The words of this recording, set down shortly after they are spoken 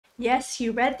Yes,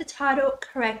 you read the title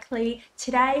correctly.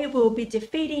 Today we'll be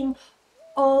defeating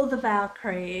all the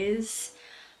Valkyries.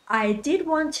 I did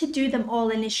want to do them all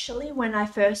initially when I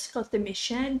first got the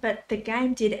mission, but the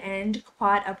game did end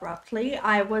quite abruptly.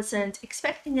 I wasn't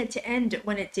expecting it to end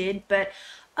when it did, but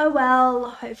oh well,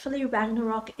 hopefully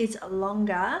Ragnarok is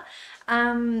longer.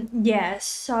 Yeah,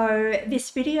 so this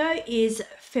video is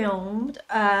filmed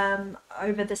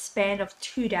over the span of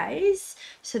 2 days,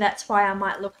 so that's why I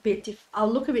might look a bit I'll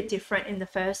look a bit different in the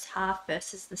first half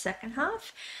versus the second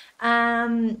half.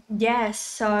 Yeah,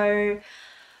 so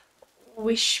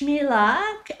wish me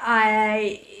luck.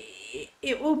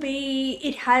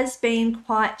 It has been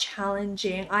quite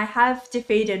challenging. I have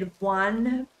defeated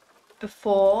one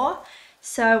before,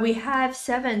 so we have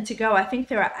 7 to go. I think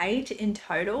there are 8 in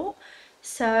total.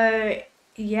 So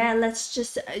yeah, let's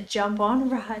just jump on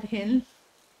right in.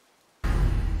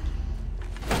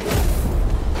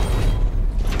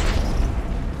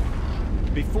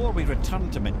 Before we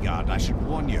return to Midgard, I should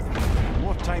warn you.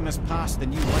 More time has passed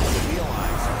than you likely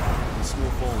realise. The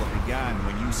snowfall that began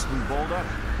when you slew Baldur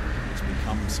has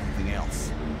become something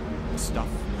else. The stuff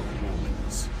of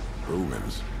omens.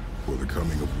 Omens? For the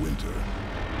coming of winter.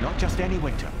 Not just any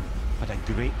winter, but a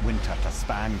great winter to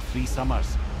span 3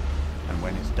 summers. And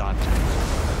when it's done,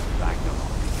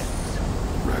 Ragnarok begins.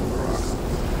 Ragnarok?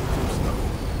 Snow?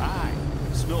 Aye,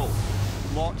 snow.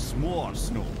 Lots more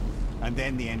snow. And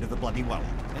then the end of the bloody world,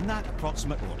 in that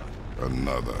approximate order.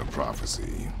 Another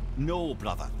prophecy. No,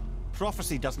 brother.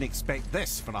 Prophecy doesn't expect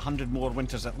this for 100 more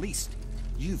winters at least.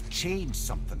 You've changed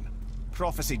something.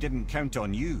 Prophecy didn't count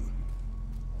on you.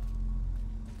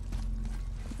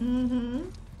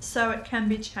 So it can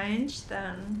be changed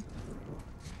then.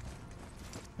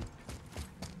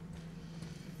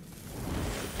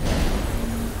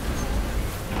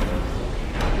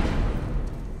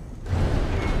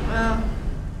 Well,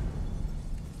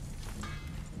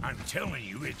 I'm telling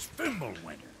you, it's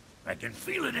Fimbulwinter. I can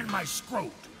feel it in my scrot.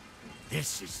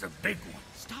 This is the big one.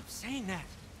 Stop saying that.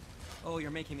 Oh,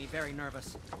 you're making me very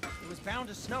nervous. It was bound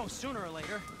to snow sooner or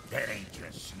later. That ain't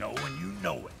just snow and you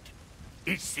know it.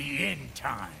 It's the end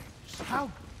times. How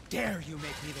dare you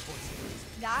make me the voice of reason?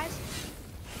 Guys?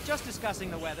 Just discussing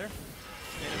the weather.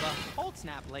 Bit of a cold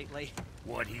snap lately.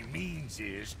 What he means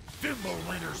is,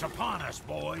 Fimbulwinter's upon us,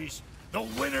 boys. The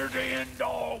winter to end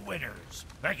all winters.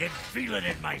 I can feel it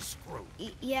in my screw.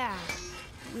 Yeah.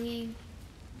 We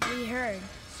heard.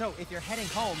 So, if you're heading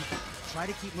home, try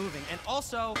to keep moving. And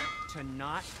also, to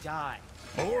not die.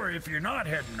 Or if you're not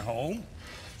heading home,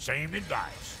 same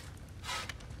advice.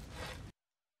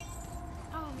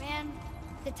 Oh, man.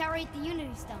 The tower ate the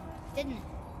Unity Stone, didn't it?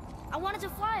 I wanted to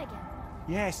fly again.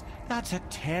 Yes, that's a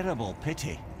terrible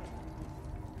pity.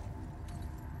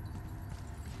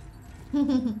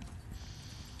 oh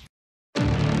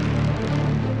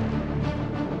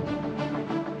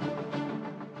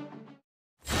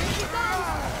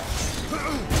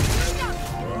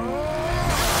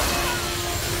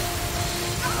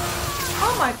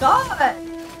my god!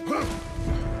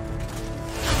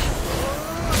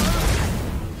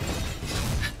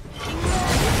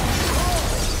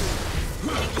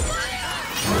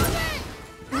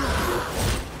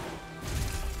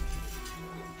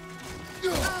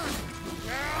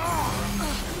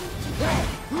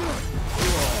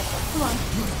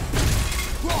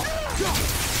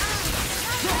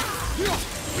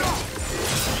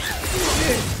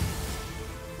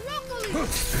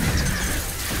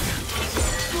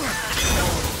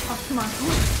 Come on.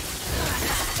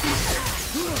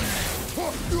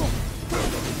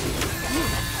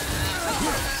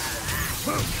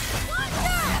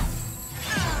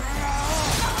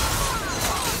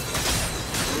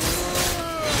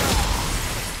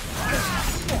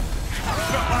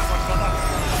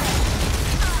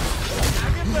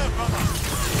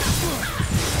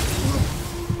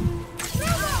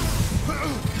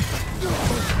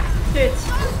 Dude,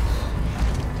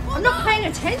 I'm not paying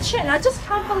attention. I just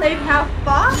can't believe how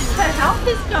fast her health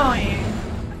is going.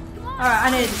 Alright,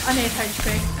 I need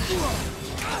HP.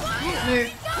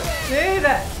 Move. Move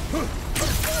it.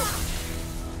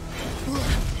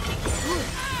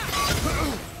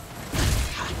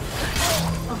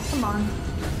 Oh, come on.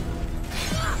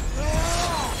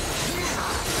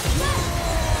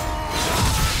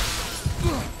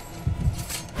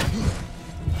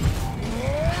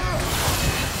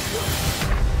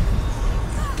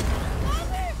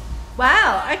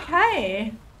 Wow,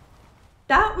 okay.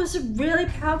 That was a really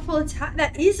powerful attack.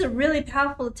 That is a really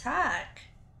powerful attack.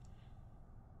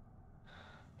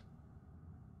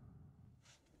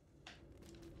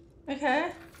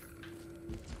 Okay.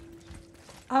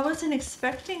 I wasn't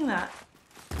expecting that.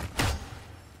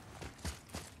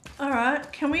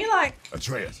 Alright, can we like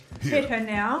Atreus, hit here. her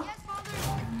now? Yes, Father.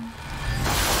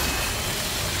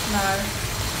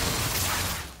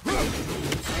 No.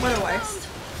 What a waste.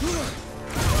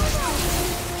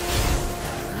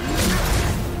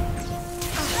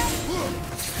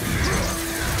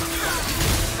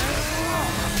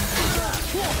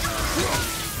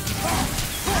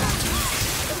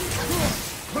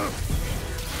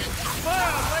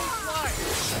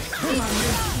 Come on,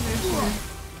 move.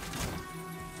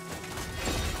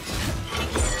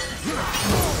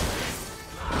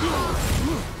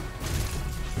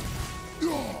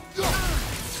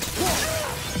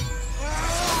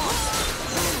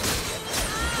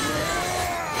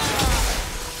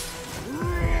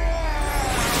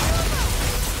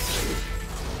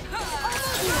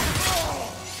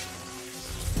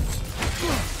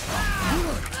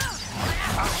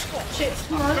 Shit,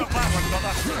 come on.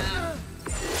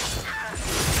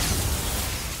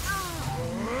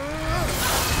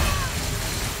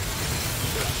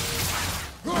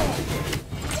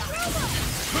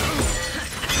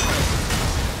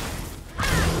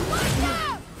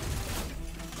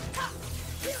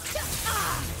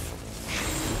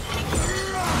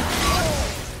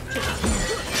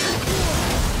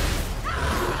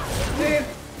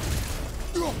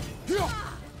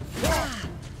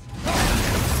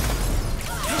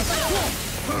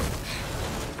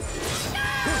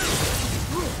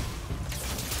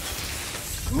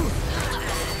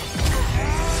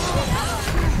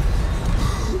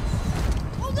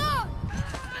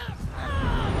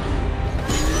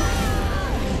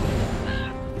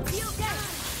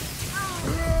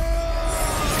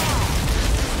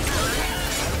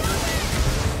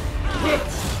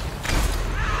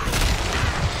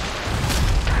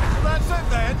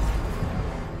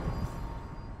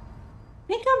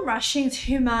 Rushing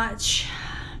too much.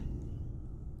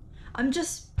 I'm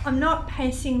not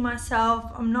pacing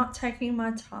myself. I'm not taking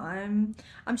my time.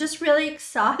 I'm just really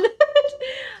excited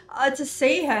to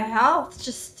see her health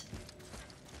just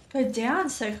go down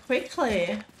so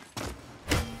quickly.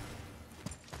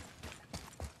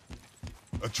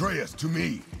 Atreus, to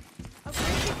me. Okay,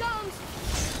 here she comes.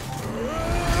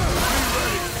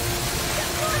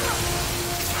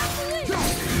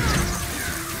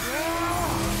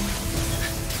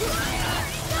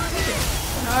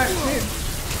 No, move.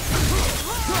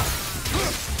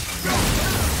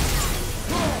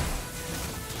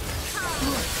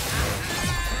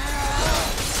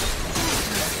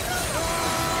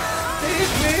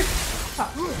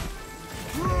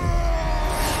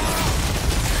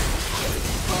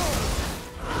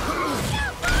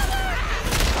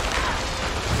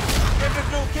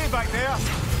 Everything okay back there?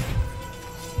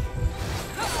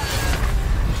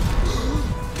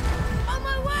 On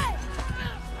my way!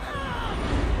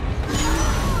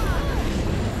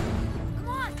 Come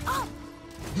on, up!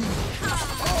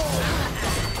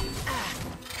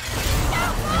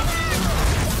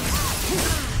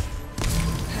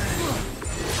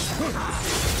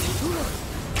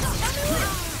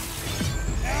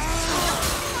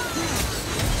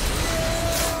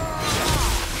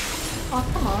 Oh,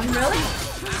 come on, really?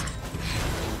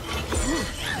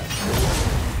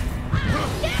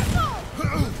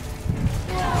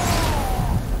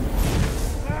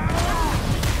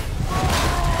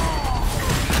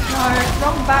 No,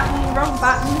 wrong button, wrong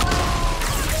button.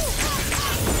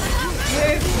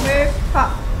 Move,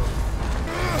 fuck.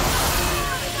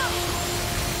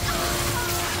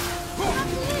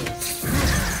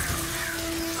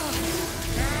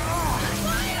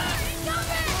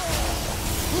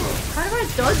 How do I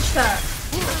dodge that?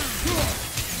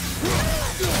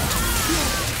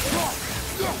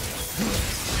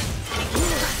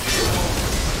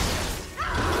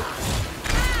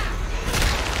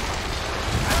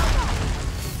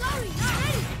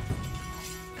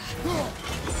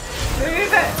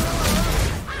 Move it!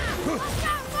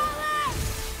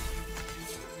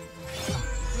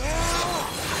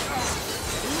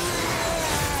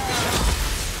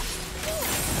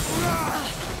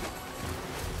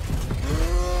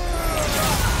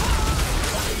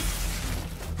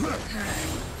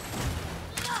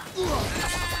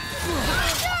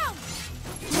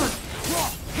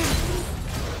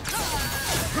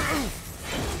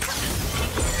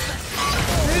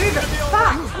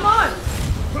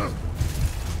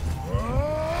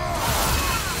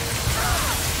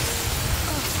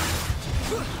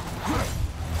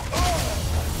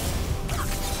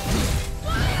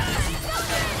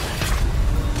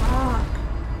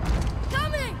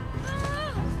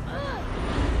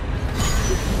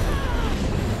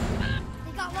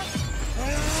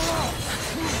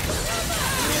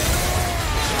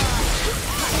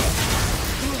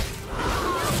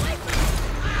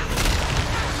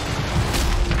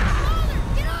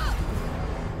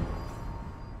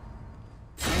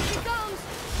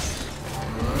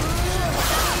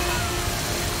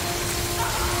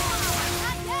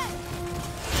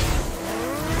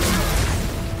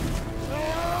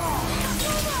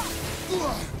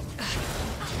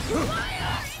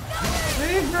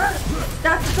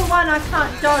 and I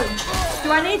can't dodge.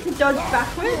 Do I need to dodge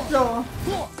backwards or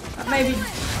maybe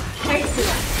take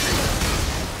it?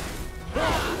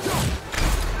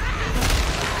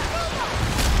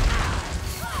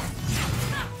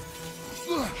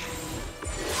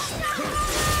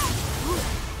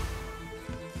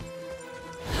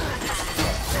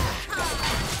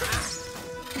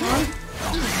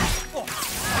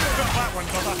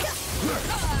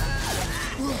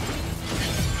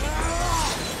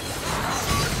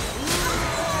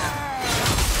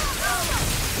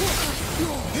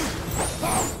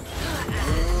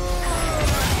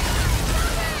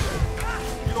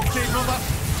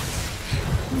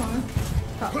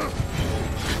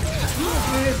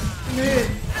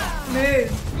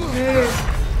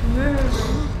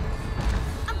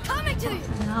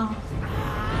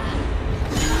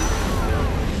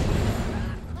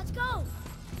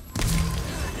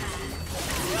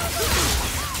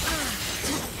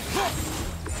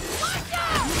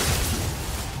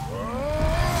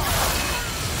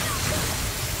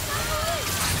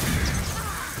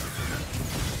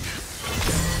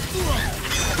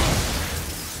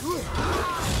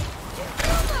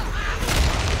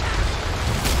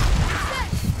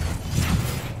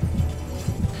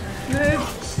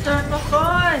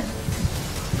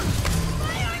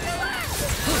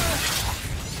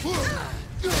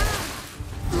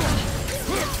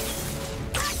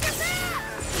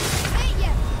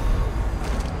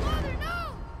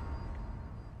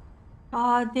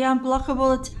 God, the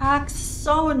unblockable attacks,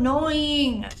 so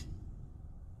annoying.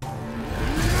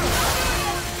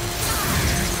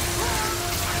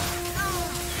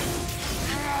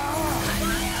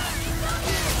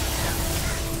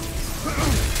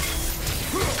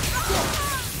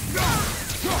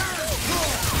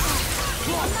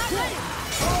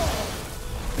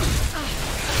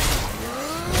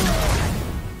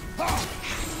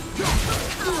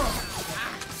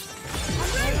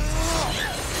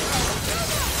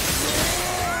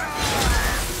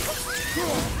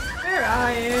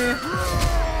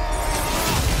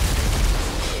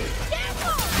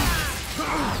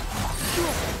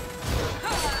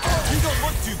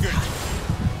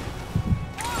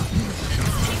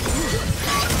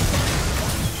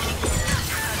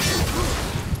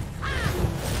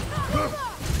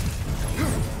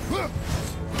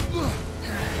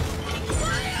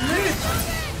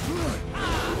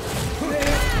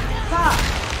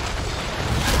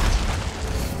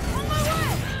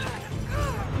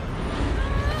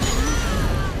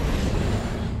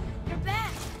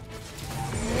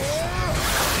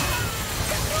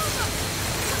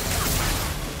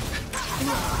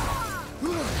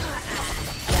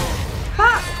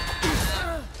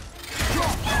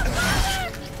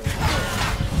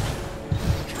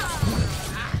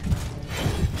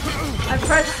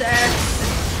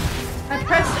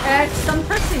 I'm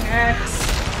pressing X.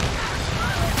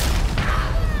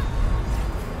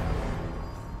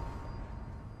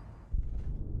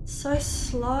 So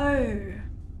slow.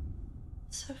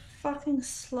 So fucking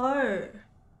slow.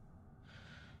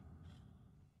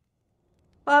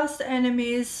 Fast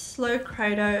enemies, slow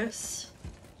Kratos.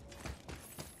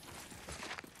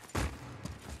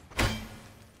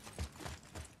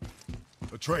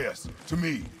 Atreus, to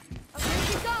me. Okay, here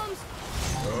he comes.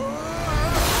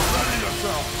 Ready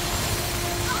yourself.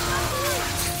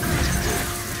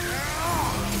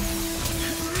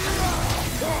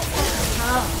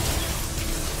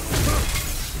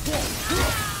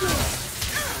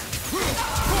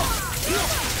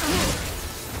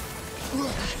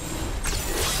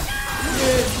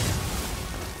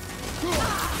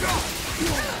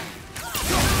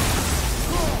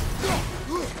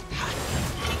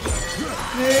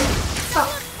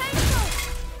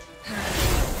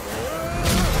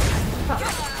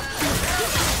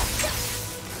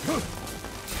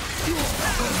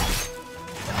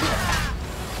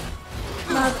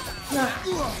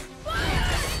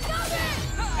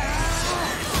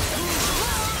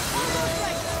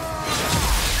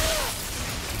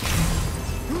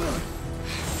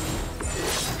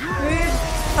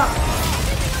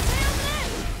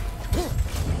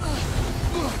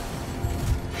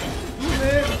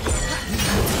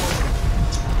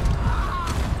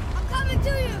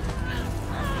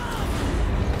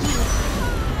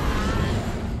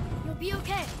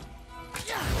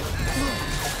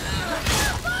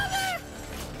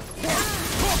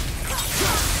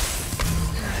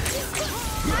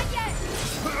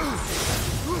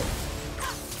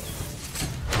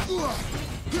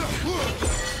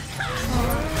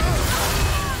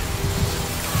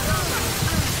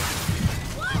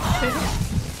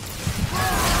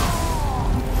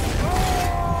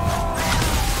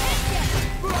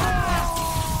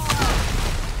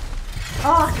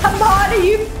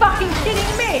 fucking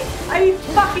kidding me? Are you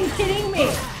fucking kidding me?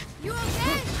 You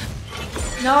okay?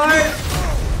 No.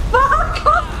 Fuck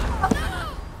off!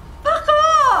 Fuck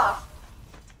off!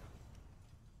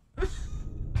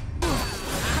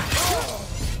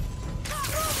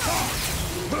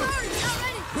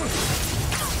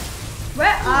 Where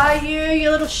are you,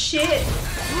 you little shit?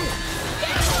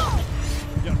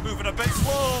 You're moving a bit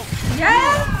slow.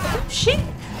 Yeah? Shit.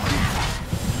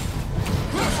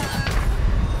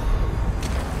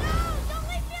 Don't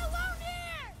leave me alone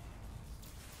here!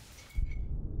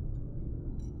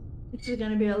 This is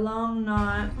gonna be a long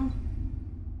night.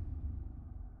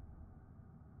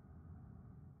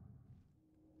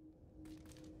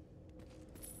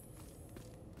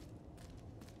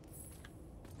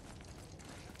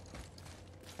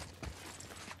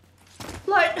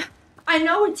 Like, I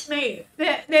know it's me.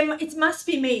 It must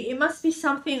be me. It must be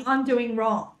something I'm doing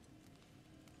wrong.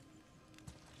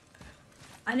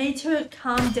 I need to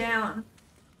calm down.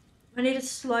 I need to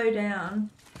slow down.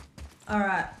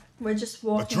 Alright, we're just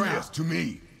walking Atreus, up. to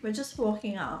me. We're just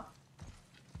walking up.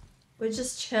 We're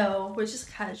just chill. We're just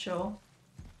casual.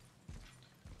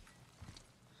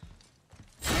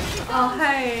 Oh,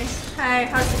 hey. Hey,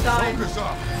 how's it going? Focus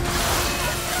up.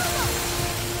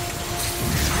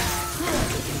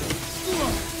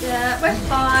 Yeah, we're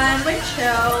fine. We're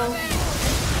chill.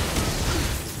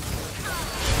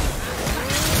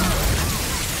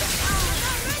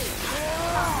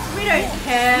 We don't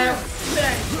care. We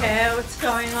don't care what's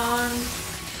going on.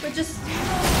 We're just...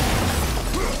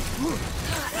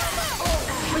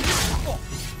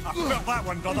 I felt that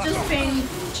one, brother. We're just being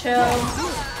chill.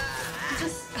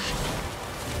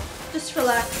 Just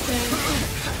relaxing.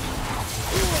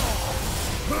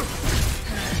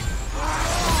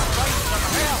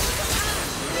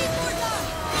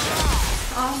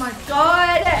 Oh my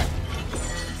god!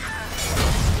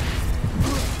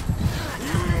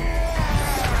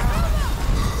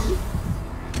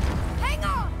 Hang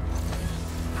on!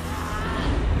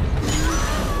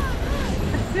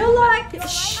 I feel like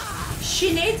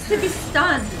she needs to be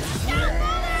stunned.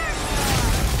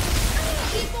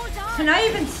 Can I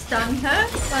even stun her?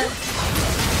 Like,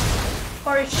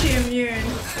 or is she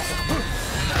immune?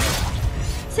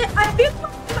 See, I feel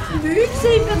like my moves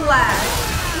even lag.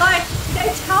 Like,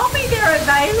 they tell me they're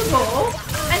available,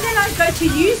 and then I go to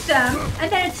use them, and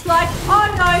then it's like, oh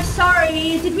no,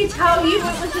 sorry, did we tell you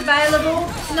it was available?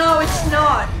 No, it's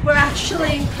not. We're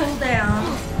actually in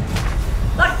cooldown.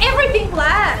 Like, everything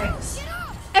lags.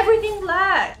 Everything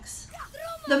lags.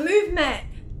 The movement,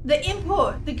 the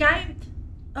input, the game.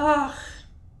 Ugh.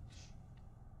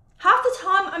 Half the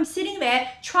time I'm sitting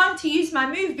there trying to use my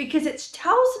move because it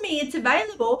tells me it's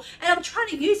available, and I'm trying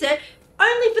to use it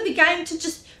only for the game to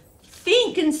just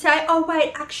think and say, oh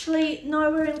wait, actually,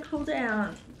 no, we're in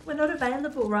cooldown. We're not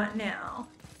available right now.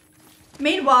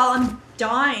 Meanwhile, I'm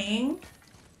dying.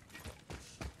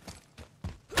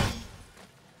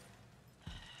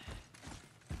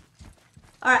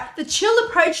 Alright, the chill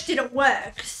approach didn't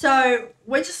work, so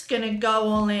we're just gonna go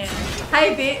all in.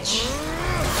 Hey, bitch.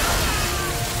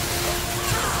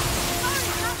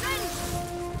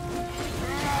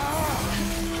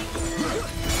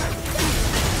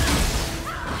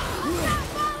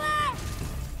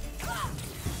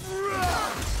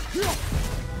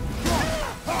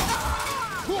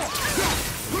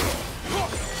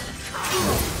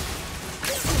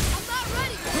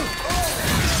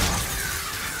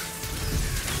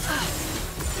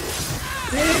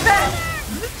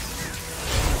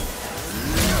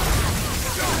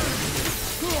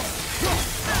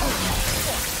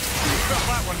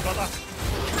 That one, brother.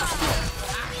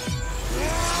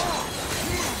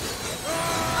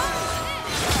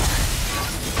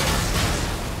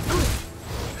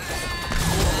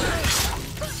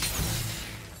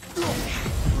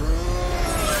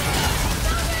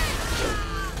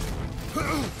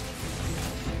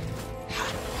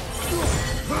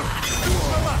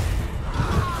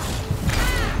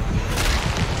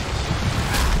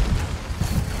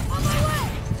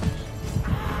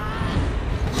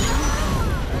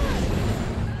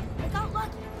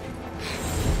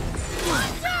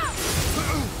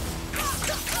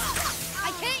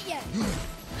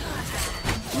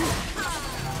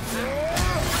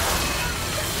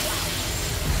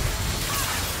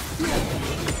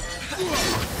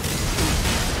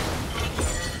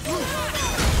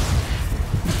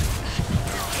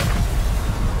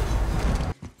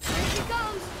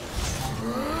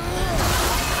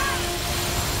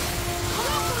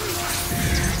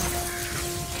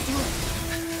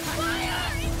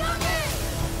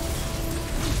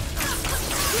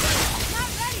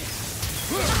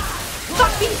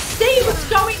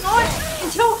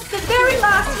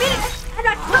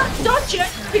 touch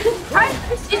it because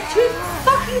Kratos is too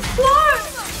fucking slow.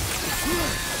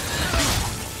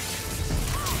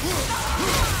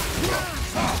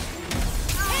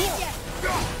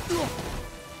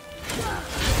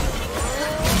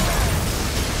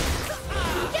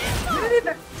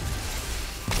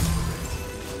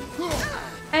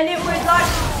 And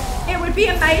it would be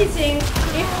amazing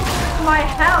if my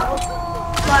health,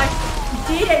 like,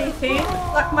 did anything,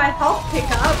 like my health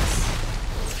pickups.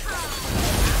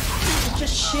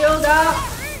 Just shield up.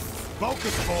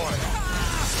 Focus, boy.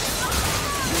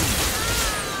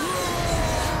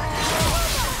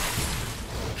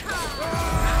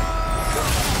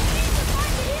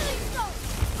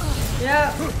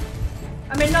 Yeah.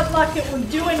 I mean, not like it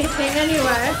would do anything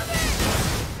anyway.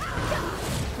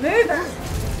 Move it.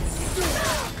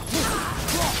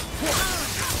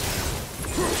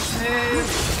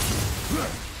 Move.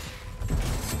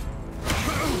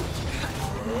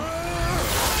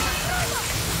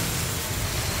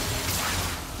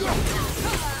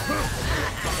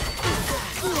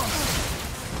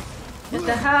 What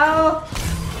the hell?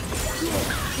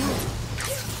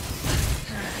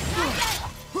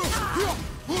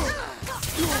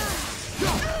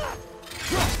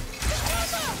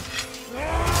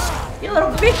 You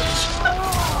little bitch!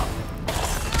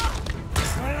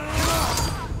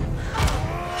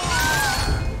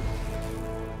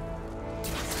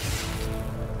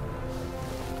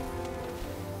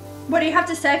 What do you have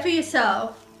to say for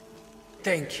yourself?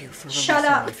 Thank you for Shut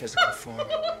releasing up. my physical form.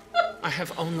 I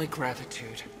have only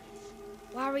gratitude.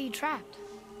 Why were you trapped?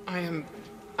 I am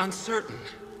uncertain.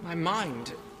 My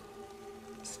mind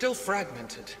still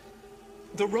fragmented.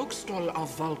 The Rokstol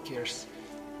of Valkyries.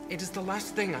 It is the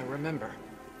last thing I remember.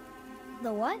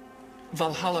 The what?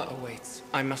 Valhalla awaits.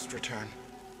 I must return.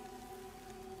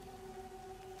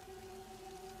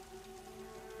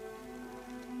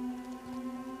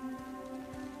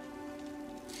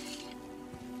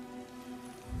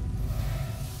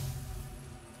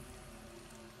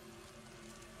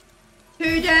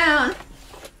 Two down.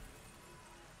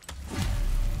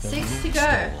 6 to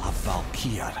go. Of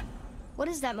Valkyr. What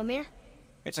is that, Mimir?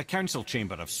 It's a council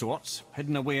chamber of sorts,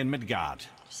 hidden away in Midgard.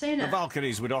 Seen The it.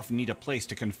 Valkyries would often need a place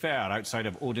to confer outside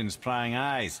of Odin's prying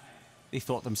eyes. They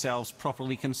thought themselves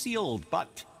properly concealed,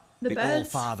 but The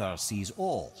birds. All-Father sees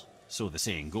all, so the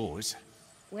saying goes.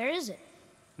 Where is it?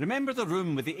 Remember the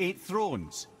room with the 8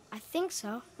 thrones? I think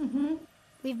so.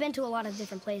 We've been to a lot of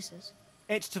different places.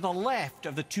 It's to the left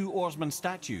of the 2 oarsman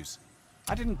statues.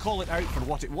 I didn't call it out for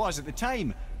what it was at the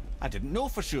time. I didn't know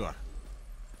for sure.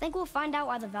 Think we'll find out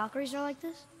why the Valkyries are like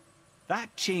this?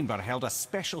 That chamber held a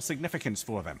special significance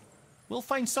for them. We'll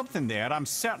find something there, I'm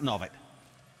certain of it.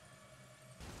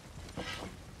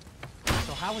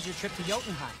 So how was your trip to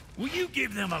Jotunheim? Will you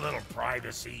give them a little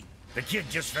privacy? The kid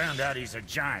just found out he's a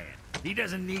giant. He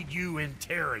doesn't need you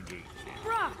interrogating.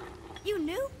 Bruh, you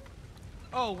knew?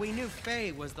 Oh, we knew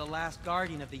Faye was the last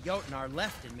guardian of the Jotnar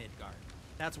left in Midgard.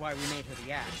 That's why we made her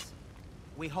the axe.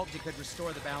 We hoped it could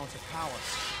restore the balance of power.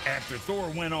 After Thor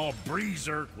went all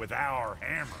berserk with our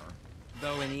hammer.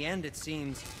 Though in the end, it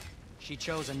seems, she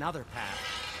chose another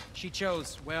path. She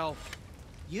chose, well,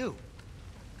 you.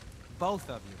 Both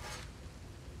of you.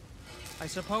 I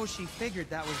suppose she figured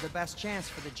that was the best chance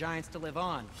for the giants to live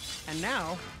on. And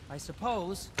now, I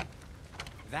suppose,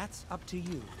 that's up to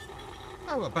you.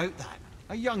 How about that?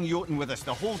 A young Jotun with us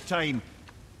the whole time.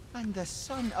 And the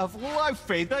son of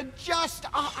Laufey, the just...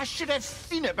 I should have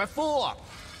seen it before!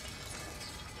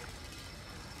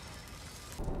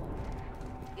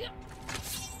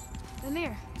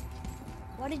 Mimir,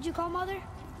 what did you call Mother?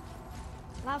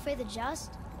 Laufey the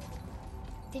Just?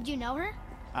 Did you know her?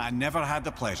 I never had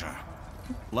the pleasure.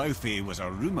 Laufey was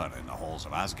a rumour in the halls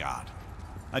of Asgard.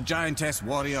 A giantess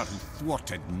warrior who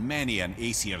thwarted many an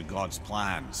Aesir god's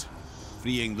plans.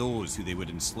 Freeing those who they would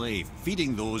enslave,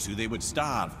 feeding those who they would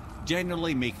starve,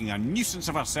 generally making a nuisance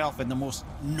of herself in the most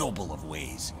noble of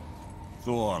ways.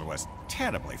 Thor was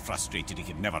terribly frustrated he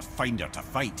could never find her to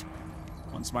fight.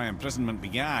 Once my imprisonment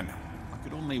began, I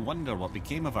could only wonder what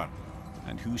became of her,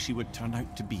 and who she would turn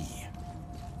out to be.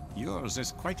 Yours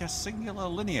is quite a singular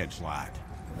lineage, lad.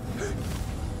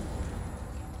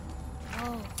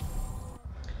 Oh,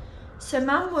 So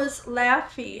Mum was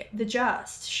Laufey the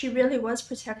Just. She really was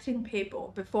protecting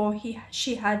people before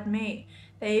she had me.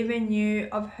 They even knew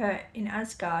of her in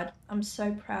Asgard. I'm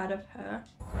so proud of her.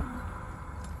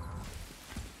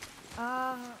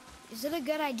 is it a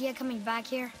good idea coming back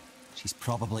here? She's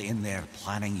probably in there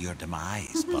planning your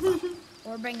demise, brother.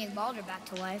 Or bringing Baldur back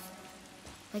to life?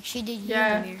 Like she did you,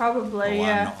 Yeah, Mimir. probably, Oh, I'm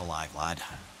yeah. not alive, lad.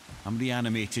 I'm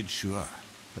reanimated, sure.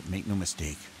 But make no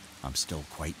mistake, I'm still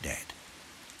quite dead.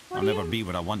 I'll never be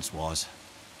what I once was.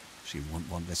 She won't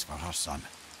want this for her son.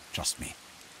 Trust me.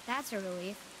 That's a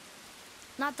relief.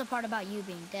 Not the part about you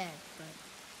being dead, but,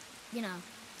 you know.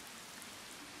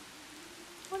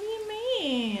 What do you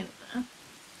mean?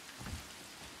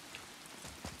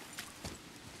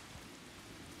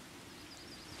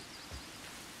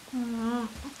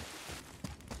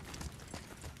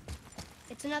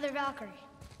 It's another Valkyrie.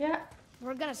 Yeah.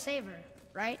 We're gonna save her,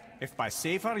 right? If by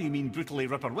save her you mean brutally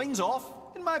rip her wings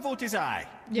off, then my vote is aye.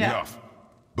 Yeah. Enough.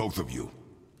 Both of you.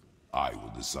 I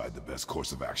will decide the best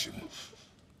course of action.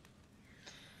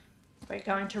 We're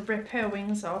going to rip her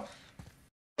wings off.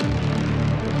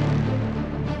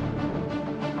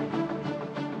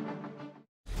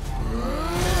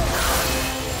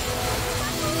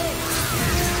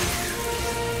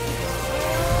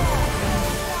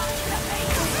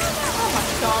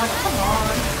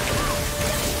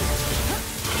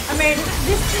 I mean,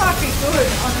 this might be good,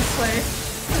 honestly.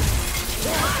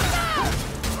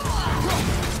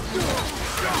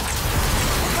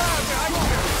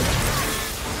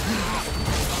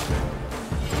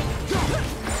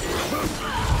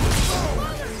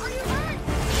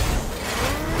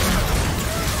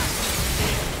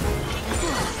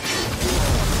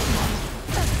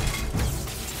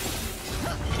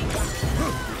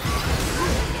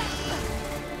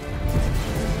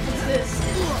 What's this?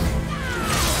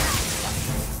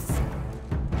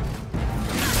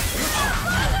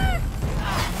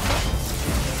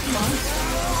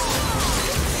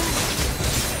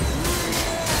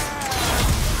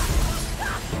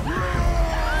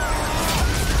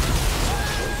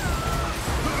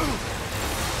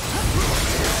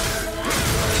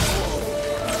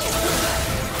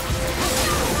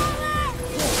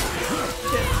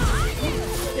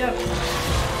 Yep.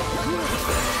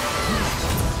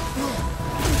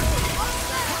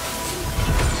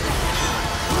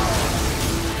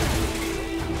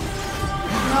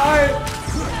 No.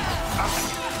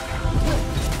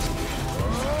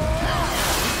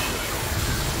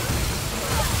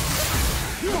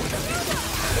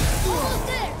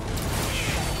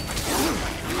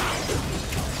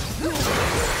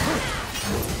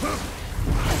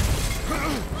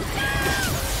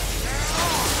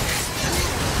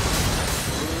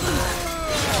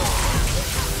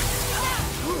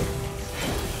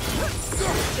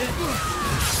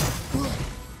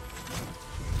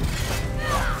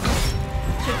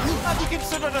 Have you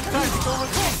considered a tactical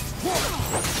retreat?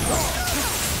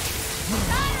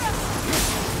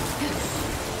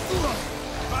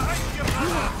 Behind you,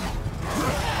 brother!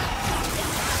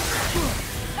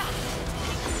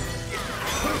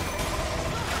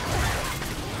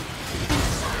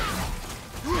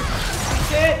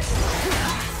 Shit.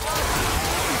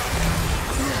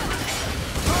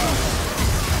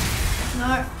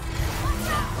 No.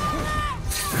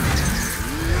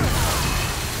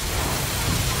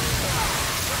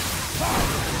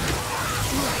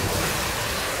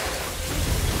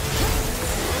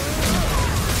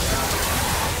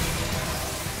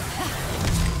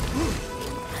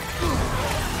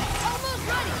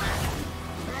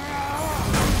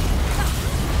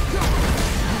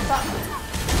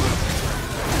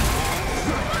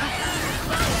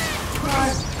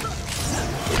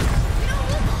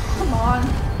 Come on.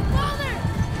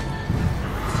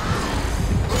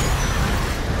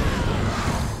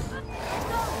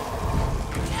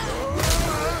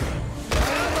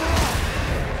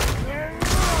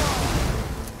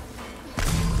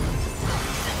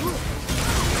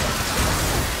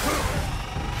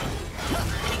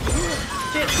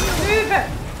 Shit, move it.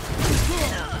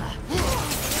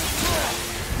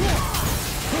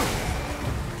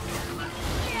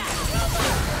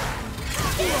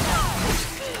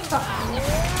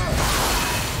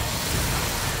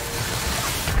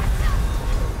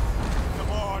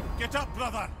 Come on, get up,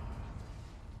 brother!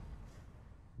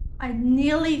 I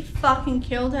nearly fucking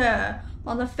killed her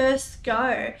on the first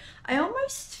go. I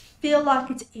almost feel like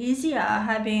it's easier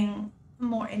having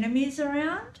more enemies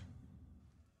around.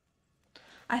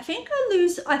 I think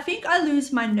I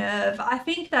lose my nerve. I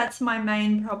think that's my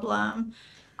main problem.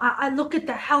 I look at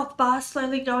the health bar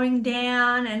slowly going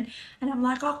down and I'm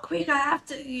like, oh quick, I have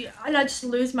to, and I just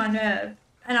lose my nerve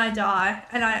and I die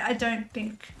and I can't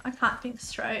think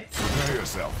straight. Prepare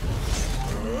yourself.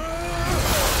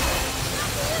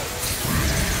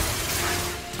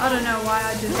 I don't know why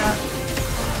I did that.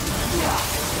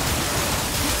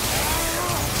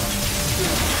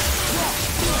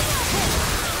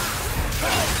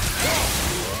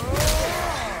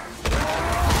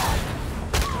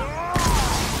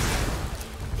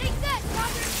 Take that,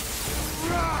 Roger!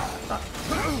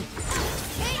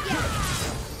 Hey, yeah!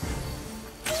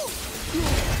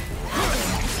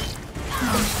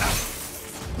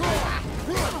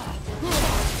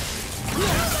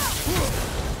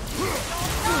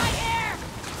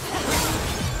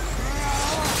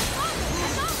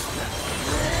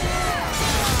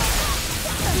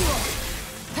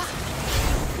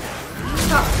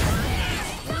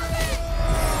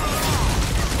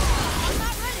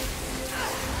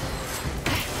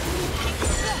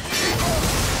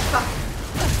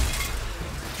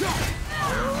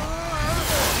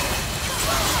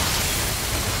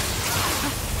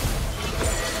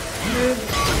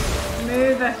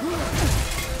 Fuck.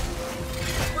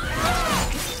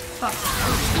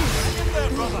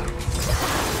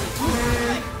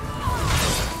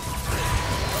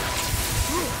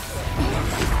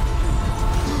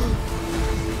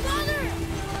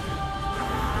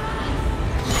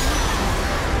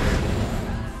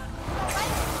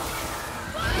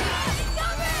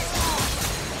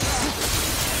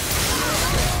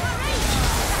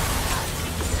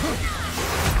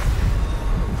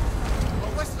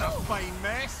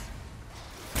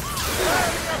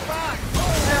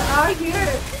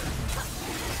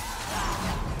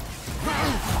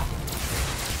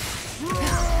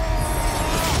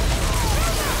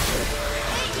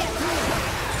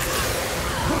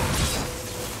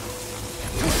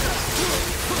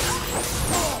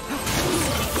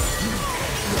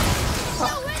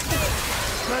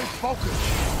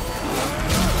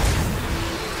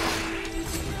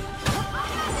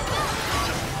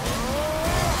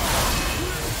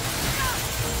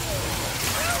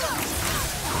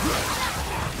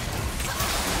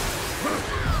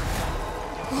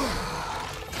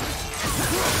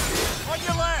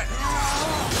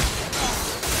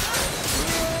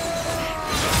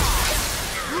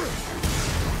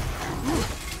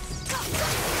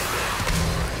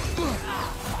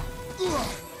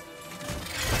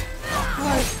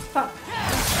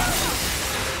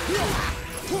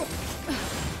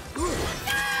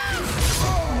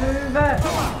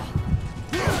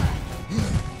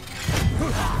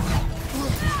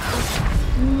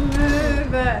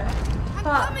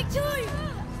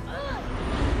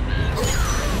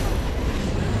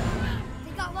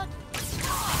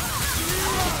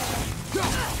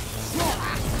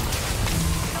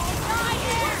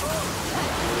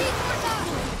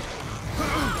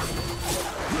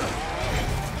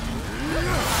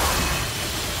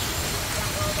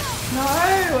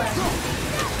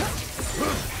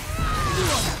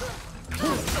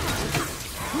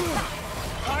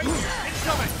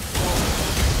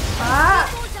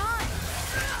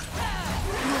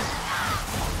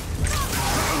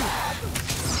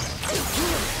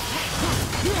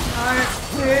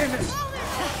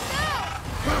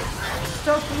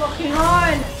 Stop locking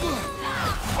on!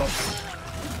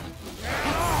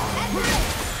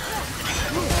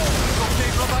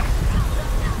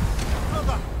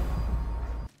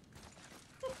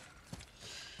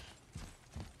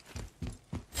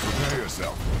 Prepare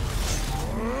yourself.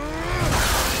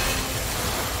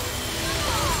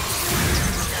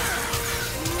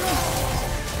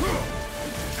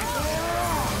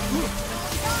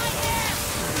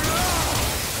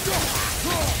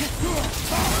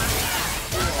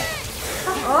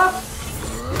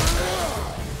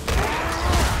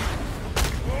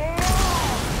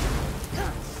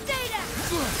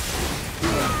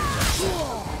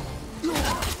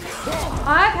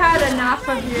 I've had enough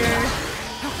of you.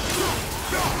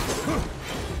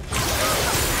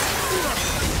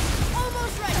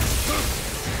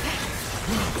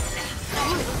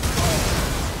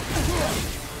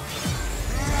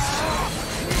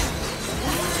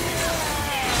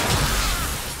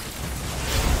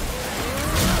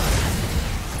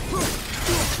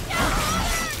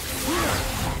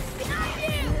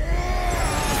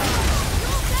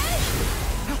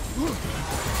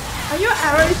 Are your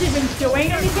arrows even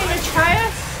doing anything,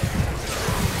 Atreus?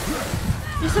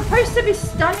 You're supposed to be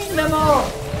stunning them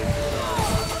all.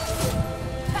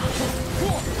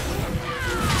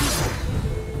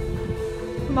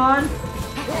 Come on.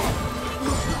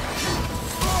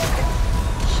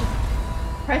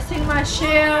 Pressing my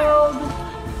shield.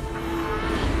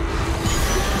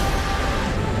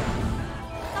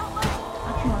 Come on.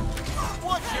 Come on.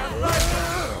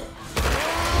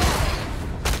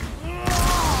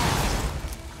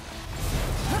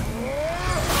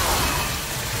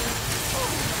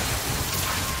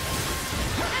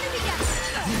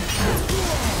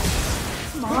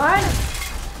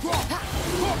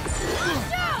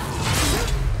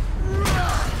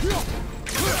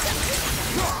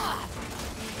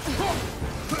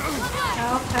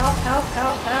 Help, help, help,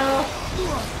 help, help.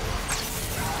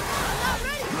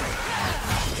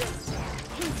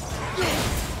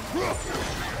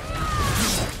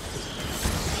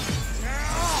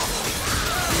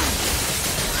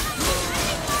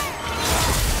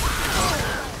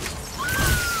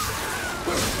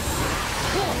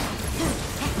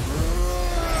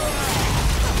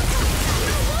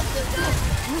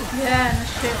 Yeah, no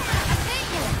shit.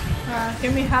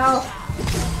 Give me health.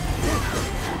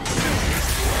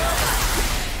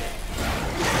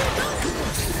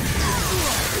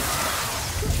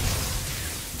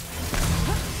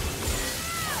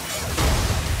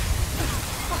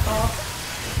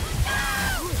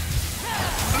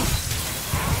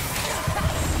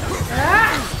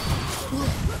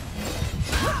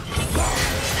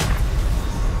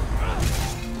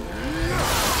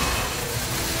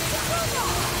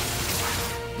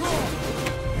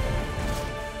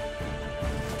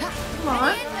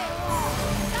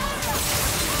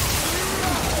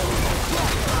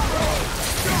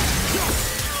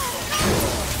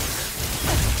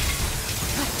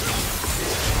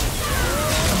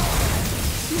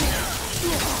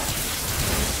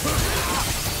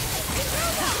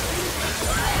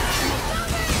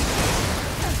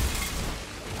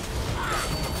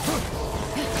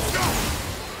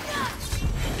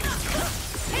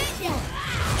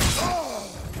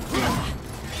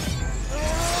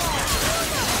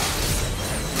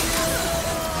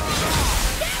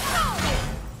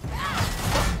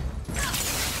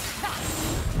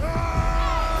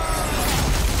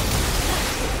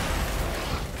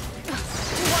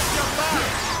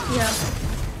 Yeah.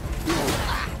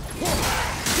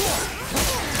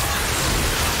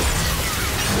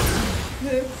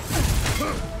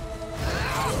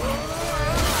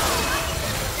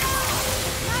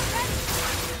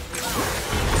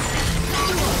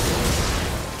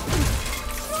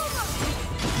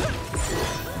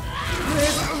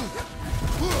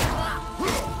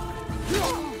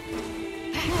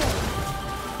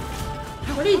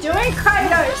 What are you doing,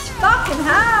 Kratos? Fucking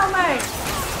hell, mate!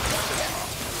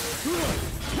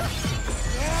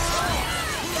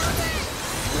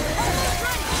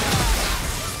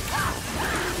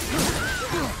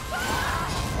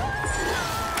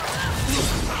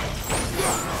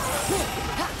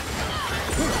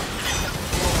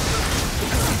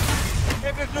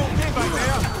 There's no game back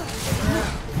there.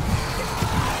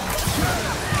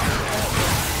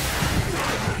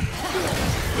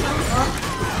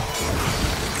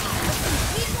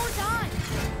 Need more time.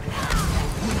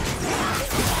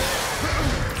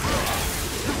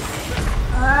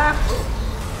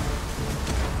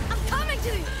 I'm coming to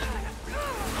you.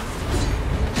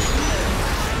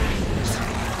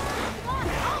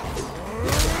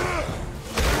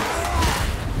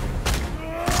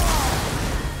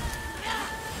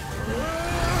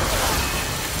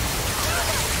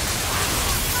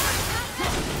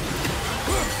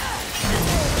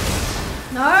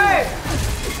 No!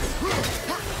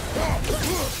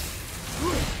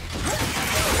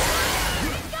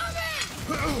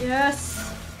 Yes.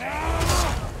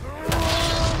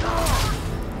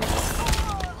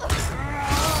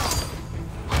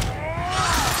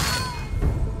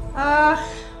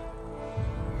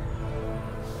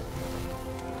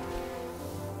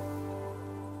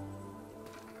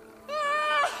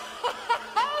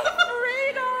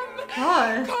 Freedom!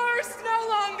 God. Cursed no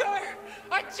longer!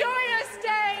 A joyous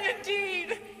day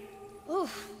indeed!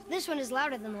 Oof, this one is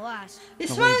louder than the last.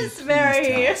 This Lady, one's please very...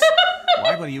 tell us,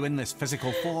 why were you in this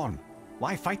physical form?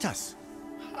 Why fight us?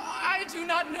 I do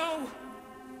not know.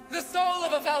 The soul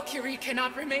of a Valkyrie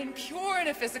cannot remain pure in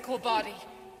a physical body.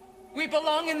 We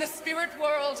belong in the spirit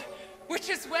world, which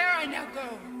is where I now go.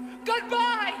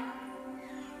 Goodbye!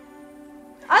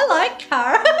 I like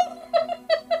Kara.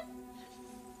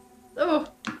 Oh.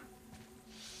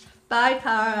 Bye,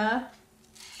 Kara.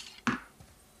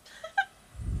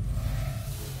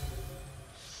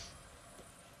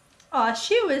 Oh,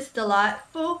 she was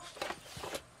delightful.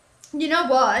 You know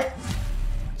what?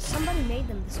 Somebody made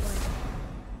them this way.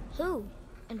 Who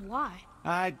and why?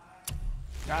 I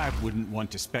wouldn't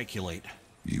want to speculate.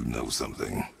 You know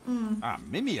something.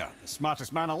 I'm Mimir, the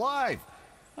smartest man alive.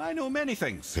 I know many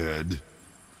things. Head?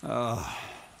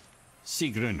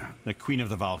 Sigrun, the queen of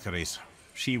the Valkyries.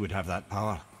 She would have that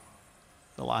power.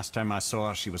 The last time I saw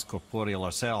her, she was corporeal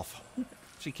herself.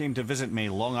 She came to visit me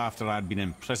long after I'd been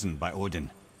imprisoned by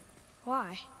Odin.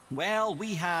 Why? Well,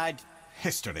 we had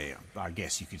history, I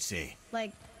guess you could say.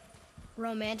 Like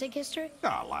romantic history?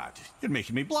 Ah, lad, you're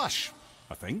making me blush,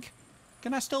 I think.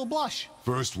 Can I still blush?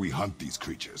 First we hunt these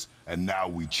creatures, and now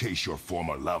we chase your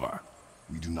former lover.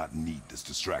 We do not need this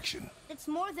distraction. It's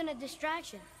more than a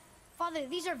distraction. Father,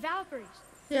 these are Valkyries.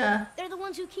 Yeah. They're the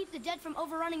ones who keep the dead from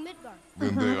overrunning Midgard.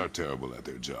 Then they are terrible at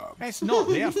their job. It's not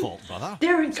their fault, brother.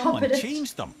 They're Someone incompetent.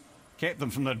 changed them. Kept them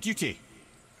from their duty.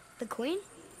 The Queen?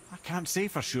 I can't say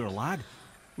for sure, lad.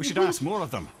 We should ask more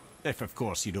of them. If, of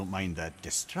course, you don't mind the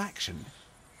distraction.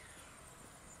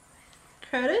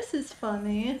 Kratos is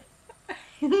funny.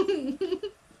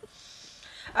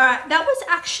 Alright, that was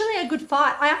actually a good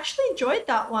fight. I actually enjoyed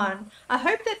that one. I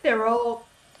hope that they're all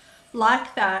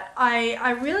like that.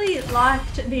 I really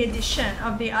liked the addition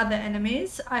of the other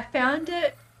enemies. I found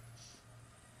it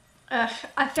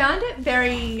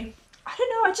very, I don't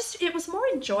know, it was more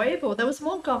enjoyable. There was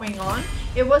more going on.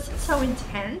 It wasn't so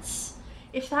intense,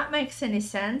 if that makes any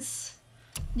sense.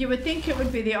 You would think it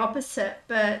would be the opposite,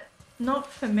 but not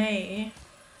for me.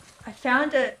 I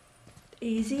found it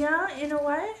easier in a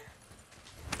way.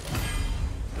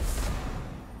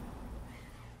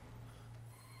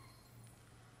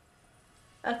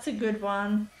 That's a good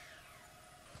one.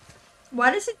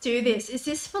 Why does it do this? Is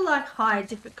this for like high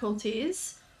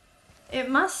difficulties? It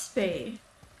must be.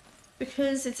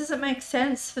 Because it doesn't make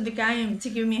sense for the game to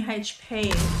give me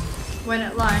HP when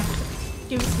it like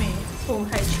gives me full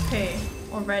HP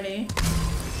already.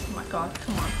 Oh my god,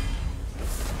 come on.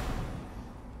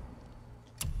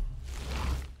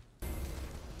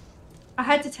 I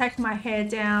had to take my hair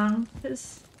down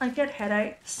because I get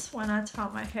headaches when I tie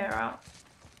my hair up.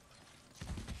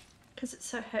 Because it's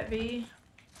so heavy.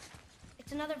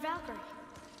 It's another Valkyrie.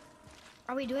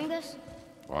 Are we doing this?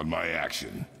 On my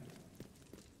action.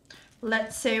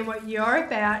 Let's see what you're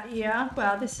about here.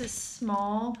 Wow, this is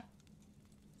small.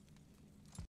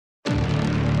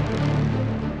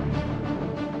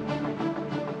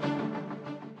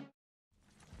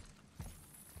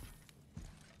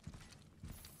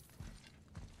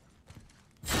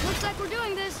 we're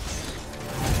doing this.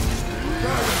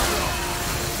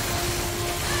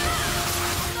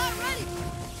 I'm not ready.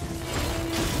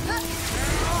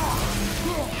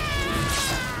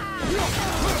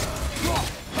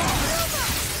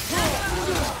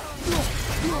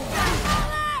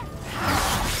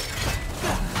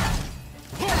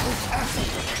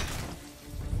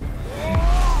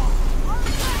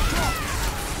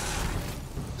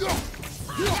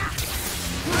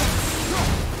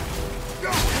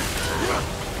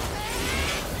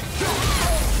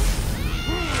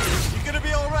 You're gonna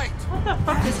be all right. What the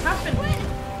fuck is happening?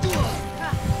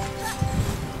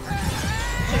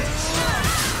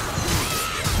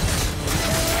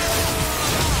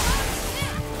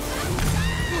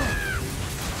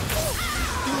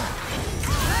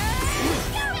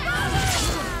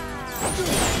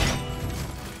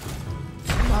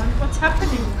 Come on, what's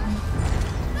happening?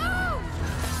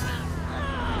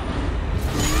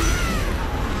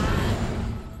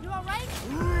 You all right?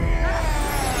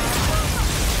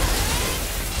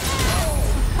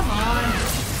 Come on.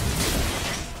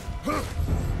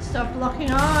 Stop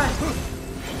blocking on.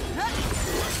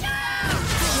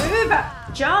 Move it.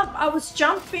 Jump. I was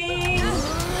jumping.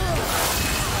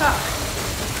 Fuck.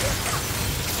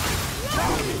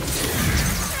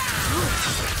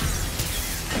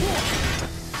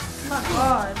 Oh my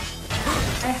god.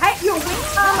 I hate your wing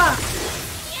armor.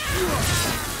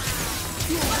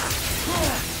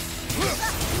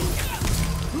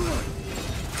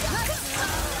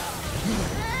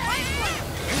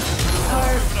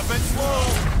 Moving a bit slow.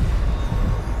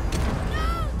 No!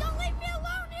 Don't leave me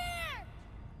alone here!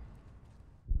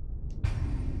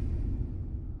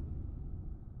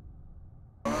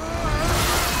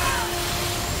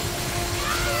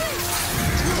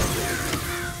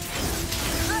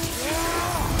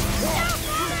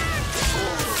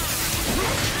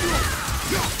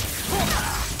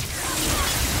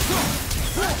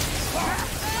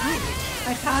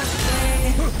 I can't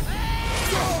see.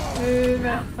 Move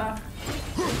it. Fuck.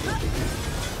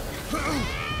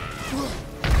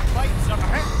 Lights up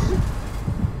ahead.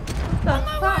 What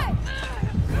the fuck?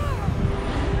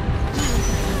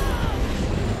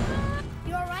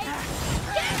 You all right?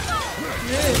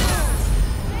 Move.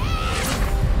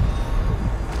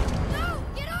 No!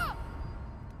 Get up!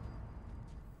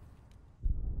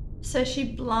 So she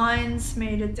blinds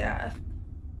me to death.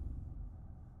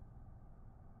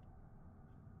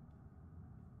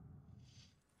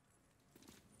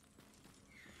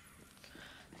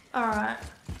 Alright.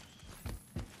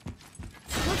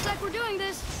 Looks like we're doing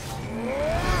this.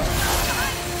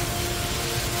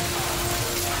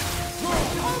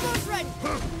 Almost ready.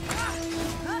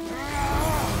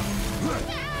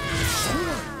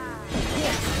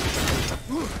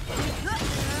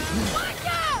 Watch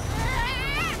out!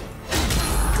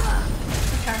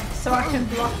 Okay, so I can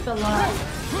block the light.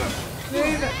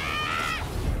 Move it.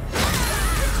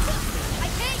 I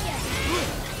can't yet.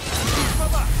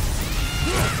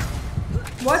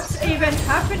 What's even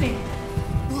happening?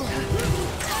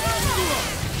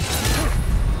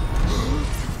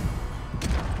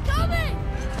 Coming!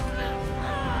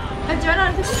 I don't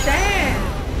understand.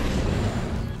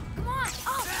 Come on,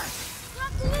 up!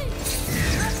 Not the lead!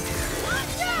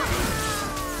 Watch out!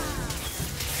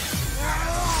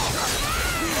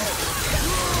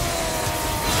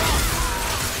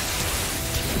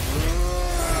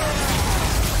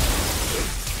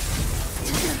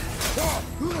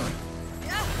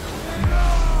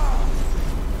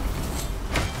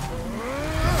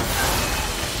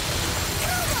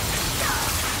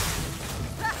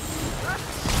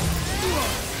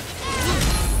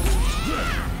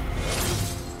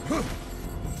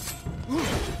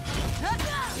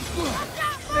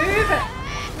 Move it.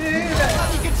 Move it.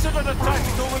 You consider a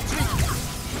tactical retreat.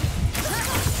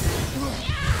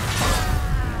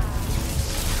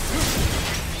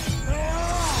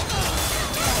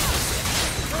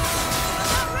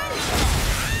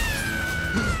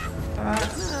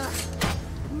 Alright.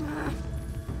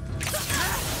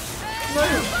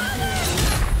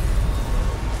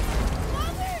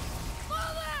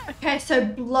 Okay, so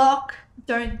block,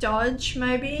 don't dodge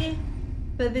maybe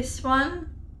for this one.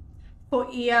 For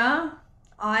ear,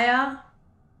 ire.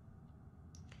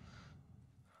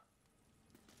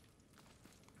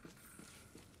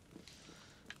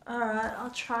 Alright,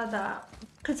 I'll try that.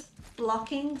 Because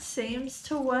blocking seems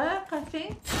to work, I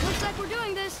think. Looks like we're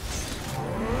doing this.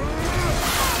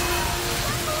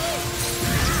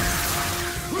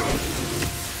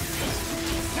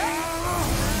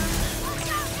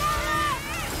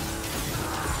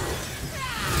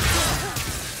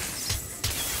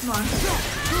 Come on.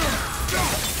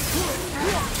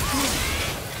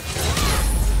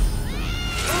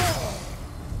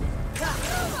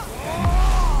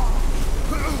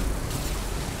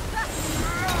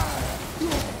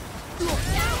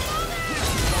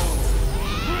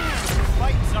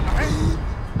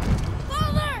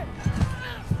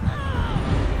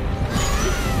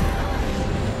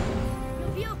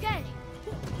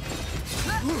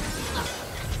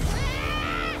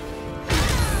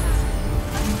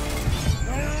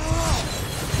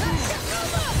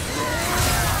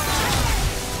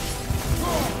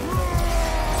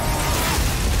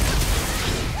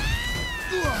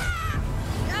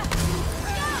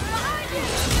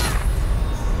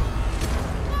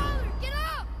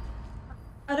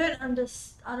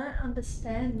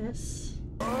 understand this.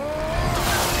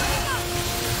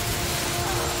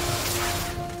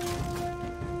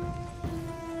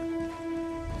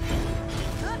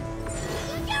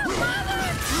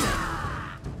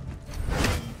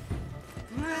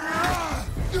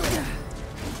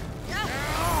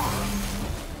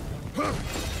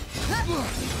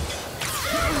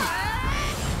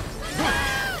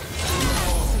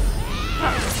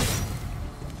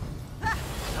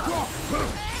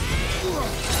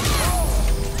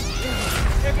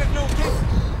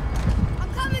 I'm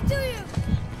coming to you.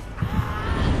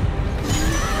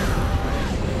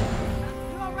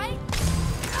 You all right?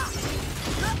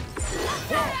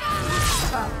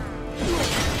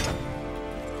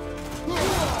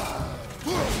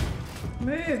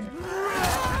 Move.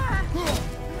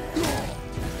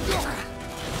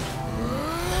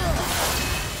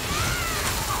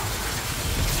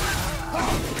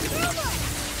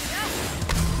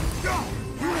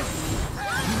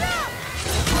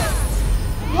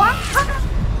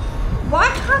 Why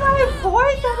can't I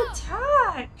avoid that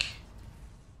attack?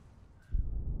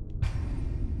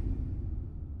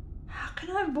 How can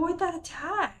I avoid that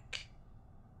attack?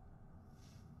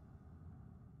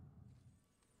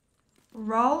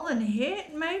 Roll and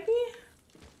hit, maybe?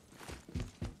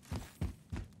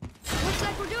 Looks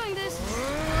like we're doing this.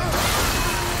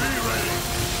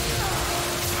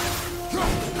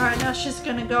 Alright, now she's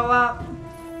gonna go up.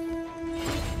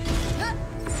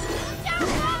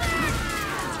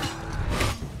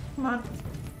 Come on.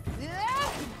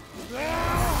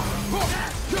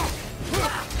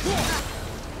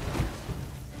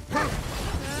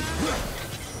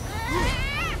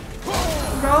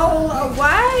 Roll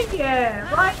away,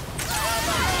 yeah, right.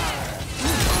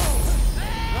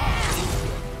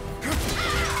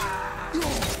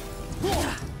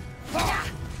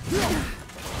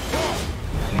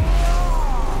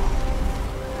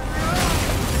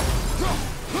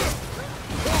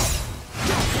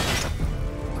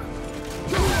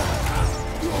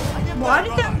 Why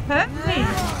did that hurt me?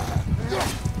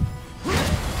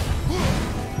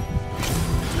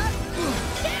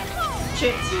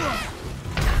 Shit.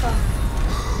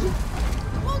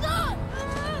 Hold on.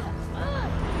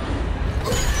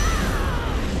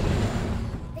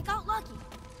 They got lucky.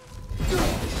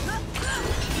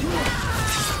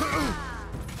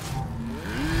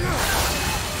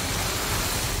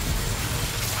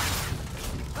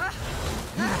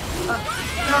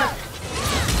 No.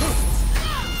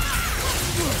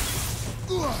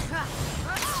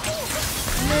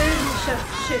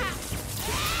 Shit.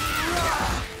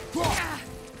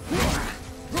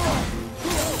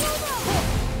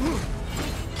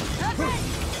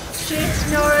 Shit,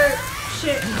 no.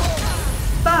 Shit.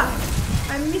 Fuck.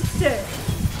 I missed it.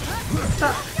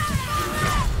 Fuck.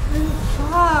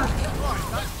 Fuck.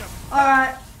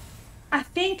 Alright. I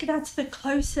think that's the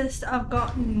closest I've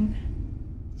gotten.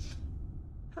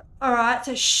 Alright,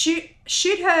 so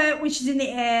shoot her, which is in the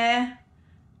air.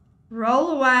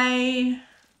 Roll away.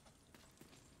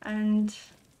 And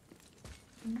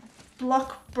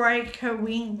block break her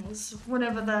wings.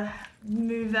 Whatever the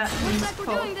move that is Looks like we're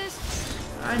called. doing this.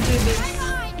 I do this.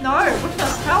 No, what the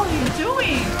hell are you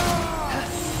doing?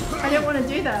 I didn't want to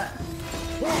do that.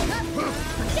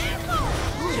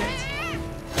 Shit.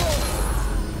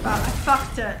 But I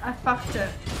fucked it.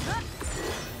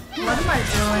 What am I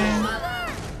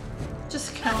doing?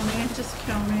 Just kill me.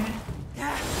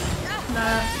 No.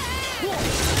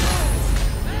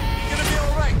 Gonna be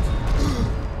alright.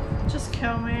 Just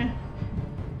kill me.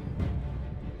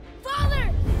 Father!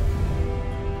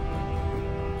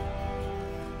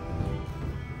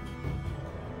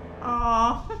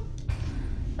 Aww.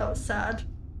 That was sad.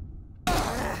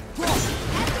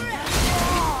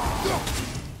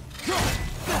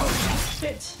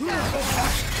 Shit.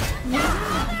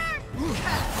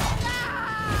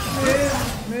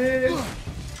 Move.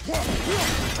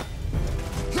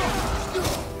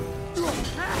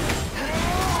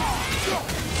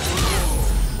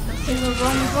 In the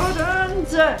wrong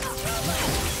buttons.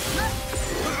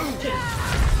 Shit.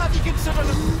 Have you considered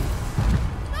it?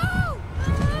 No!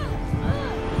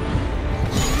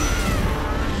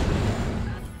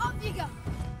 Up you go.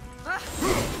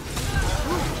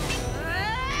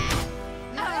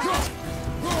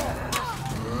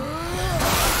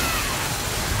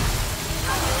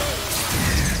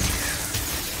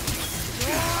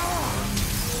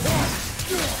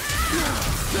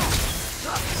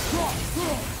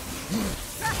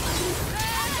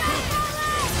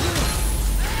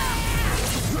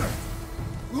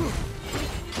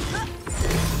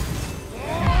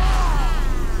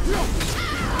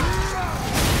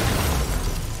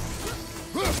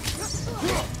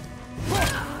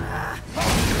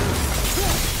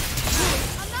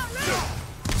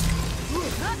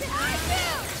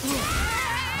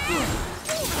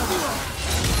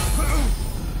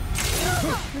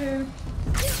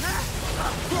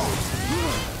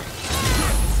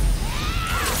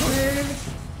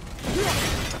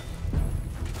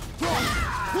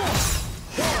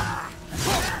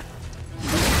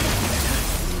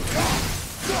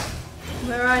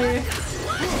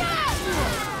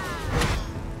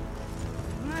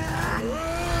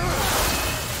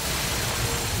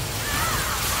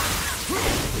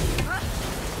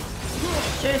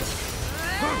 Shit.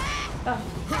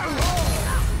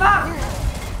 Fuck.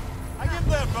 Hang in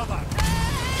there, brother.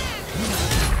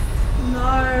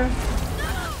 No.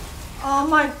 Oh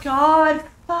my god.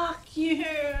 Fuck you.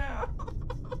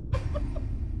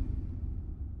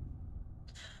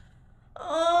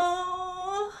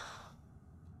 Oh.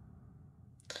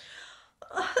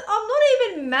 I'm not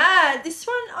even mad. This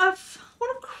one, I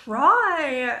want to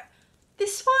cry.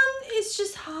 This one is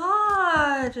just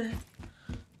hard.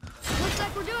 Looks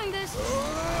like we're doing this.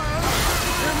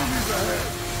 Enemies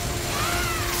ahead!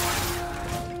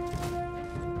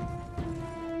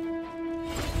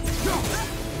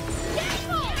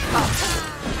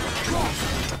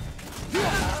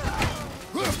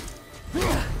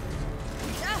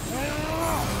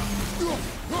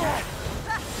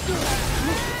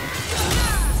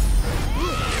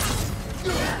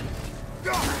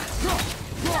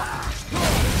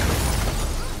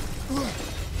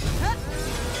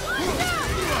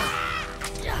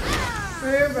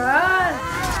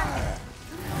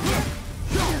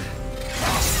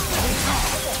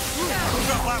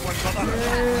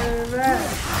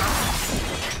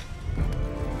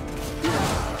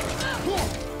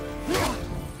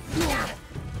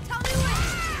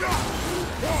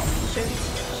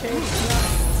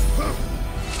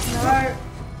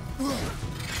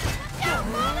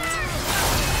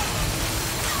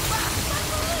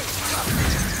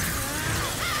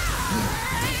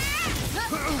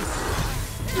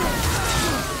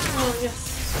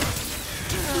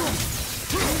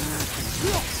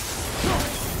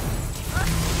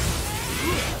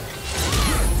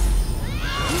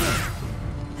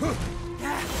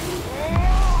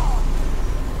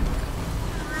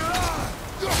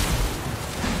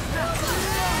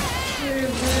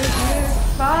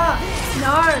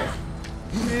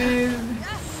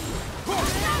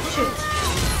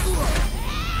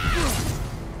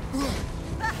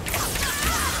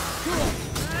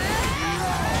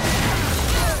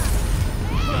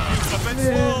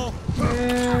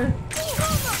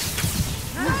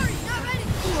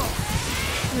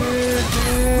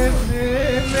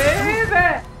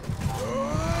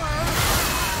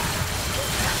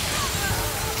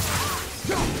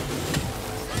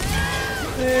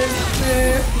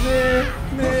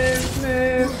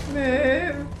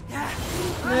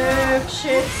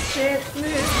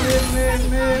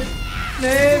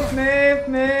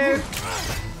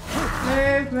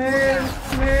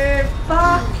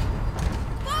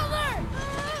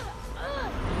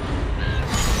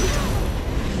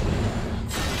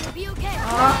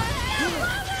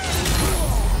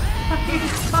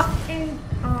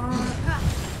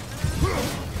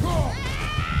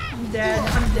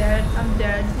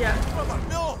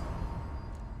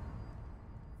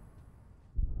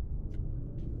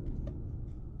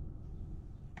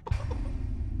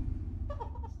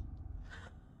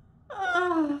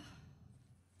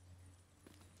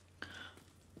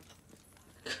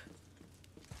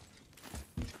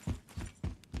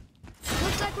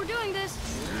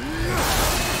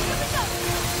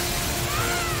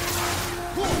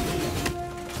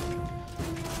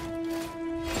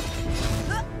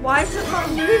 Why is it not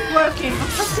move working? I'm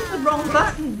pressing the wrong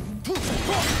button.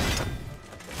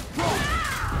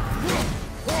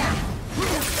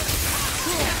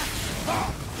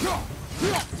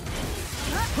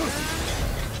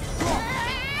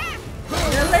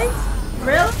 Really?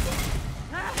 Really?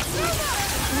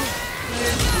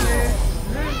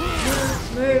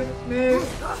 Move.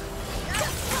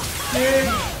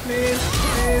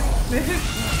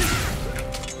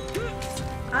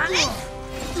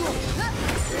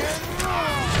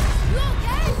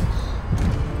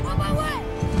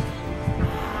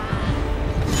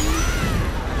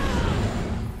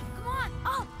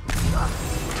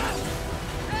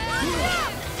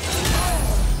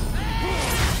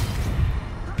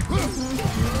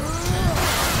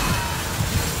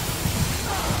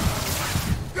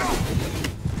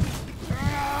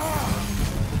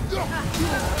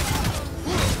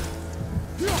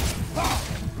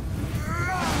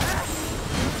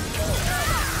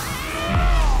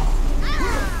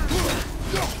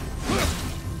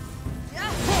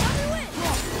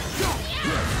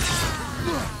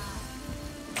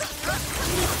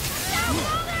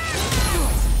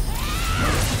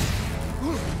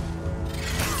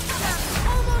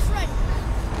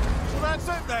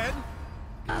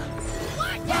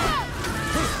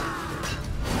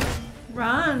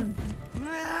 Run.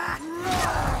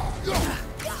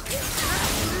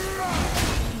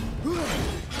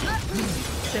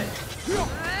 Shit.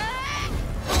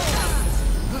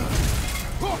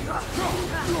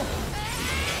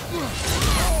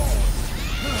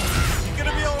 You're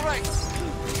gonna be all right.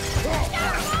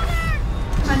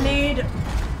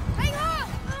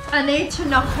 I need to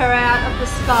knock her out of the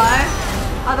sky,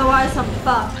 otherwise I'm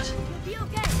fucked. You'll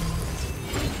be okay.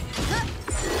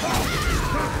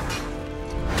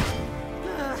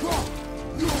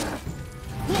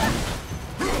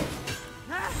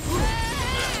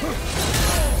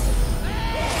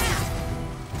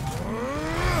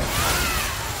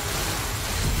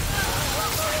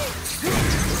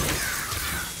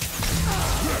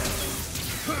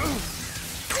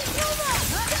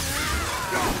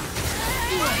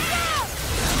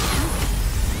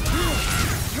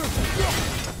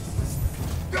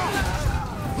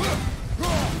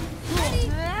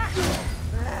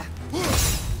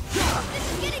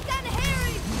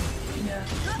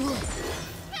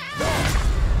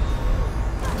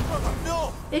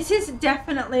 This is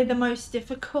definitely the most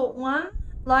difficult one.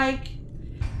 Like,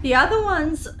 the other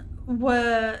ones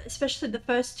were, especially the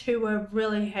first two, were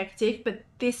really hectic, but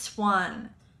this one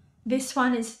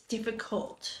is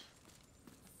difficult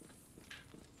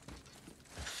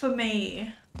for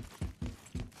me.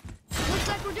 Looks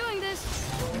like we're doing this.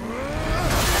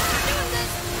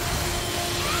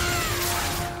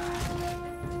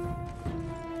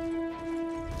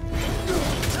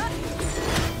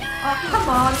 Oh, come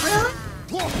on, really?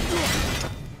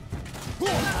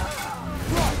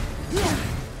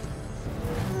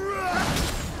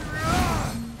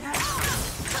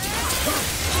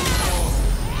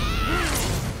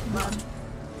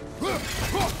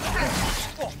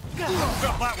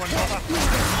 Got that one, brother.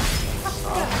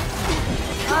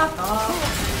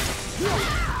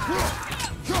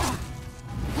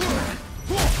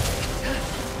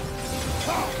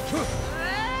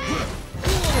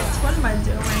 What am I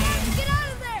doing? Get out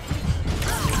of there!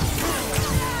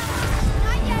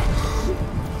 Not yet.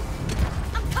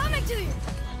 I'm coming to you.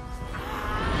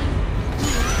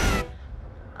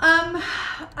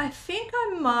 I think I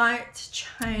might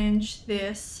change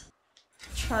this.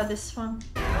 Try this one.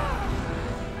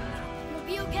 We'll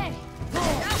be okay.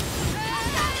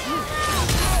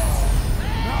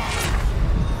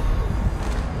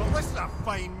 Well, this is a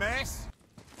fine mess.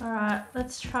 Alright,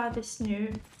 let's try this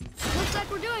new. Looks like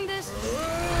we're doing this.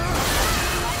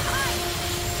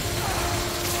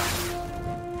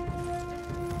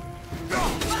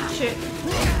 Shit.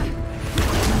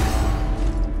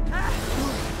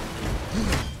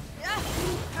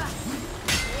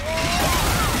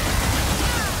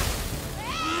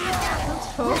 That's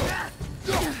cool.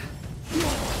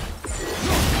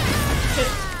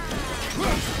 Shit.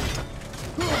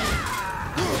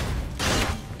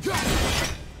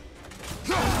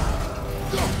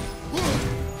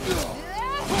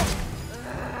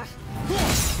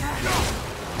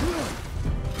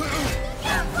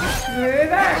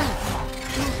 Move it!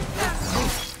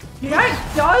 You don't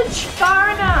dodge far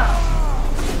enough!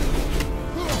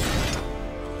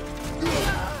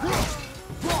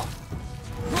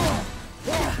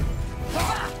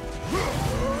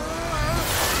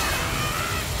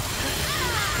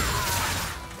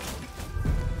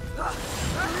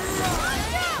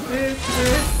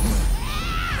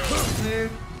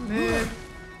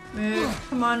 Move.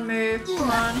 Come on, move.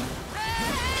 Come on.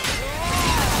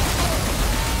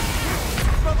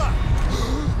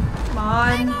 Come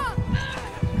on.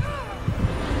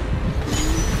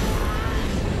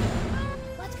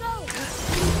 Let's go.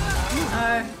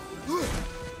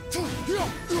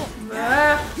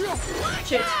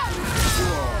 Shit.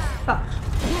 Fuck.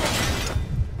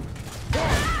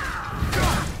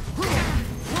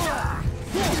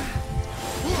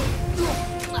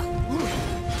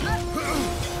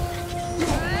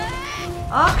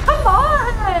 Oh, come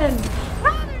on!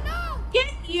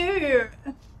 Get you!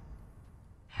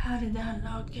 How did that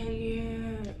not get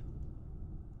you?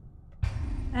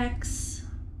 X.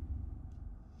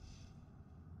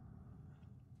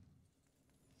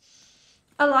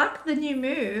 I like the new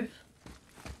move.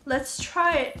 Let's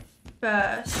try it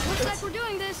first. Looks like we're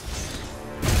doing this.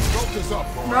 Focus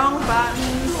up, boy. Wrong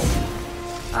buttons.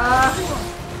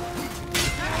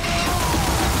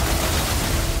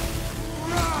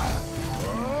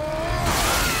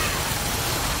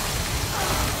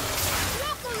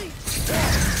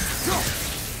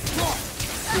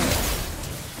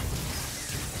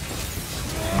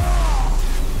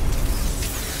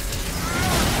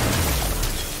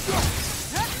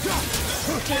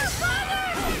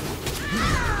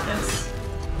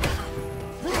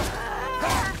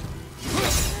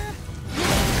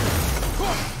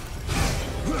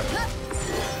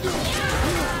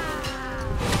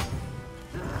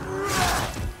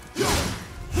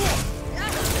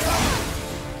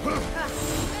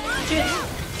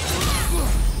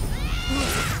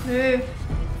 Move.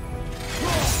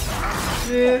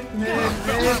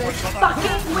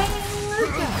 Fucking wings!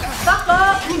 Fuck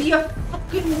off with your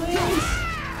fucking wings!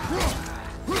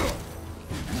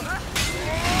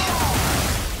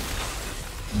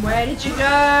 Where did you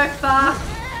go? Fuck!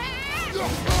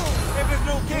 Everything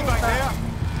okay back there?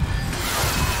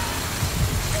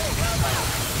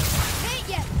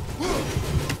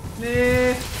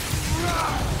 Move!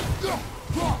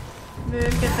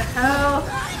 Move, get the hell!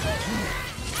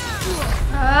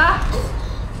 Ah!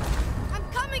 I'm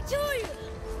coming to you!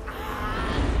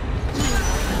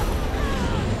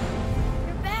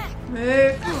 You're back!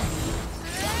 Move!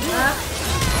 Ah!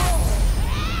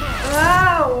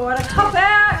 Wow, what a cop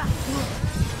out!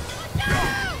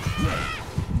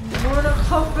 What a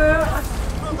cop out! I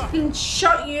fucking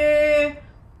shot you!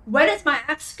 Where does my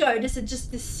axe go? Does it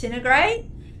just disintegrate?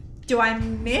 Do I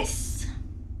miss?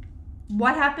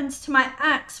 What happens to my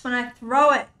axe when I throw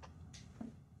it?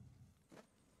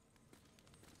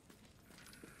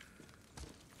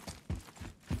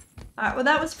 Alright, well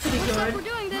that was pretty good. Looks like we're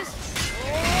doing this.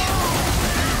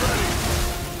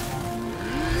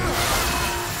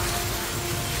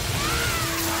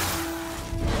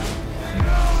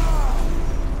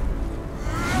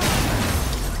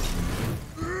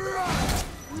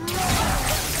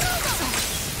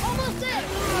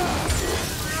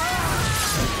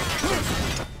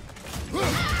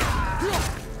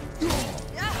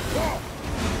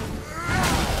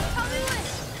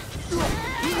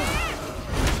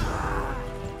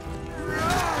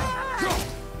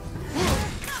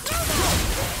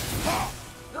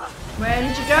 Where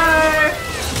did you go?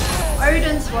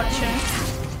 Odin's watching.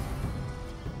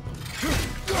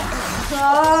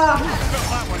 Oh.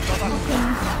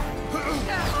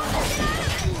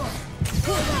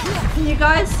 Can you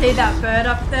guys see that bird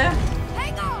up there?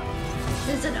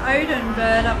 There's an Odin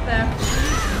bird up there.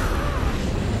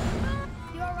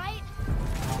 You alright?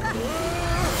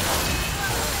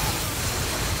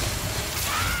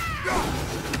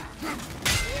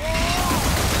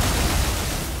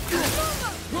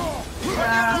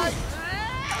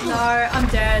 No, I'm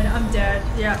dead. I'm dead.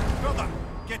 Yeah. Brother,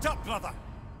 get up, brother.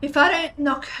 If I don't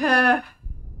knock her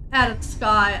out of the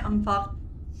sky, I'm fucked.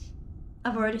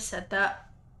 I've already said that.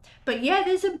 But yeah,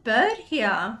 there's a bird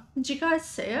here. Did you guys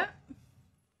see it?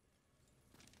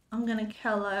 I'm gonna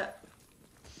kill it.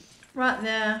 Right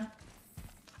there.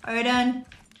 Odin.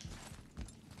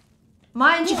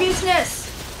 Mind your business!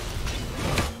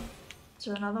 Is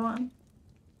there another one?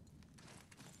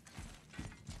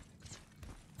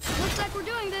 Looks like we're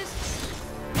doing this.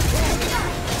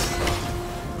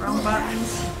 Wrong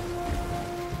buttons.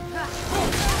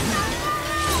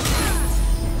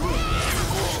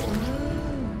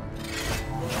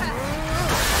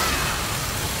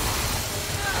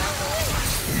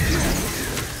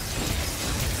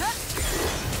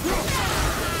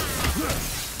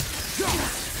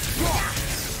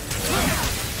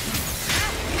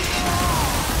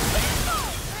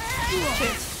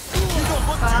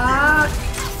 Fuck.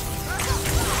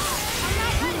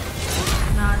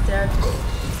 Not dead.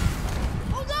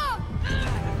 Hold up!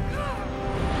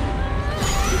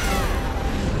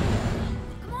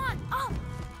 Come on, up!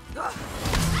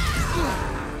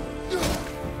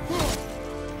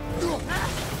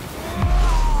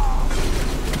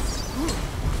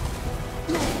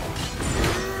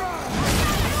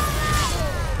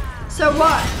 So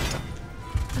what?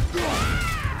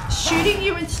 Shooting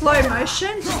you in slow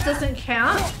motion just doesn't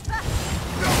count?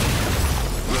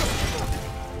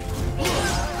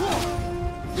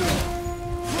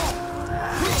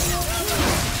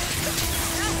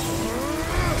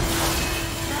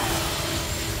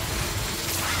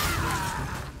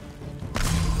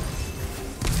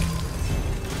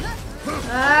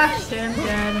 Ah, shit, I'm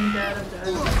dead, I'm dead, I'm dead,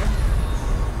 I'm dead.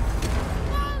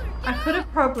 I could have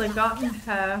probably gotten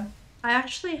her. I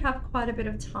actually have quite a bit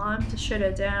of time to shoot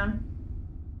her down.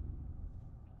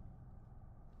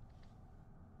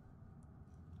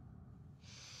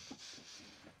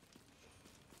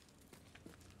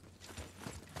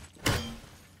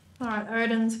 Alright,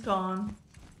 Odin's gone.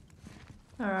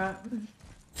 Alright.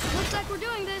 Looks like we're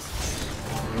doing this.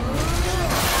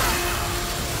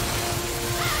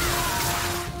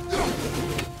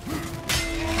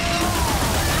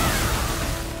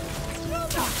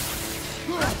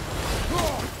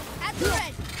 At the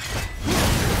red.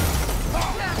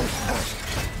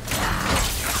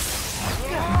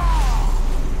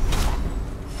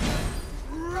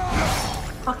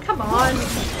 Oh, come on.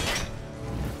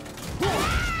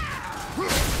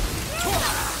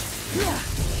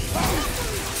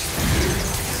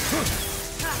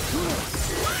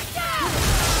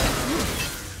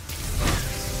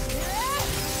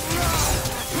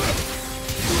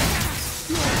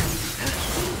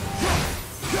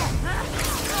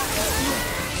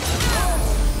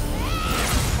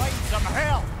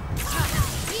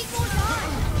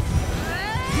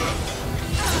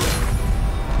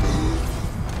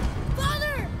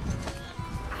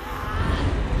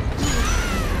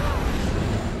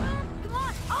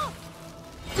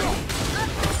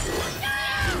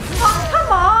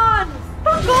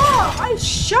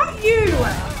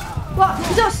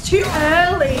 it's too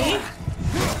early.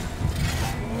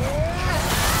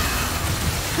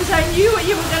 Because I knew what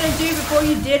you were going to do before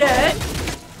you did it.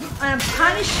 And I'm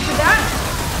punished for that.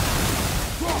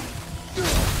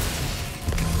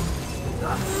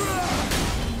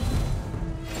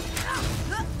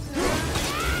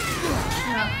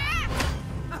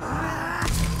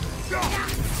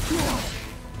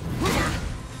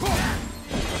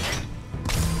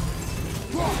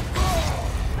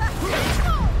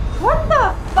 What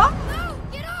the fuck? No,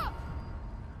 get up!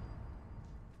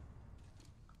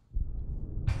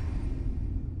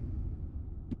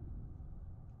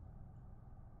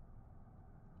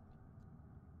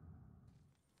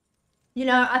 You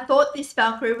know, I thought this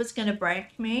Valkyrie was going to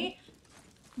break me,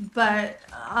 but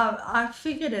I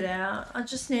figured it out. I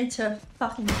just need to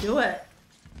fucking do it.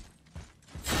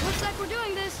 Looks like we're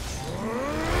doing this.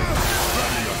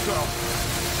 Ready yourself.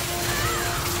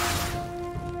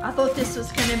 I thought this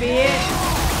was going to be it.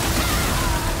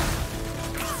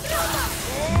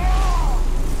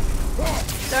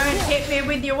 Don't hit me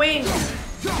with your wings.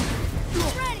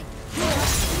 Ready.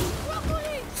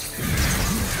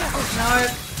 No.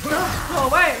 Oh,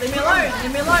 wait. Leave me alone.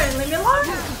 Leave me alone. Leave me alone.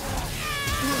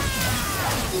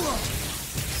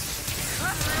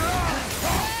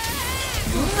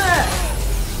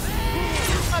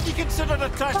 Have you considered a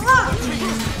tactical Fuck. retreat?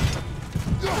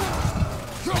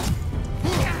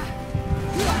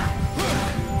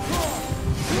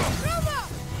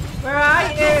 Where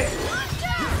are you?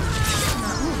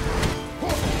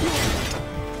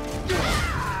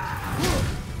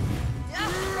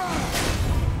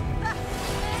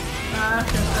 What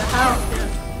the hell?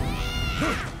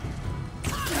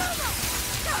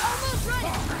 Almost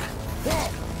ready.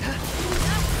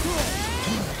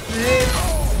 Move.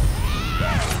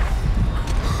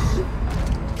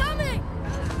 Coming.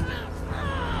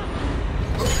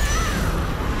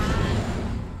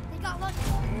 They got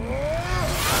lucky.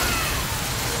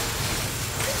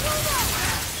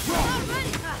 Not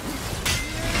ready.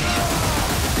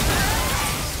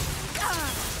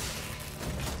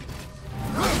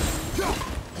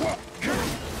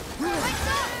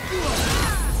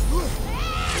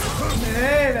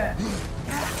 Move it.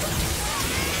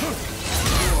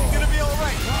 You're gonna be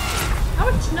alright. No,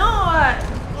 it's not.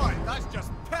 Right, that's just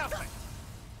perfect.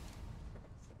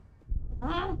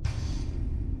 Hmm?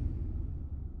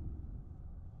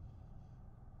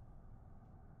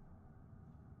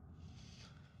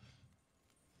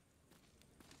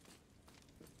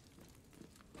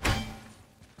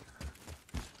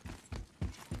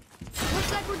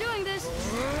 Looks like we're doing this.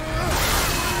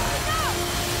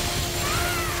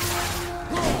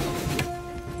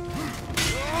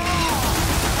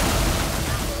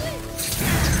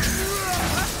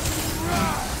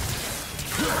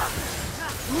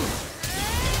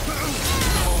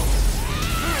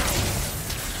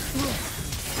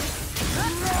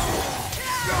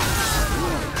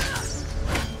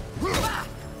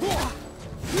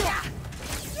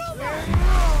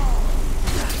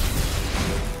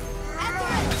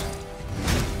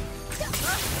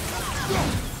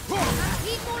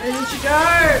 Where did you go?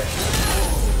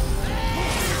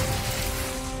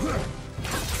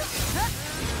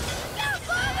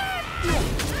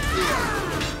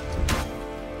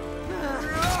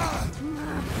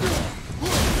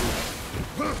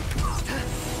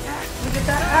 Get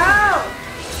that out!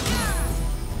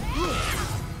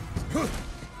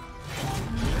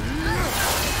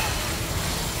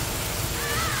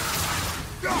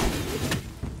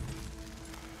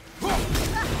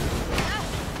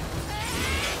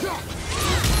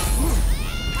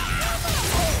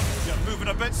 You're moving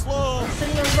a bit slow.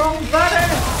 Pressing the wrong button.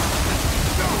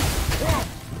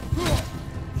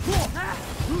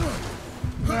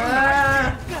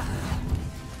 Ah.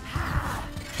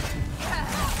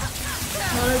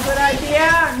 Not a good idea.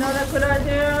 Not a good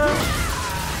idea.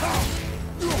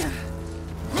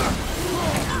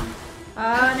 I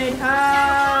need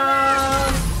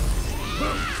help.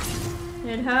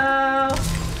 Need help.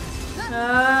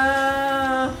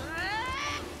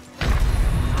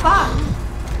 Fuck.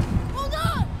 Hold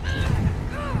on.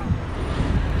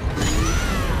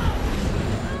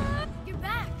 You're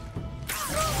back.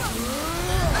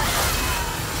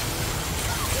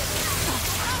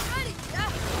 Ready.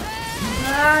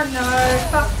 Ah, no.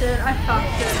 Fucked it. I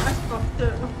fucked it. I fucked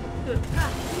it. I fucked it. No.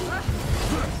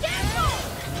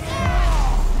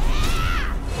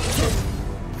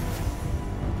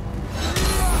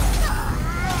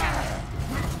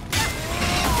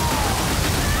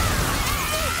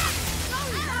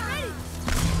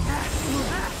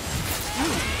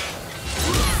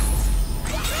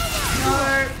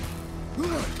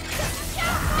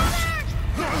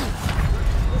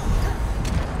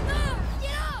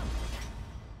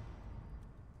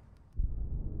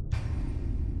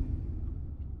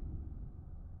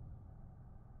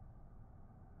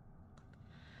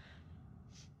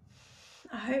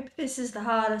 I hope this is the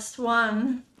hardest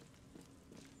one.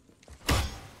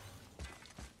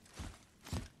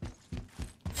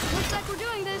 Looks like we're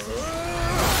doing this.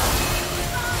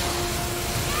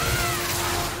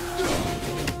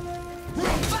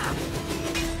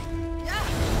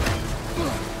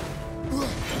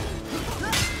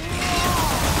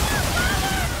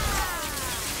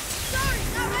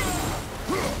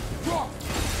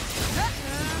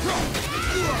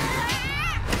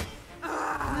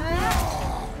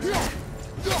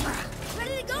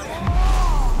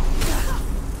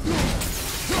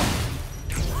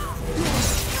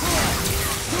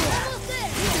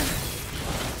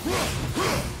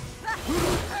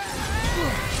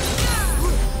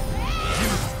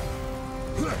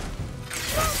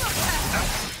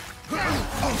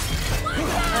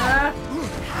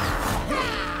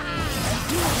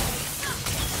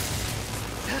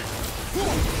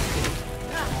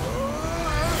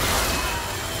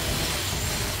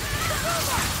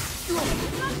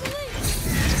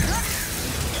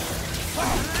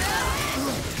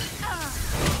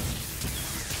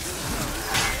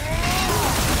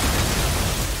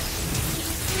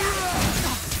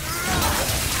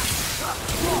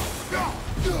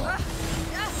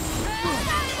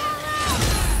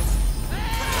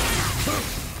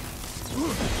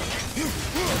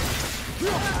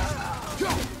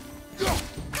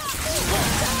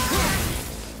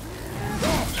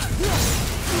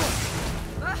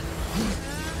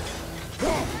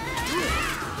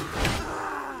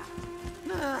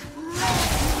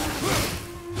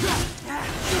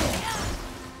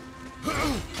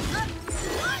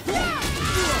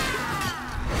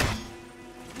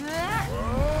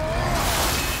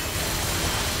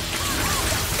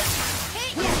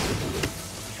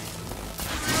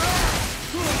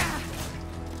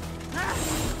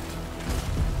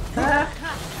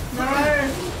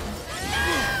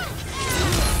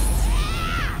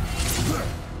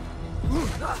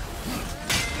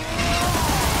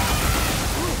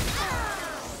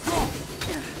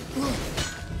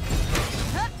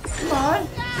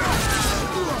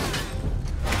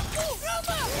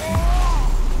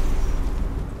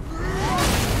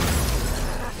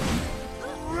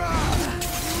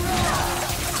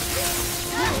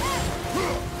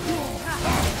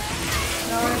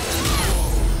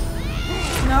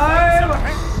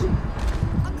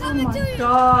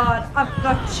 God, I've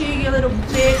got you, you little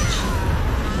bitch.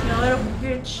 You little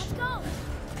bitch. Let's go.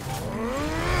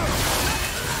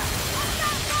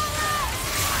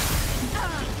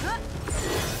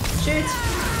 Shoot.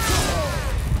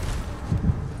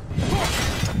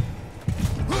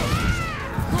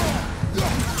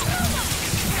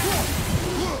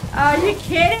 Are you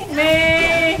kidding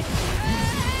me?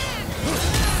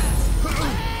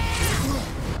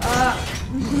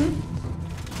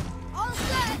 All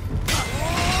set.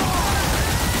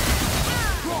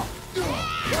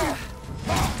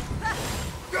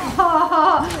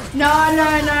 Oh, no,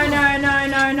 no, no, no, no,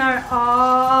 no, no.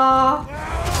 Oh.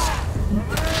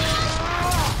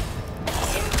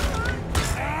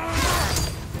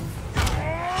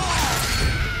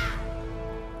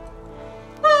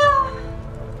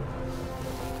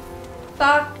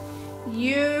 Fuck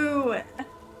you.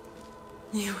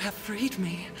 You have freed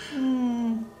me.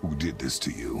 Who did this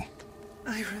to you?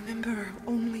 I remember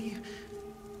only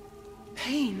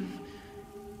pain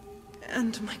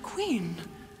and my queen.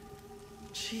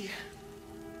 She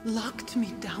locked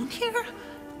me down here?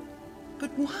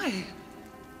 But why?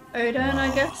 Odin,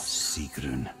 I guess.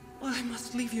 Sigrun. I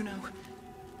must leave you now.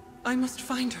 I must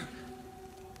find her.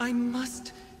 I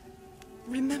must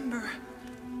remember.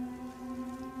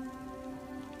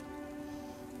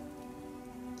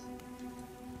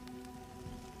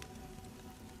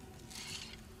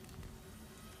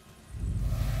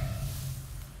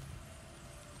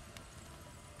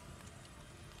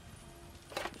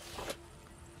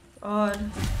 Odd.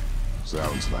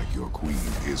 Sounds like your queen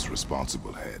is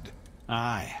responsible, Head.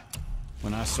 Aye.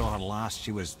 When I saw her last,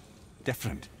 she was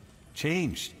different.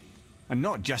 Changed. And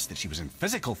not just that she was in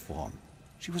physical form.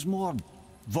 She was more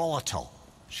volatile.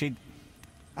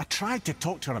 I tried to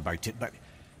talk to her about it, but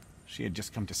she had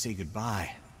just come to say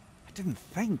goodbye. I didn't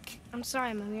think. I'm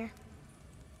sorry, Mimir.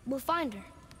 We'll find her.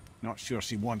 Not sure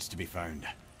she wants to be found.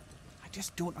 I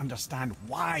just don't understand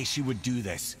why she would do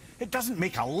this. It doesn't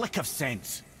make a lick of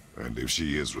sense. And if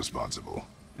she is responsible?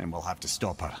 Then we'll have to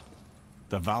stop her.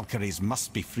 The Valkyries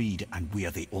must be freed, and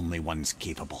we're the only ones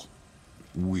capable.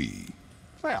 We?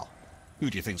 Well, who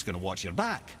do you think's gonna watch your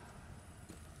back?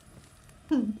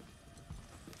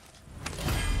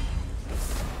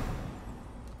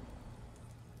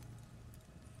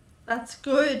 That's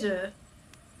good.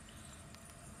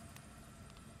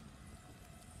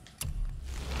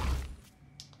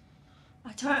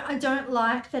 I don't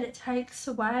like that it takes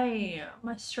away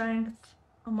my strength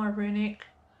on my runic.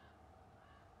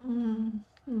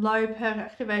 Low perk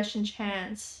activation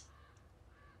chance.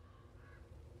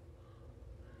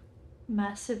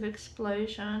 Massive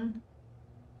explosion.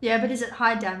 Yeah, but is it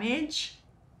high damage?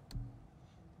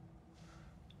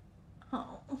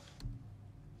 Oh.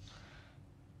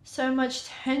 So much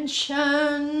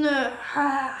tension.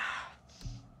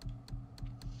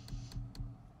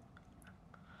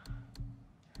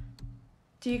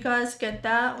 Do you guys get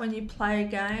that when you play a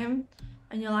game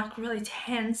and you're like really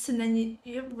tense and then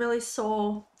you're really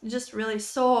sore? You're just really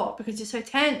sore because you're so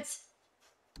tense.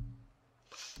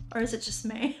 Or is it just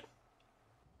me?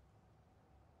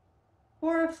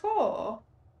 404.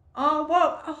 Oh,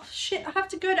 well, oh shit, I have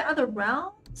to go to other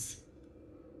realms?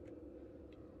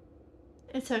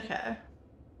 It's okay.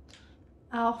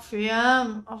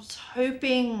 Alphium, I was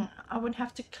hoping I wouldn't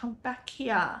have to come back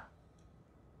here.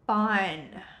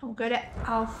 Fine, we'll go to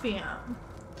Alphium.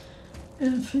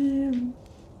 Alphium.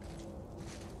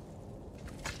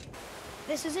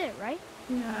 This is it, right?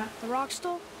 Yeah. The rock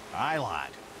stole? Aye,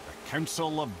 lad. The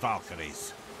Council of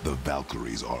Valkyries. The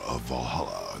Valkyries are of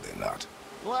Valhalla, are they not?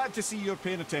 Glad to see you're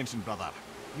paying attention, brother.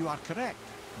 You are correct.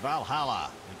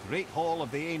 Valhalla, the great hall of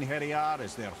the Einherjar,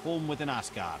 is their home within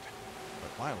Asgard.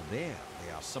 But while there,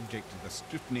 they are subject to the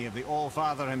scrutiny of the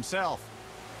All-Father himself.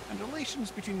 And relations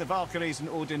between the Valkyries and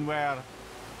Odin were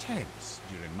tense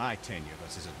during my tenure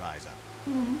as his advisor.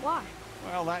 Why?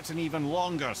 Well, that's an even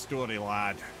longer story,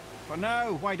 lad. For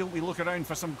now, why don't we look around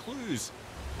for some clues?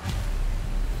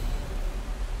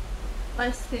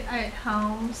 Place the 8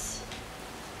 helms.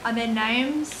 Are there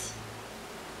names?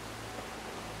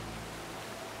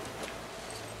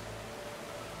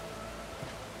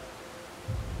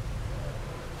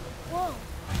 Whoa,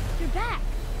 you're back.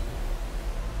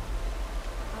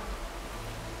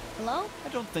 Hello? I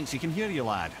don't think she can hear you,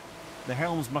 lad. The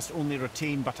helms must only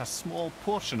retain but a small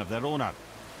portion of their owner.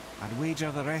 I'd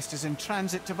wager the rest is in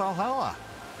transit to Valhalla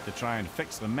to try and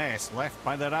fix the mess left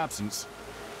by their absence.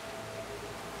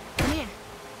 Come here.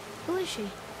 Who is she?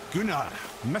 Gunnar,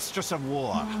 Mistress of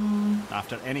War.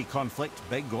 After any conflict,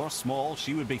 big or small,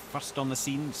 she would be first on the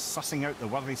scene, sussing out the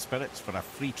worthy spirits for a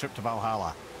free trip to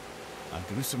Valhalla. A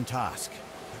gruesome task,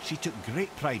 but she took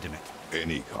great pride in it.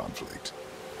 Any conflict.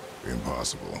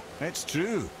 Impossible. It's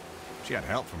true. She had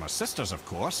help from her sisters, of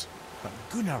course, but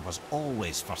Gunnar was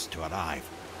always first to arrive.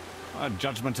 Her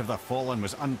judgment of the fallen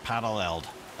was unparalleled,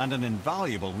 and an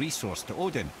invaluable resource to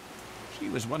Odin. She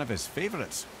was one of his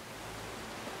favourites.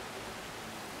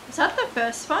 Is that the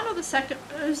first one or the second?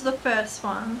 It was the first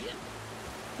one.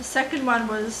 The second one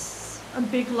was a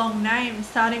big long name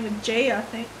starting with G, I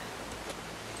think.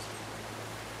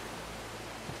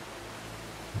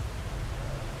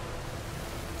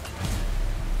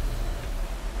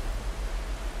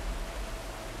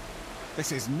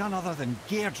 This is none other than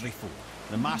Geirdriful,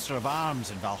 the Master of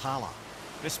Arms in Valhalla,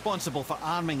 responsible for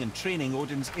arming and training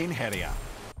Odin's Einherjar.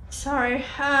 Sorry,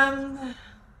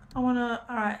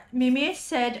 alright. Mimir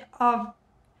said of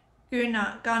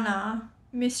Gunnar,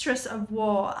 Mistress of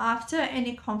War, after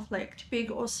any conflict,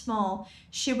 big or small,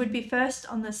 she would be first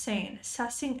on the scene,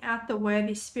 sussing out the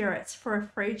worthy spirits for a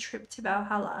free trip to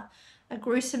Valhalla. A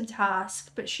gruesome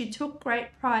task, but she took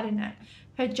great pride in it.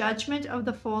 Her judgment of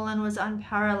the fallen was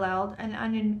unparalleled and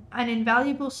an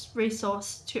invaluable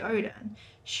resource to Odin.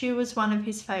 She was one of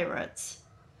his favourites.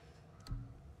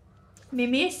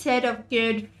 Mimir said of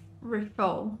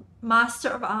Geirdriful, Master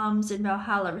of Arms in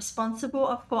Valhalla,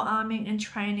 responsible for arming and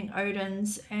training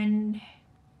Odin's Einherjar,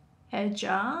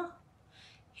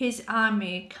 his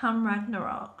army, come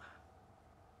Ragnarok.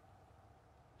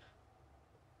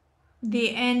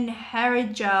 The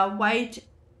Einherjar wait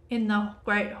in the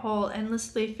great hall,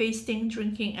 endlessly feasting,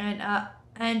 drinking,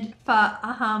 and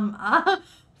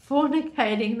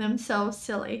fornicating themselves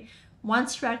silly.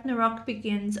 Once Ragnarok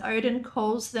begins, Odin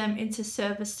calls them into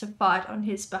service to fight on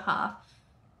his behalf.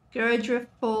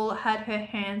 Geirdriful had her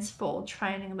hands full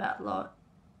training that lot.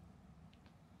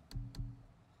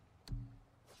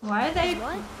 Why are they...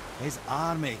 What? His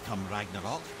army come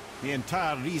Ragnarok. The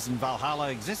entire reason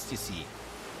Valhalla exists, you see.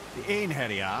 The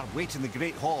Einherjar wait in the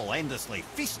Great Hall endlessly,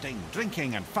 feasting,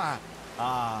 drinking, and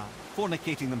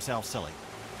fornicating themselves silly.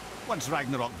 Once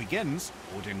Ragnarok begins,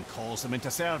 Odin calls them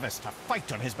into service to fight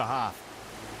on his behalf.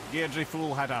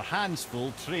 Geirdriful had her hands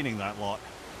full training that lot.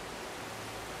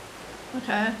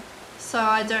 Okay, so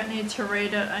I don't need to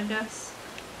read it, I guess.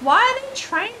 Why are they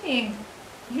training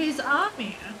his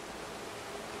army?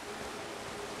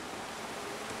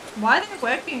 Why are they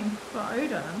working for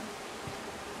Odin?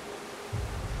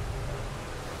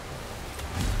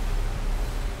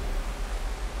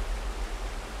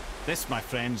 This, my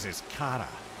friends, is Kara.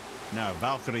 Now,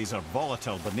 Valkyries are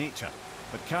volatile by nature,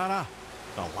 but Kara,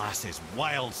 the lass is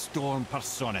wild storm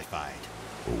personified.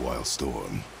 A wild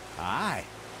storm. Aye,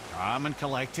 calm and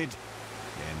collected.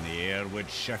 Then the air would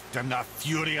shift and the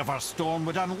fury of her storm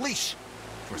would unleash.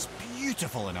 It was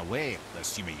beautiful in a way,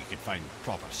 assuming you could find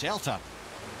proper shelter.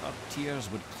 Her tears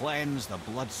would cleanse the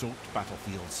blood-soaked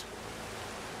battlefields.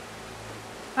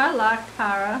 I like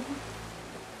Kara.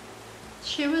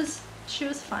 She was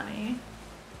funny.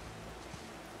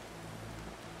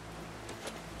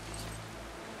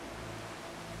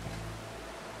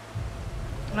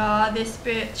 Ah, this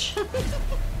bitch.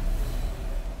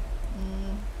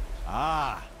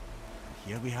 Ah,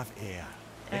 here we have Air.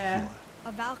 Yeah.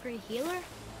 A Valkyrie healer?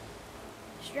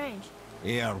 Strange.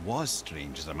 Air was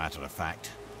strange, as a matter of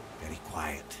fact. Very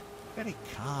quiet, very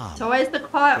calm. It's always the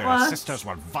quiet Where her ones. sisters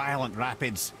were violent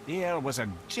rapids, Air was a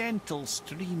gentle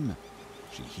stream.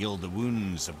 She healed the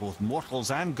wounds of both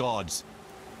mortals and gods,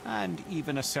 and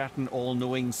even a certain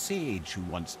all-knowing sage who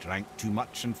once drank too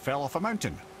much and fell off a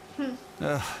mountain.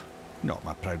 Not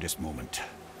my proudest moment.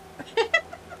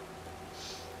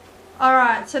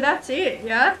 Alright, so that's it,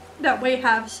 yeah? That we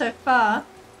have so far.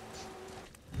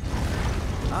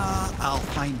 Ah,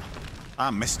 Alfheim. I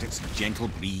missed its gentle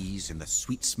breeze and the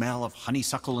sweet smell of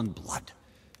honeysuckle and blood.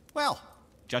 Well,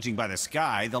 judging by the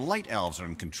sky, the light elves are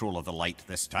in control of the light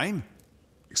this time.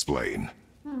 Explain.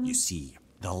 You see,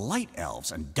 the light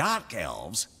elves and dark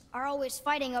elves... Are always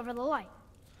fighting over the light.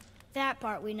 That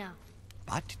part we know.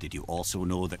 But did you also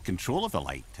know that control of the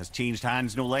light has changed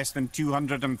hands no less than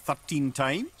 213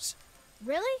 times?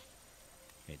 Really?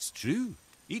 It's true.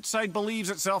 Each side believes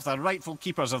itself the rightful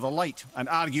keepers of the light and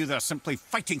argue they're simply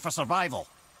fighting for survival.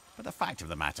 But the fact of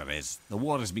the matter is, the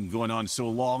war has been going on so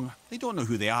long, they don't know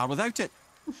who they are without it.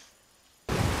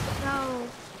 So,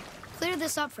 clear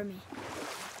this up for me.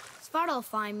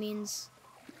 Svartalfheim means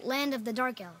land of the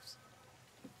Dark Elves,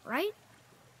 right?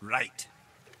 Right.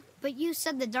 But you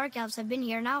said the Dark Elves have been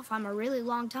here in Alfheim a really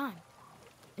long time.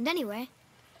 And anyway,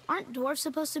 aren't dwarves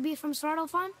supposed to be from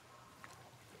Svartalfheim?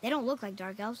 They don't look like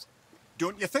Dark Elves.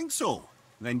 Don't you think so?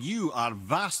 Then you are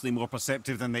vastly more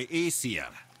perceptive than the Aesir.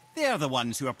 They're the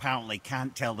ones who apparently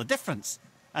can't tell the difference.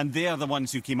 And they're the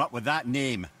ones who came up with that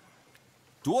name.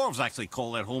 Dwarves actually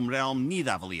call their home realm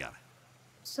Nidavellir.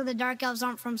 So the Dark Elves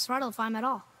aren't from Svartalfheim at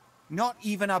all? Not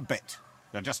even a bit.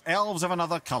 They're just elves of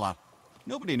another colour.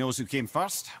 Nobody knows who came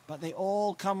first, but they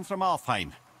all come from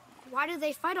Alfheim. Why do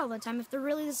they fight all the time if they're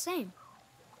really the same?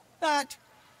 That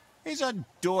is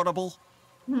adorable.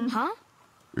 Huh?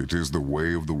 It is the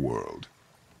way of the world.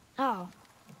 Oh.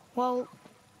 Well,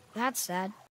 that's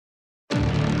sad. Good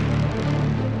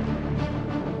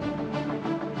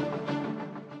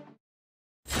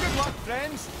luck,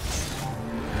 friends.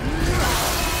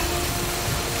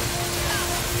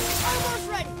 Almost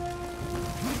ready!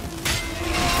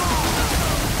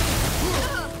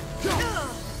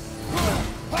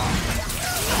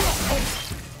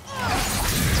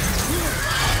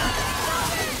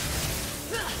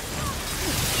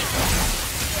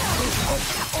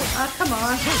 Ah, come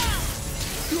on.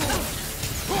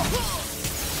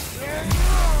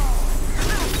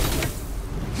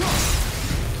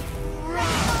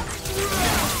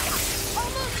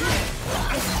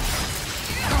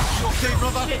 Okay,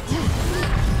 brother.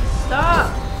 Stop.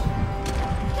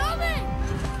 Coming!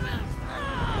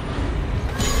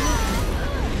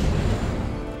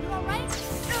 You alright?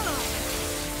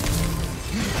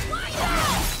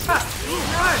 Fuck.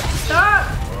 No, stop.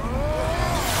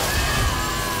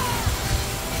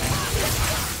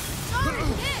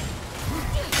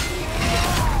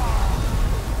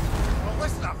 Well,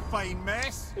 this is a fine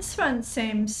mess. This one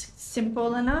seems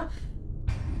simple enough.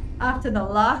 After the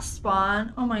last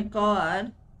one, oh my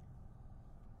god.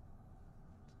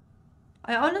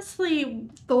 I honestly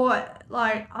thought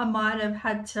like I might have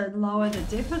had to lower the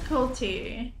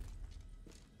difficulty.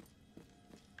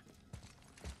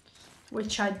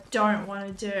 Which I don't want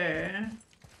to do.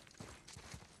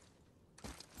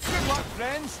 Good luck,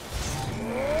 friends.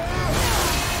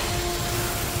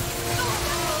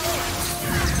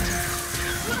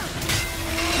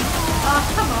 Oh,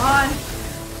 come on.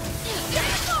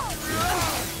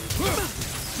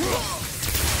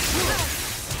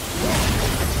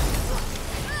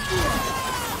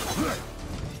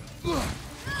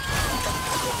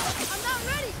 I'm not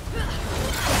ready!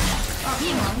 Oh,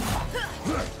 come on.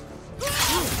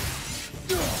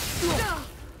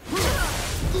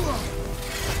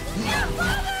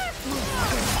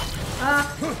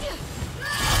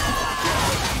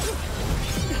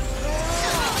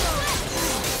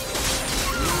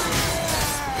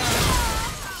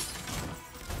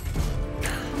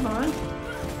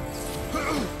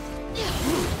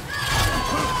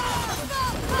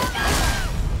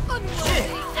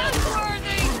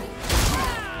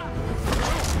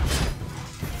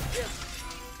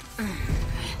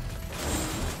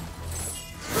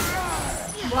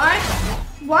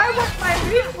 Why won't my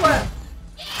move work?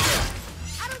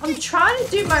 I'm trying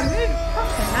to do my move.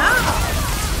 Fucking hell.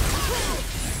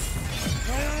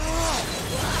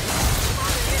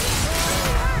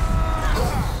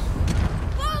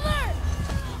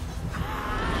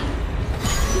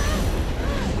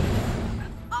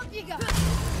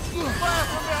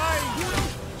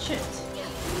 Shit.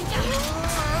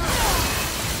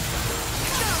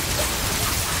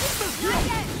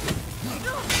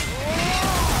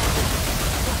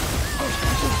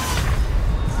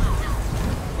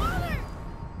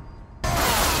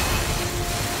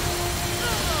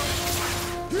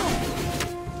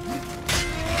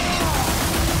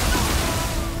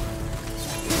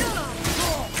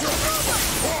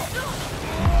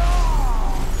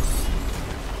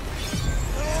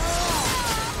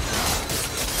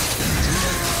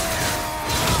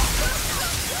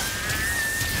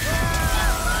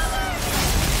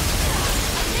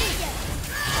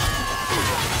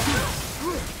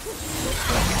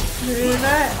 Move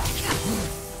it.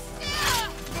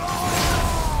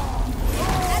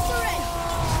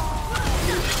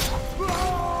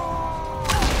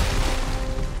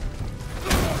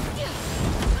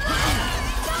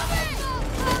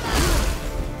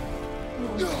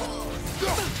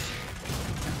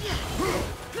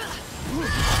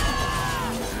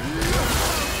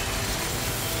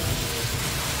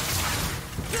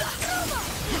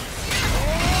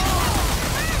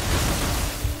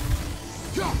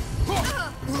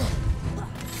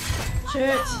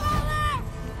 Shit.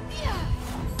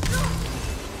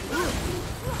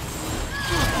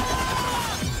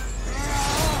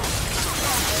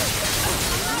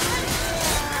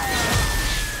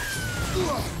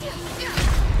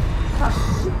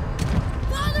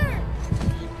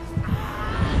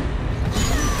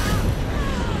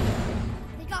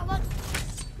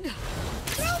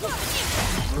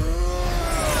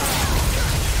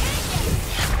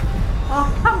 Oh,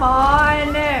 come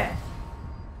on.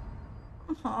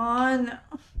 Come on.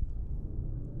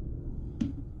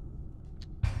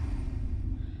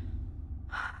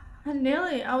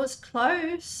 I was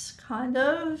close, kind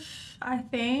of, I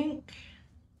think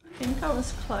I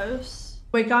was close.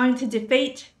 We're going to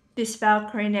defeat this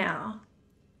Valkyrie now.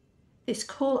 This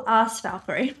cool ass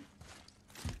Valkyrie.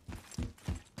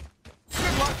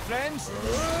 Good luck, friends.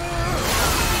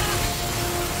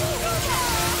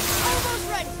 Almost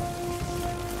ready.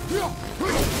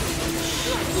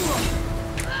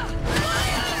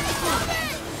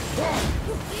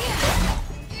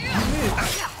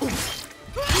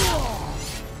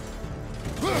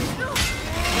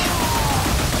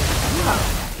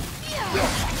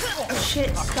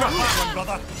 Shit, stop. That one,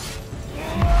 brother.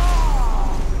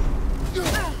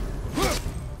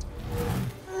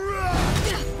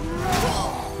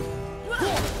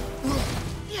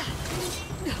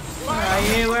 Where are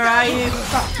you? Where are you?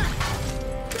 Fuck.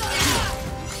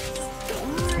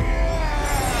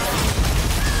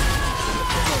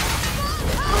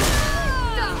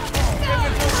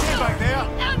 Back there.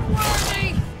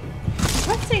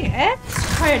 Pressing X?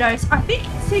 Kratos, I think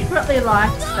he secretly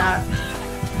likes that.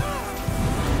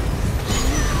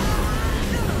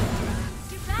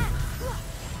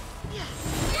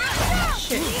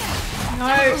 Shit.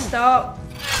 No, stop.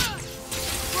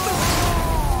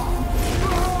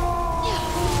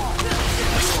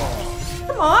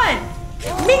 Come on!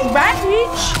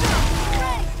 Mid-range!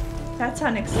 That's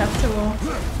unacceptable.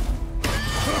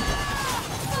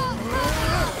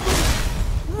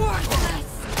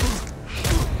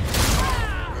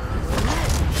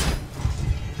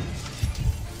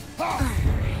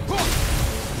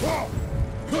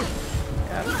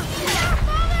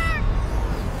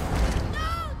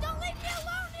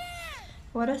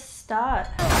 What a start.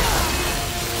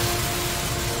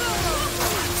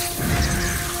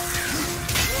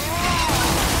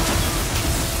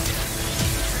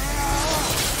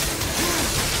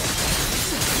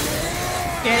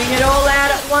 Getting it all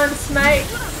out at once, mate.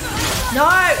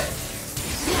 No!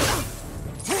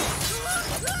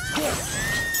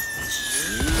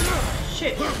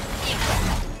 Shit.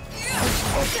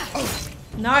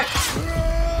 No.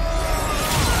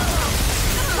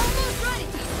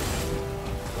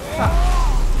 Fuck.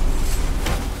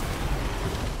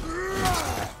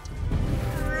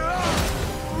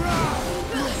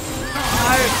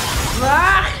 No.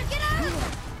 Ah!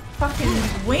 Fucking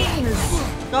wings.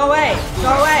 Go away. Go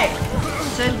away. I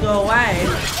said go away.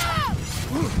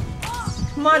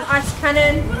 Come on, ice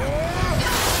cannon.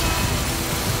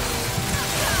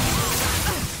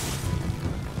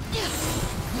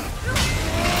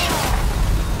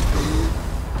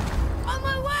 On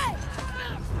my way.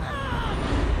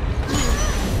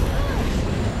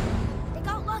 They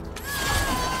got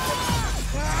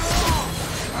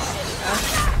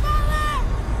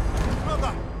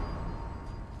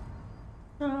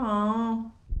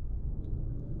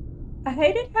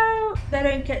they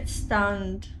don't get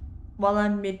stunned while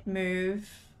I'm mid-move,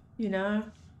 you know?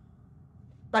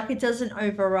 Like it doesn't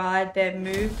override their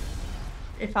move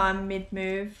if I'm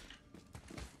mid-move.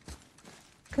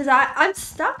 Because I'm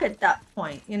stuck at that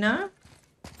point, you know?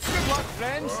 Good luck,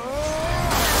 friends.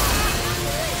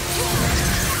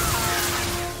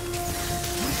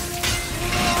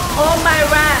 All my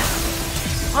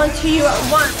wrath onto you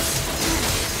at once.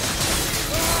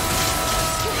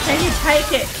 Can you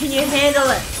take it? Can you handle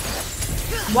it?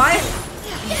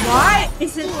 Why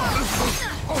isn't...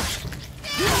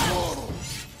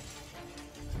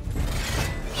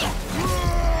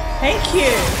 Thank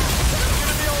you.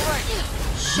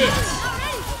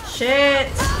 Shit.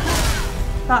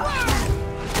 Fuck.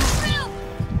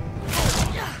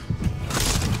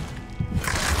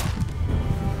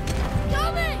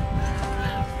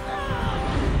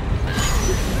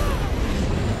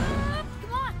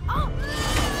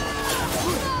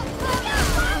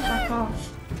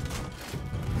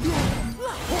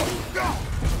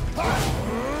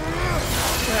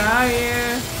 Where are you?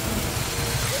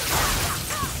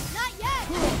 Not yet.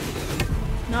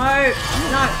 No,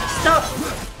 stop.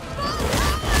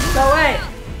 Go away.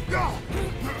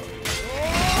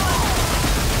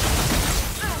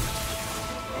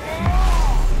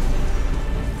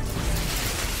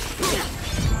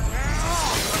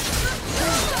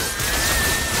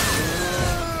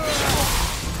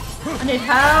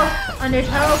 I need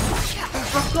help.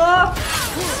 Fuck off.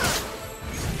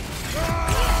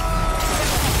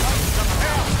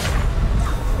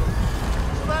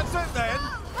 That's it then.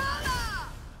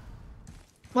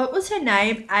 What was her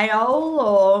name? Aol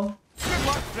or Good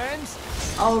luck, friends.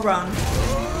 Olrun?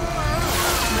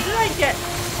 Where did I get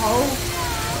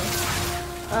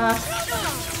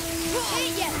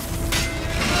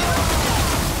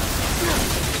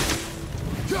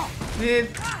Move.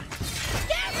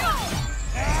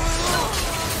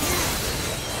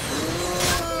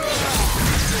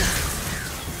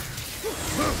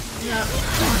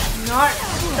 No,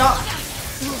 stop.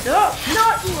 Stop,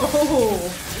 not. Oh.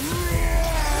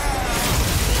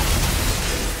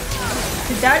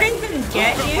 Did that even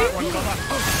get you?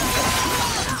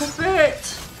 Stop it.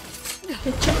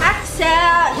 Get your axe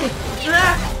out. You're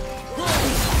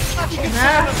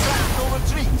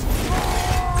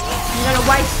gonna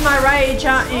waste my rage,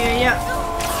 aren't you? Yep.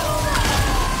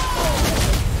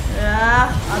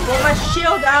 Yeah, I brought my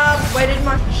shield up. Where did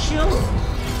my shield?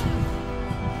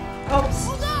 Oops.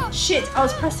 Shit, I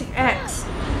was pressing X.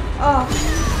 Oh.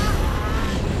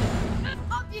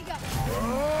 Up you go.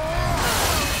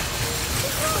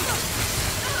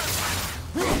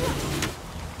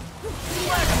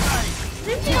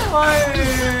 Leave me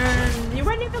alone. You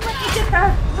won't even let me get her.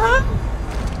 Huh?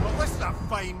 Well, this is a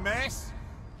fine mess.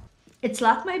 It's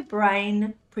like my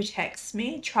brain protects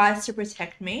me, tries to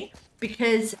protect me,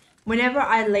 because whenever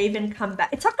I leave and come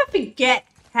back, it's like I forget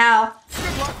how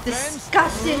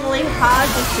disgustingly hard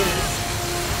this is.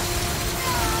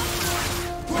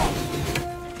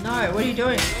 No, what are you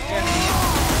doing? Yeah.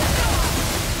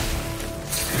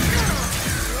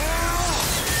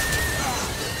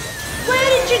 Where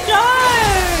did you go?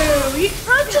 You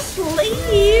can't just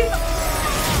leave. I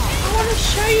want to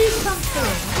show you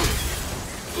something.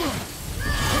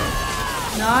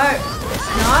 No.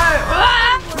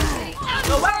 Ah!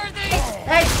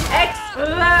 X.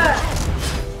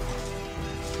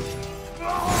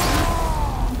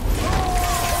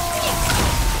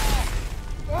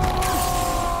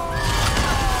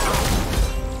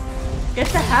 Get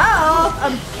the help!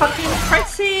 I'm fucking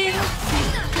pressing!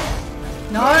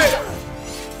 No!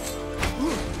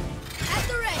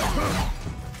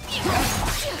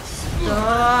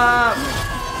 Stop!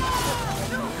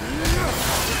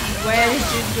 Where did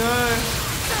you go?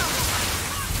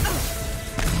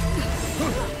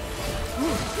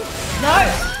 No!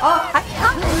 Oh, I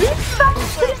can't lift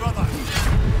something!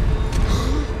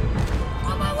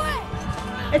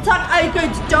 It's like I go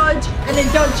to dodge and then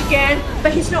dodge again,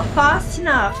 but he's not fast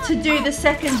enough to do the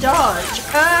second dodge.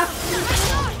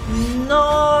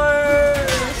 No!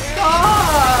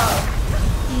 Stop!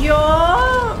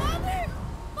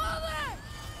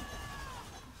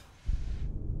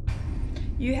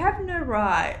 You have no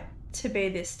right to be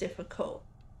this difficult.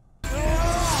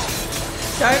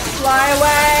 Don't fly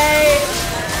away!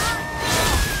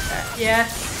 Yes.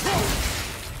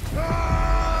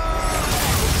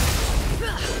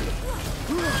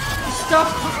 Stop!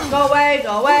 Go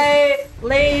away!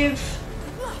 Leave!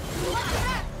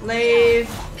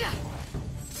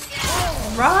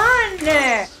 Run!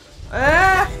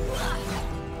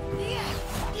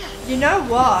 You know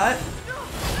what?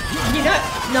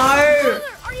 No!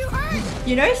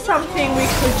 You know something we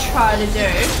could try to do?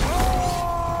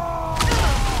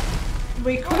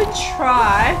 we could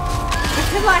try. We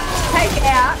could like take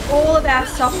out all of our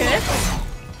sockets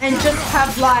and just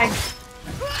have like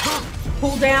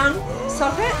pull down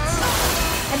sockets,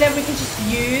 and then we can just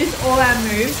use all our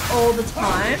moves all the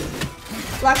time.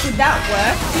 Like, would that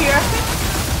work? Do you reckon?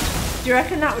 Do you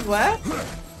reckon that would work?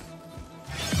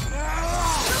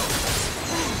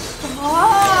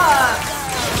 Oh!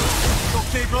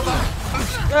 Okay, brother.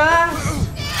 Come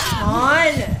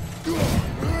on.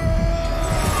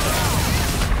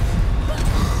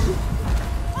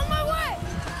 On my way.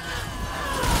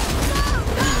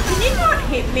 Can you not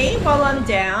hit me while I'm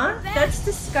down? That's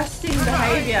disgusting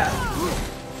behavior.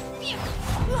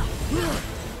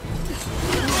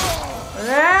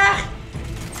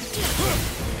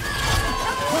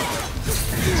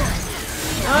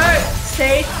 No,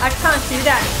 see, I can't do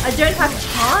that. I don't have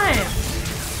time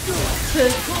to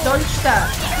dodge that.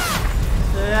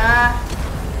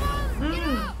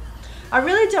 I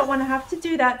really don't want to have to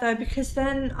do that though, because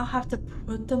then I'll have to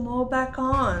put them all back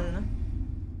on.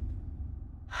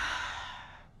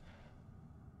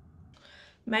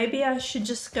 Maybe I should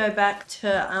just go back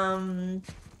to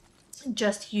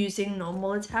just using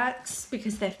normal attacks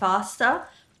because they're faster,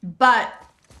 but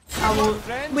I will,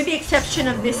 with the exception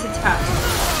of this attack.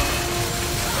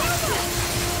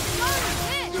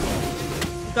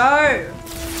 Go!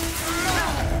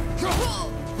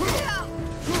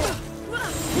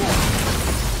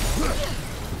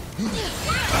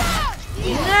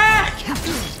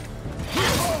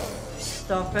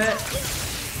 Stop it.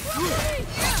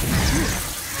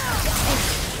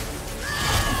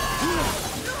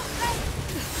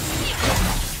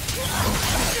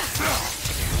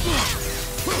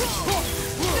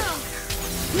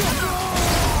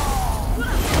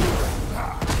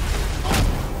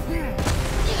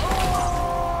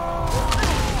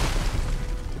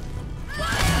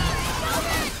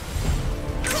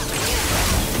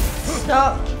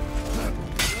 Stop.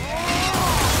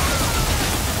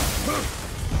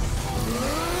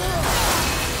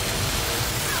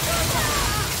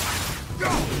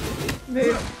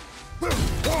 Move.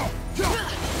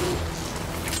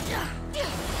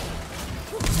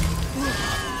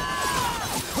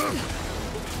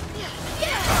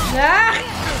 Ah!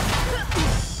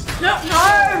 No! No!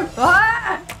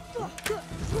 Ah!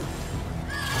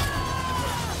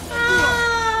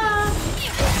 Ah!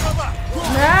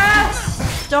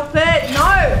 Stop it!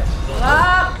 No!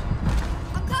 Fuck!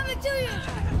 I'm coming to you.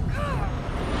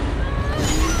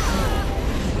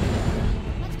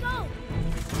 Let's go.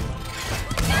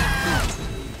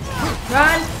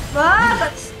 Run! Fuck!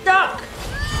 I'm stuck!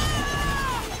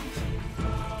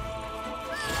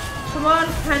 Come on,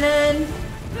 cannon!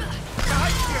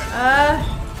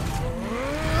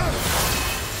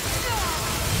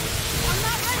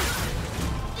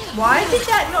 Why did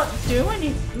that not do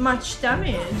any much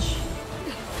damage?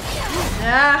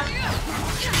 Ah.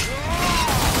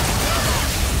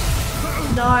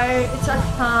 No, it's I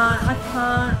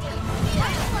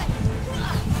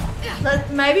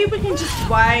can't. Maybe we can just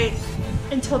wait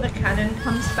until the cannon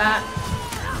comes back.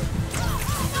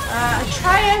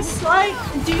 Atreus, like,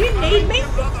 do you need me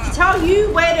to tell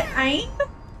you where to aim?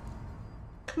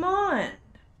 Come on.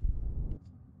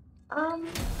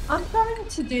 I'm going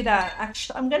to do that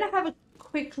actually. I'm going to have a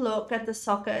quick look at the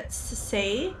sockets to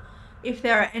see if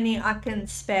there are any I can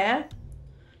spare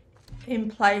in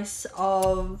place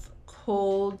of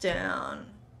cooldown.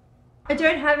 I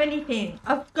don't have anything.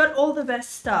 I've got all the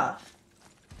best stuff.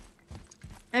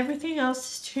 Everything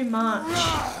else is too much.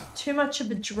 Too much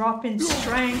of a drop in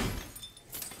strength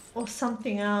or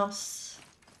something else.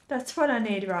 That's what I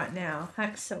need right now.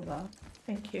 Hack silver.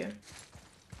 Thank you.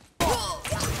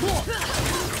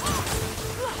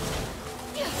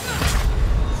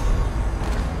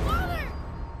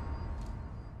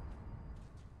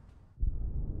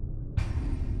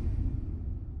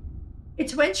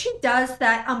 It's when she does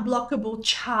that unblockable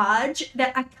charge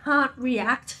that I can't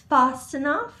react fast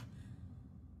enough.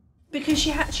 Because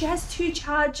she has two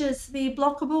charges, the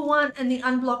blockable one and the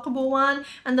unblockable one,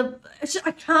 and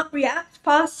I can't react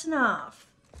fast enough.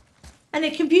 And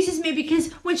it confuses me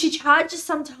because when she charges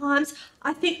sometimes,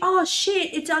 I think, oh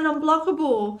shit, it's an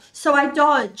unblockable. So I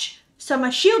dodge. So my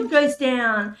shield goes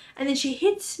down and then she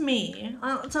hits me.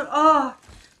 It's like, oh,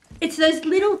 it's those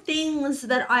little things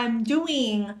that I'm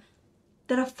doing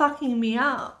that are fucking me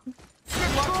up.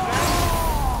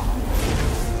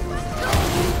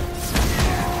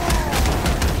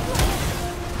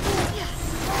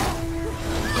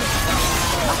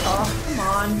 Oh, come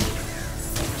on.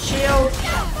 Shield.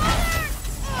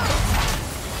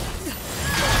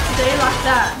 See, like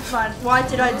that. But why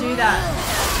did I do that?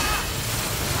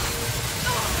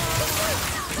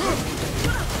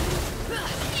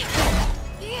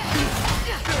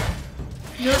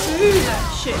 No,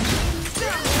 shit.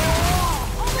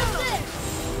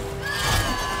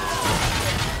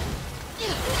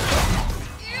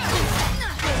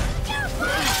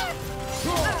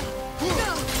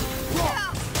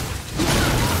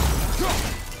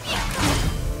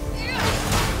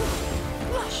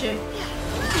 Shit.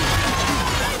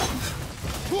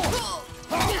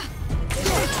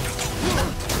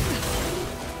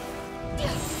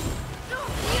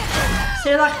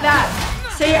 See, like that.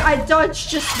 See, I dodged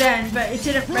just then, but it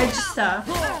didn't register.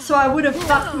 So I would have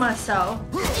fucked myself.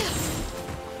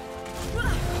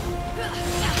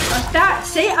 Like that.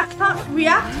 See, I can't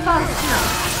react fast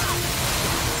enough.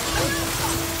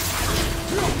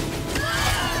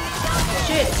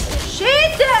 Shit.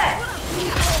 Shit!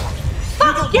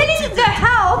 Fuck, getting the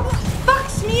help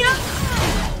fucks me up.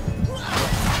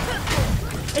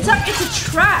 It's like it's a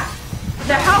trap.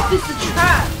 The help is the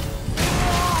trap.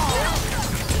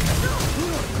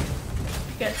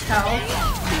 Gets help.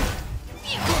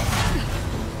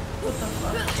 What the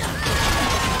fuck?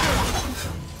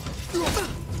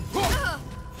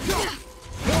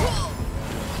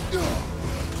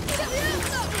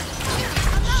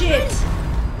 Shit!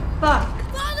 Fuck.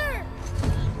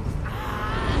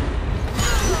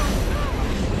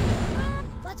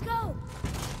 Let's go.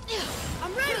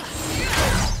 I'm ready.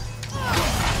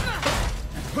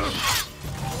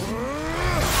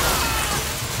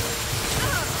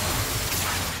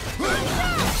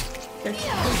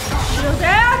 Shield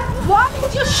out! Why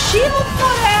is your shield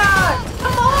not out?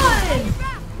 Come on!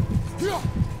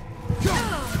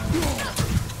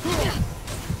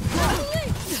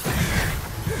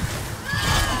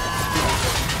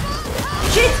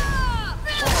 Shit!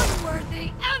 Unworthy,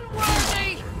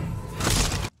 unworthy.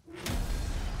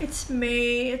 It's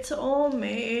me. It's all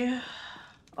me.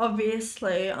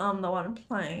 Obviously, I'm the one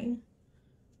playing.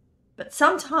 But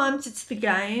sometimes it's the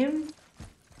game.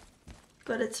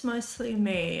 But it's mostly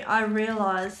me. I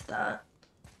realize that.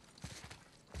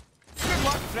 Good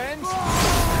luck, friends.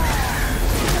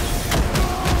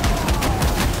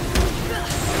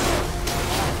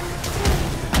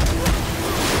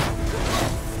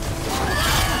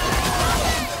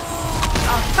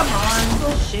 Oh, come on.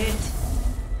 Bullshit.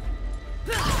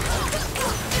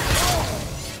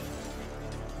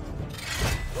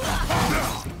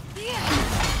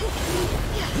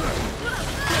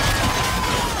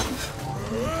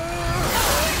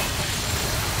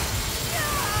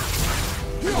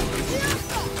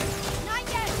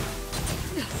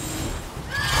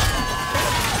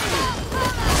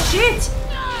 Shit!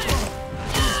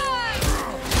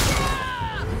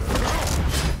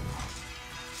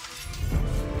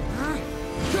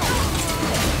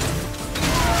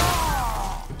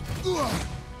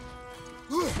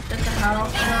 Get the hell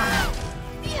off now.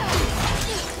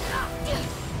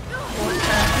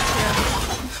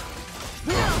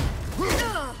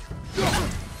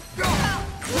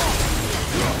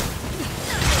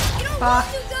 Fuck.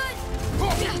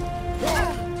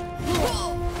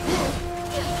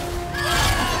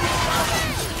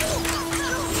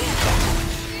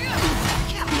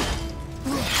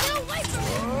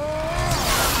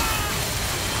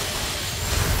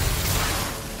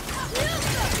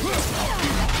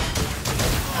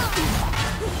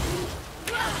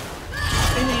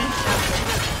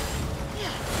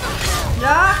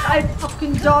 Yeah, I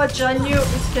fucking dodged. I knew it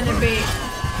was gonna be.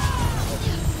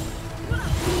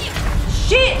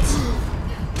 Shit!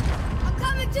 I'm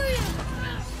coming to you.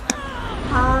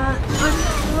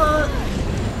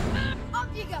 Up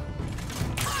you go.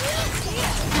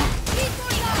 Keep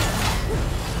going up.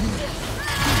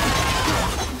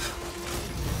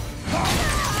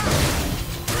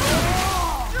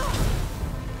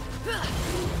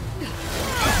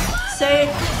 Say,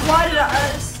 why did I?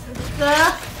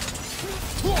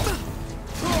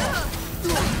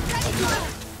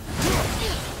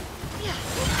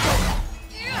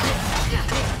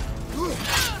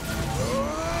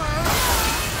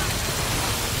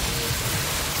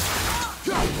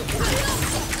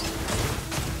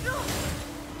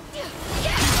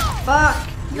 Fuck,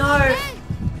 no.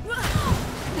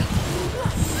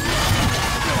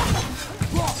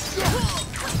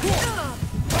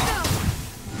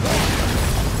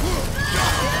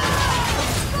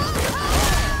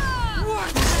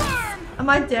 Am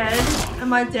I dead?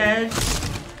 Am I dead?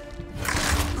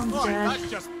 I'm dead. That's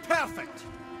just perfect.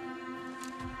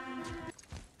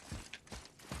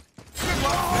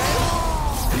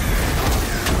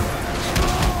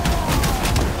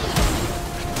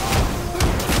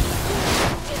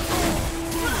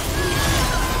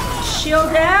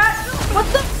 Shield out. What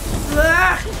the?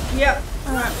 Yep.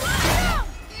 Alright.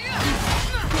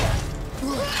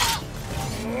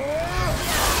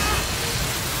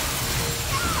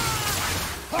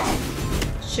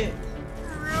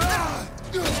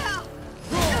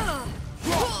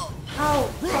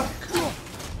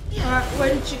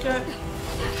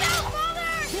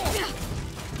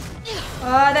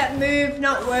 Oh, that move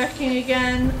not working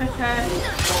again. Okay.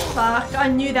 Fuck, I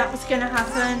knew that was gonna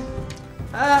happen.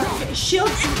 Okay, shield.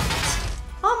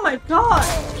 Oh my god.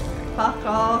 Fuck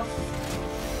off.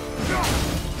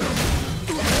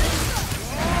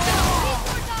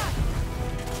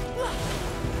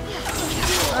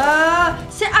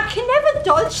 See, I can never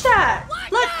dodge that.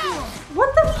 Like,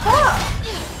 what the fuck?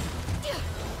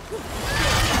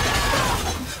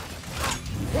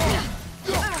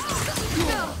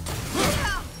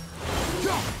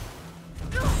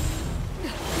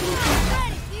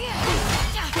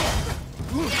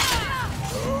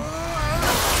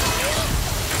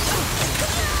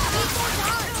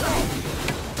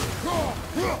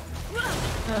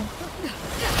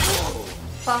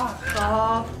 Fuck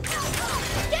off.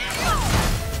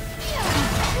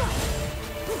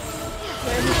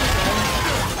 Where did you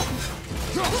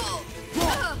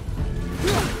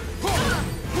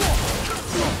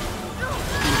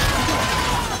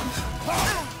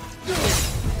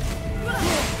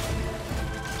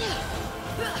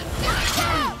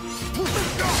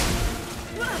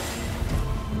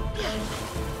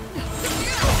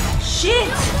Shit!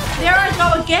 There I go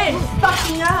again,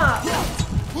 fucking up.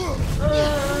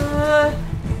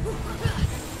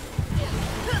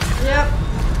 Yep,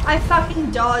 I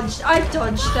fucking dodged. I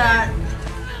dodged that.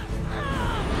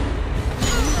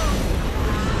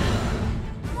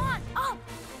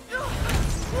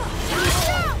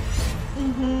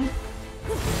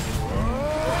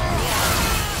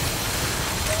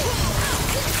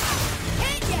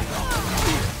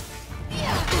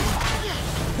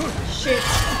 Shit.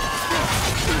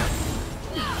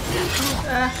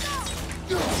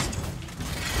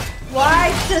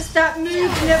 Why does that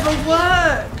move never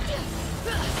work?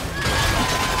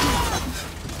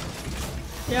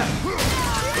 Yeah.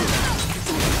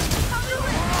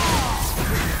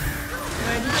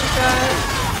 Where did you go?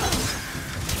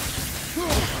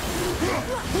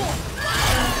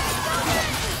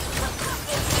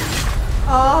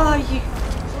 Oh, you.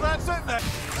 So that's it then.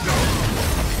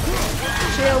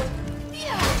 Shield.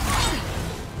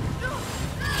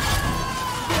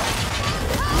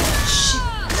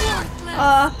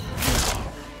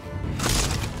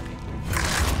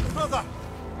 Brother.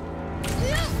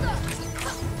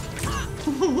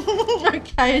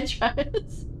 Okay,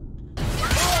 Atreus.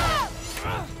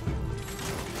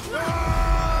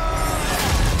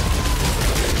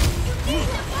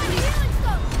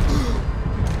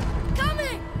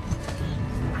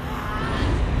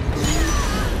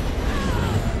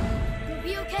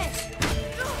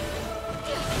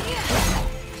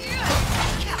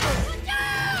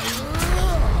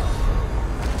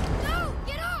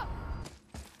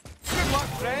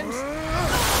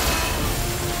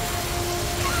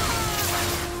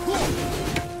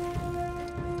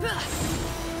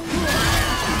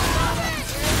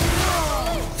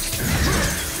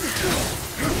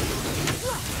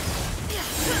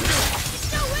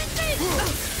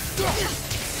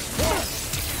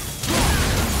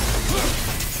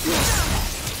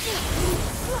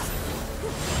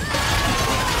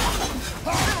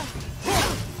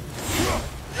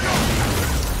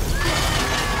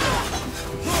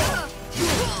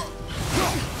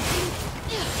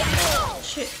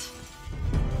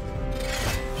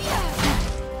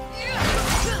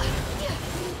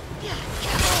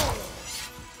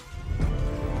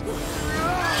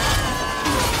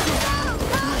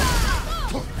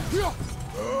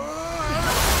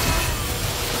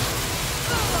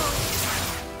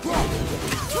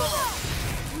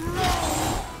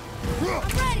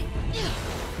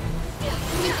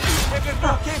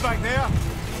 Okay back there.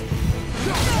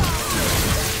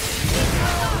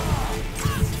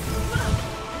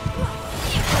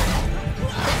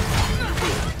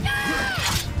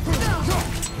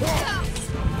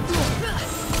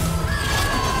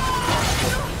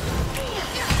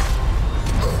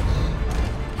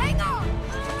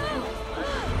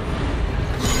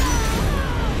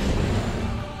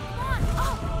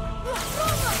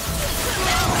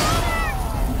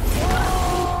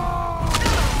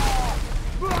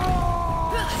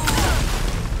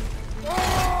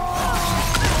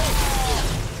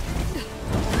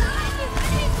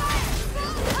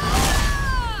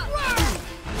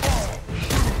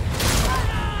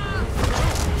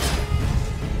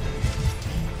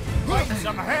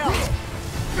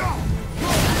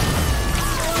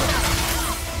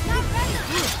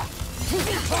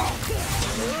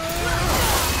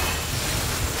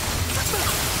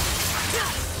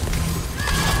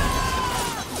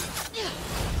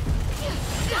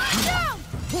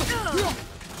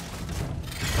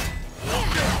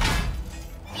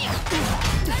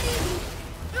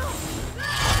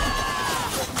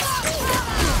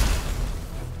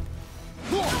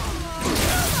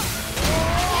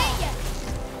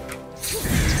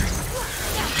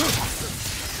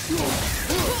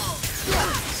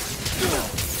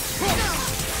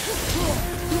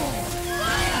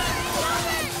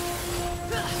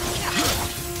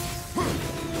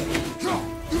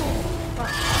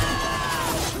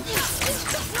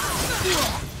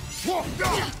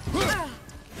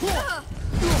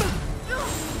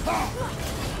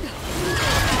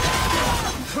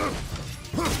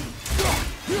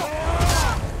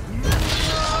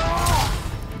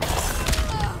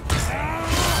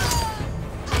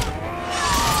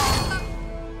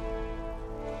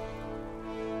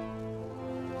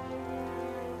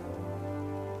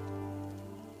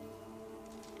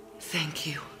 Thank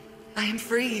you. I am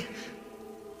free.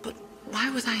 But why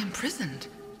was I imprisoned?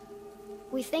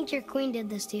 We think your queen did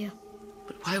this to you.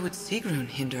 But why would Sigrun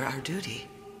hinder our duty?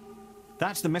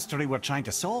 That's the mystery we're trying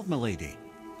to solve, milady.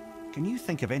 Can you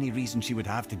think of any reason she would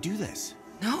have to do this?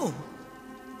 No.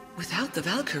 Without the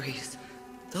Valkyries,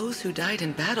 those who died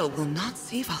in battle will not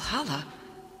see Valhalla.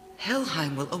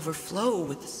 Helheim will overflow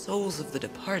with the souls of the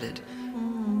departed,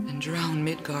 and drown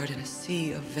Midgard in a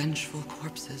sea of vengeful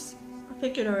corpses. I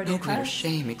think it already No greater has.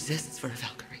 shame exists for a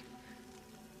Valkyrie.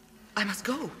 I must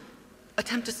go.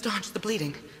 Attempt to staunch the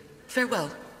bleeding. Farewell.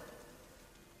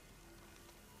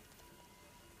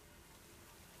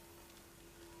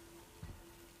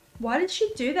 Why did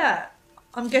she do that?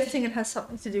 I'm guessing it has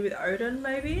something to do with Odin,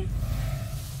 maybe?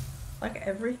 Like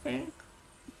everything?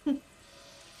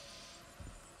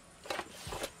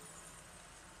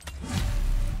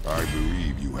 I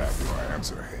believe you have your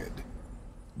answer, Head.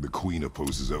 The Queen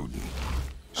opposes Odin.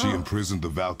 She imprisoned the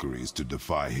Valkyries to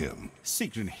defy him.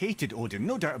 Sigrun hated Odin,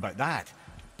 no doubt about that.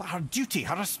 But her duty,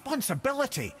 her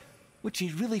responsibility... Would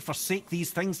she really forsake these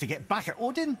things to get back at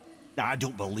Odin? I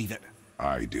don't believe it.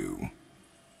 I do.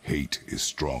 Hate is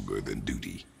stronger than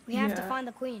duty. We have to Yeah. find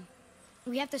the queen.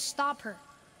 We have to stop her.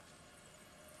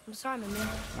 I'm sorry, Mimir.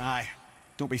 Aye,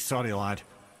 don't be sorry, lad.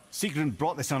 Sigrun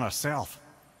brought this on herself.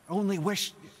 Only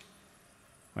wish...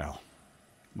 Well,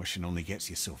 wishing only gets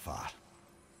you so far.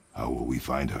 How will we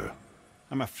find her?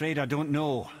 I'm afraid I don't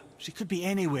know. She could be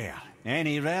anywhere,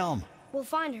 any realm. We'll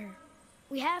find her.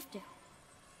 We have to.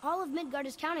 All of Midgard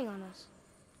is counting on us.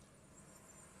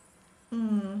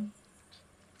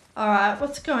 Alright,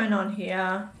 what's going on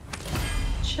here?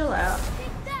 Chill out.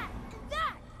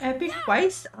 Epic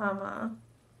waist armor.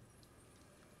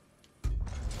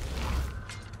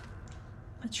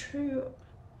 A true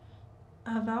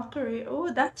Valkyrie.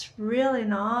 Oh, that's really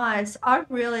nice. I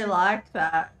really like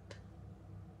that.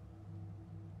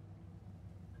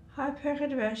 Hyper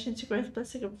devotion to growth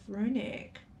blessing of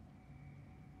runic.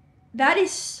 That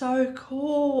is so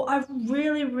cool. I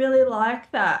really, really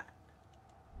like that.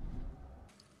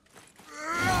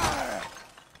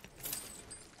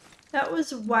 That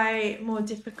was way more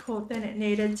difficult than it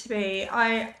needed to be.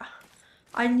 I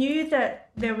knew that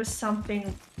there was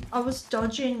something. I was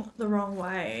dodging the wrong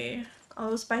way. I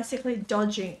was basically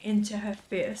dodging into her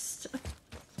fist.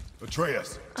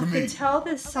 Atreus, to I me. could tell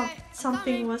there's I'm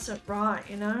something coming. wasn't right,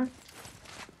 you know?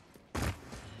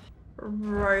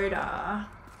 Rota.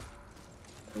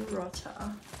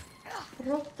 Rota.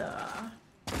 Rota.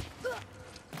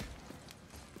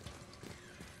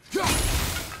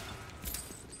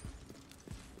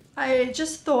 I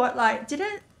just thought, like,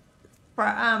 didn't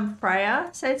Freya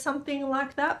say something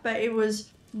like that? But it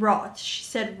was rot. She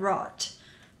said rot.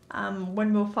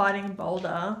 When we were fighting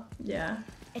Boulder. Yeah.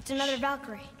 It's another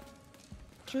Valkyrie.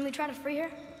 Can we try to free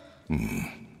her?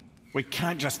 We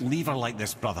can't just leave her like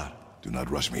this, brother. Do not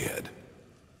rush me, Head.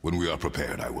 When we are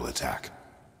prepared, I will attack.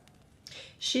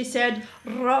 She said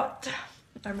rot.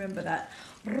 I remember that.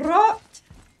 Rot.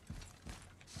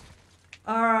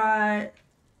 Alright.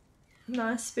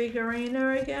 Nice big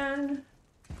arena again.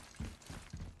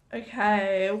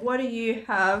 Okay, what do you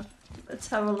have? Let's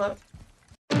have a look.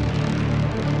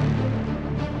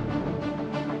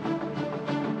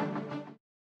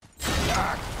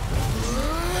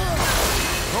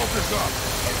 Focus up!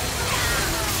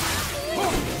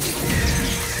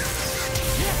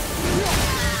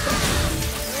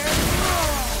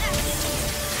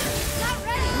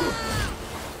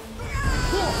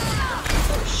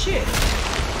 Oh shit.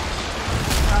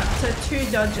 Alright, so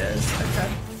 2 dodges.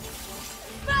 Okay.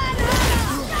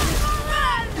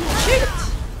 Shit!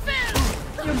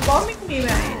 You're bombing me,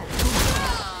 mate.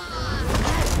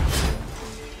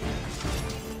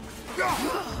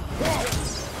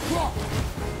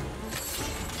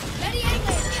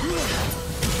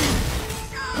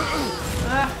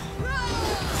 Ah.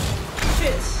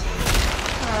 Shit.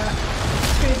 Alright.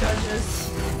 2 dodges.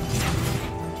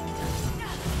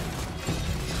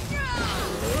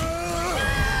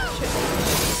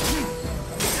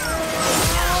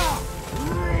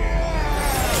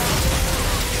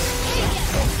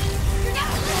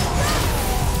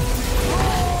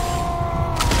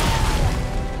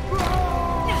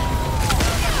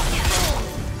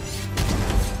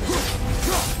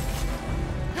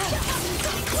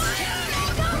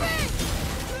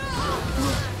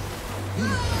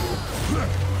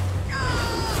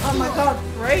 Oh my god,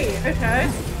 3, okay.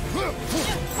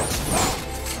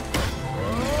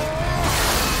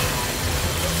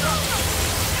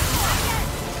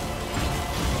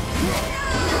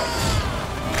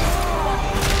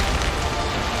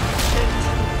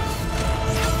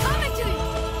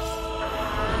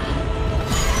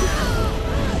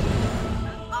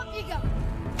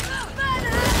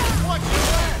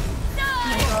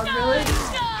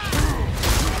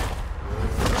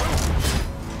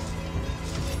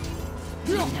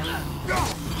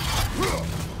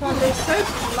 God, they're so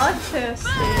bloodthirsty.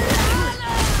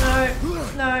 No,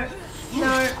 no,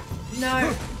 no, no,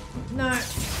 no.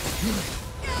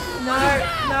 No,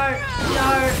 no,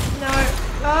 no, no.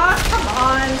 Oh, come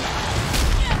on.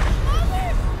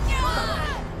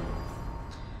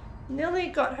 Nearly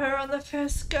got her on the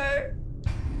first go.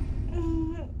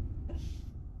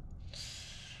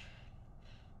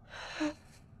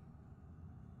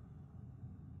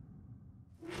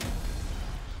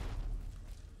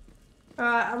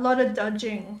 Alright, a lot of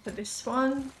dodging for this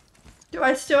one. Do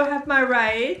I still have my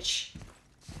rage?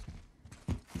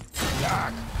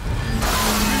 Attack. Be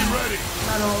ready.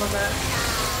 Not all of it.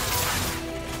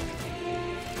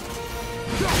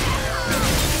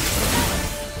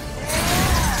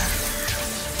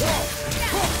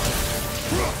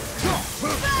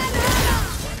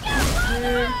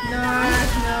 No,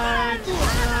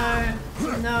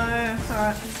 no.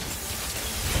 Alright.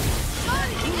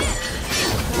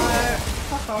 No.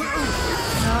 Fuck off.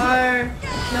 No.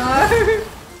 No.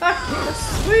 I'm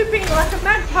swooping like a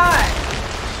magpie.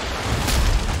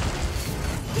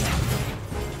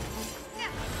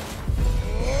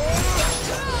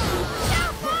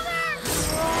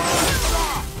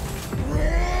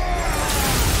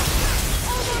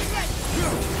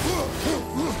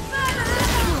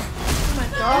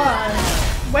 God,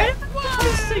 where am I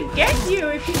supposed to get you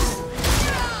if you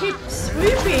keep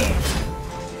swooping?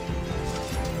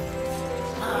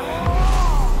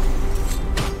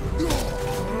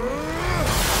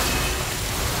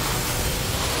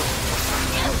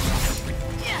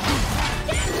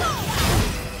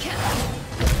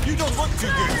 You don't look too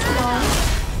good. Come on.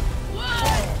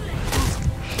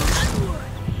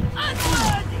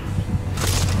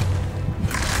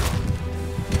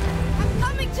 I'm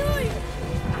coming to you.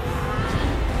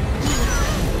 You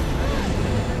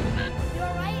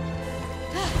alright?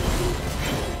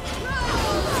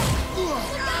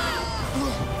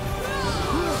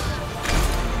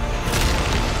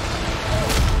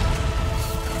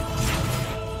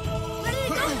 Where did it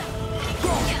go?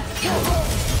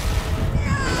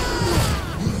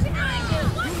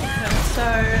 So,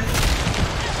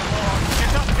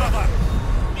 Get up, brother.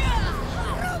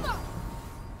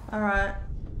 alright.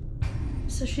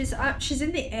 So she's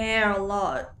in the air a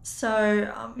lot.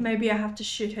 So maybe I have to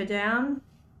shoot her down.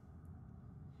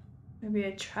 Maybe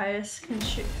Atreus can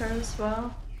shoot her as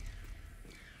well.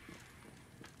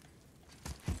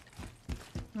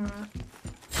 Alright.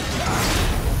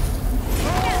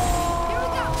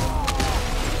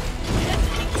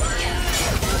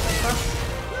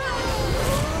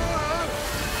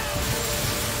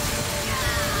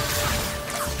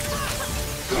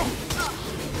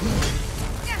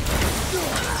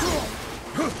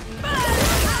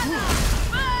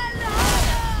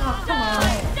 Oh, come on.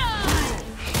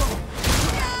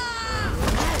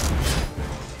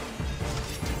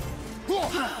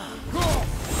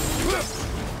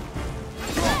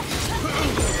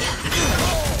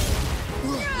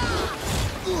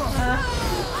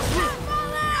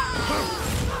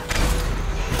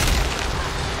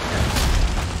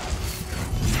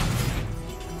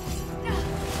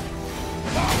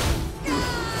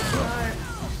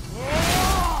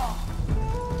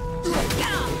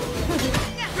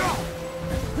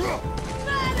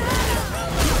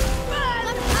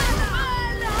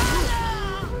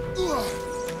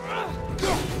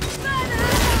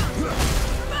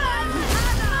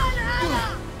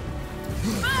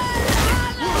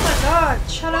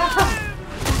 Shut up!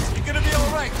 You're gonna be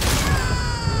alright.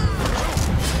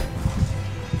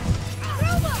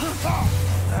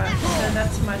 Alright, so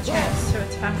that's my chance to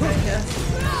attack, I guess.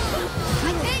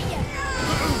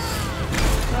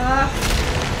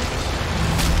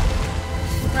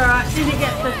 Alright, did you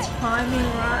get the timing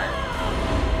right?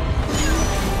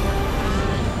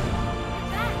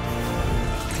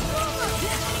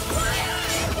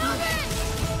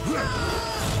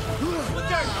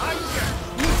 Look out, Hildr.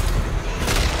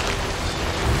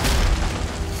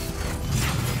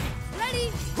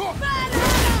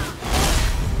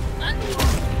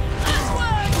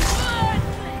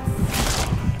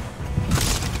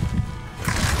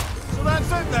 So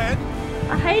that's it then.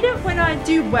 I hate it when I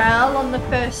do well on the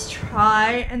first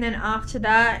try and then after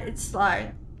that it's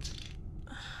like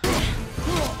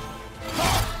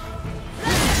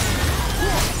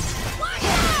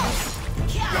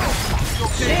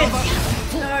shit.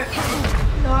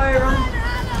 No,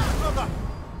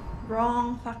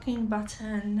 wrong fucking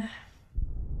button.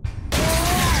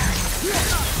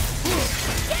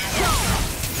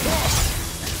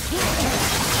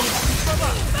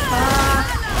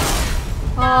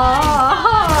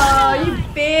 Oh, you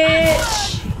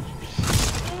bitch!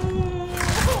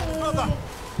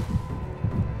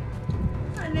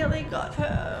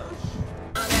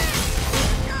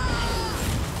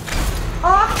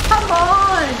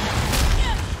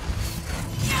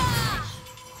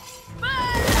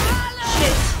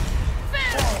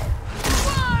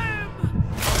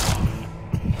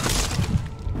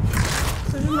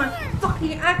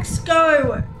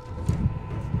 go!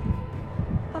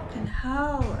 Fucking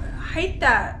hell. I hate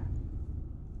that.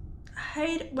 I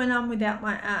hate it when I'm without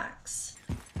my axe.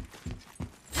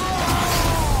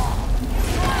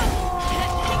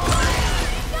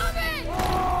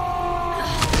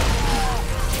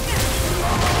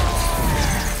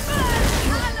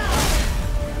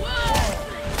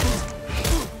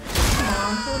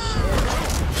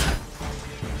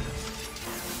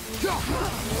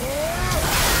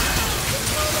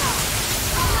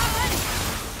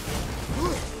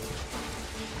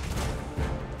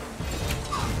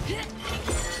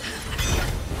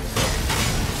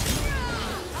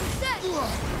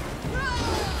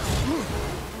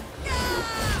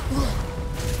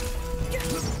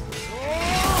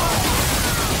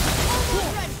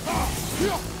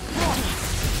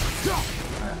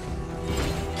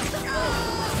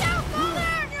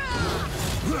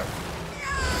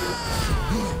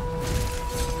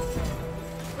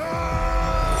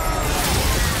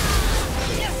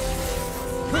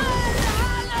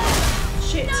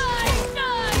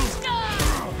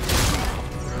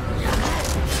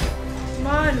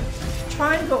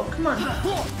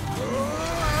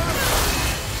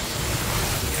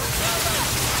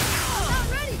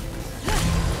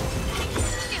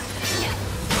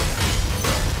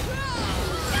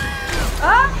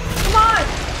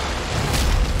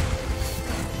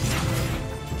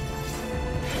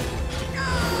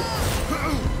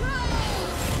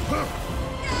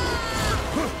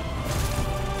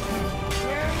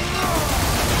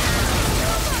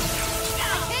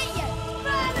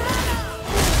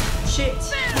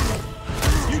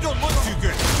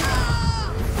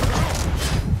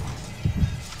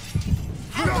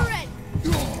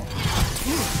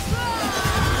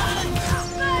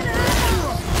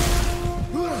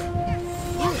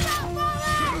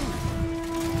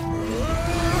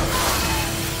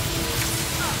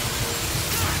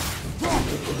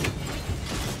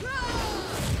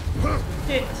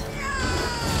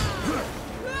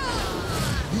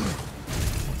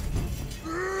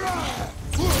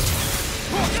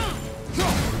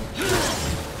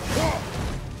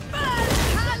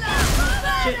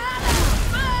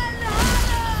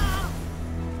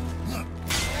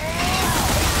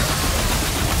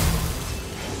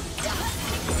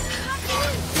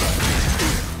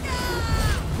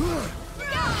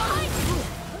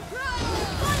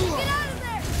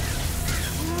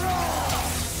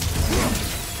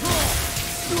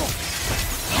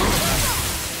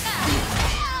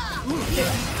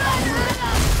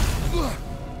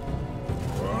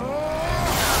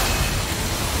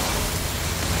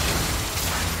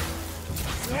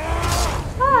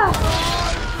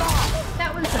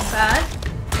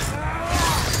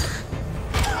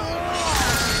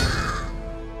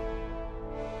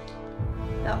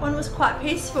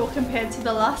 Peaceful compared to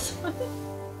the last one.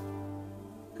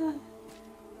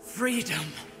 Freedom.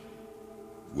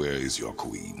 Where is your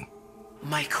queen?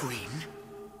 My queen?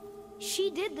 She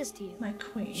did this to you. My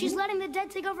queen? She's letting the dead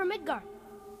take over Midgard.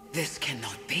 This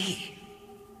cannot be.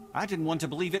 I didn't want to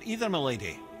believe it either,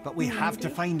 milady, but we have to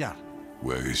find her.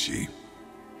 Where is she?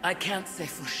 I can't say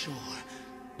for sure,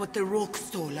 but the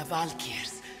Rokstol of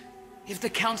Valkyries. If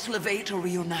the Council of Eight are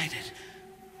reunited,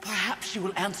 perhaps she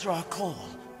will answer our call.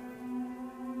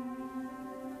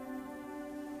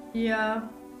 Yeah.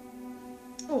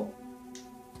 Oh.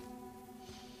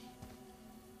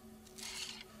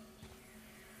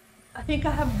 I think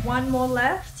I have one more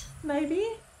left, maybe?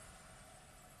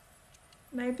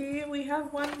 Maybe we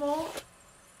have one more?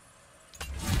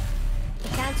 The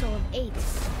Council of Eight.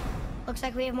 Looks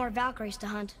like we have more Valkyries to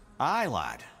hunt. Aye,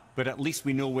 lad. But at least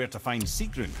we know where to find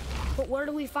Sigrun. But where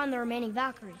do we find the remaining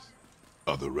Valkyries?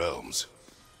 Other realms.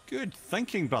 Good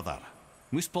thinking, brother.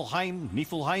 Muspelheim,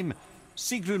 Niflheim.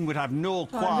 Sigrun would have no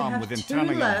qualm with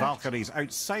interning the Valkyries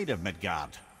outside of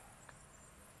Midgard.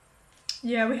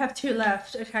 Yeah, we have two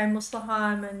left. Okay,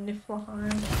 Muspelheim and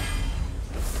Niflheim.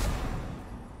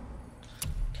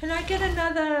 Can I get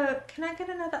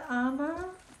another armor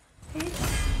piece?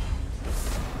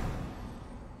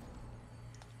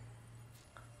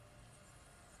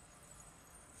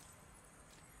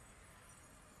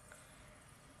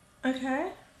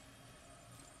 Okay.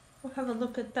 We'll have a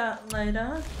look at that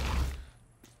later.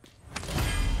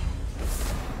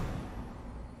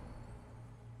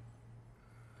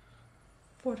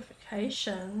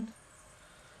 Fortification.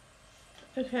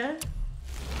 Okay.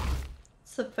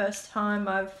 It's the first time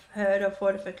I've heard of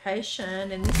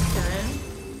fortification in this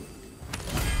game,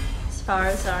 as far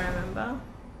as I remember.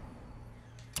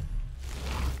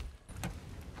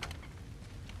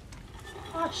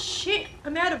 Oh shit,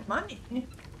 I'm out of money.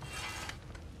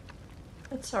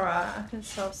 It's alright, I can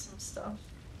sell some stuff.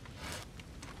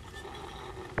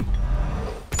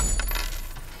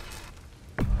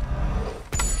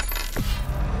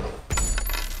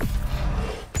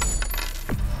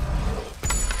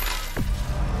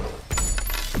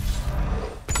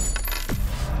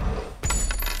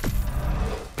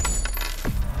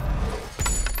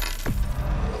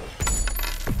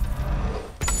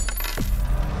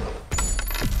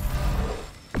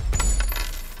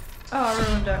 Oh, I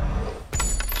ruined it.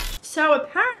 So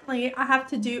apparently I have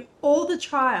to do all the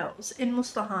trials in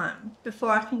Muspelheim before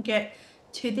I can get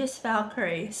to this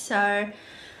Valkyrie. So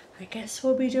I guess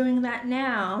we'll be doing that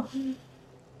now.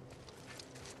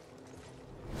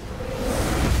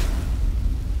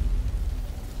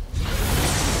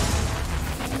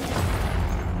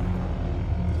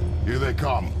 Here they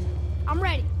come. I'm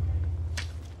ready.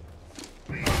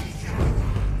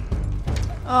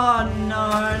 Oh no,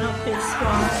 not this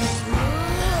one.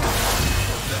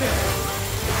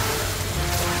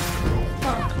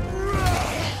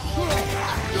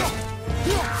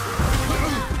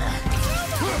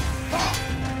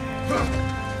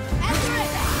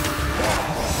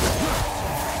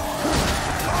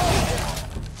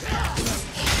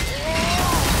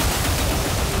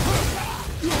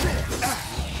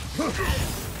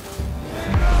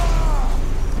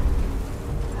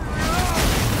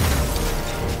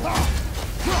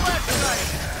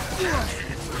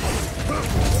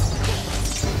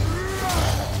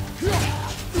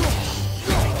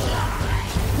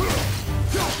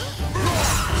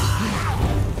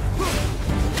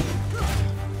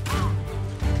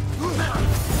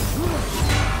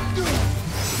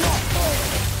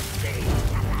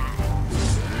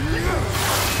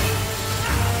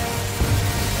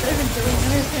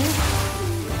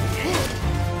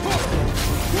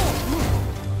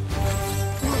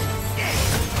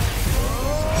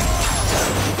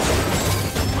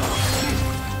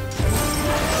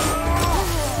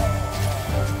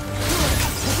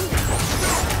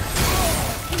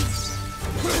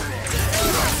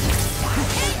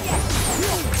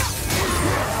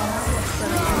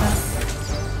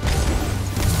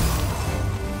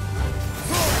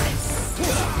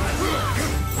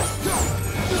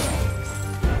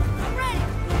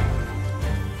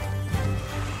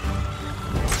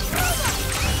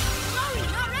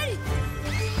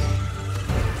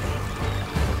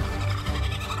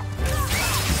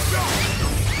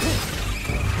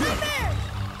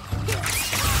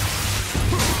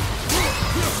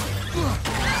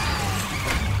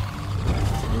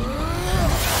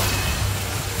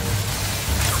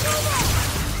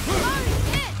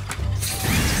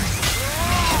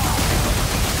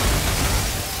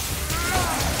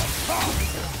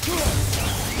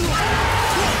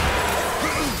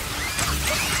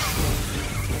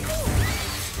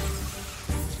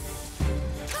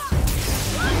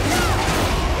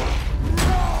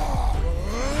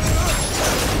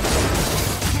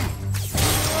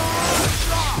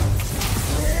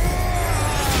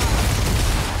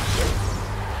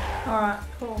 Alright,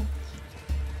 cool.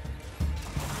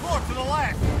 More to the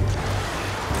left!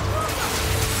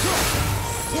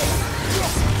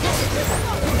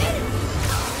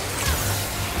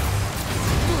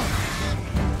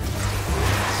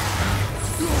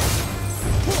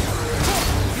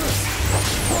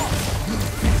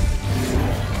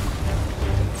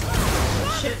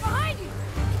 Shit. Behind you!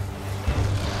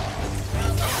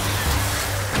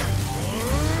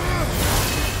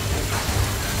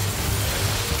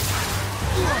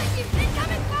 Behind you!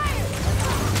 Incoming fire!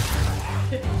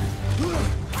 Shit.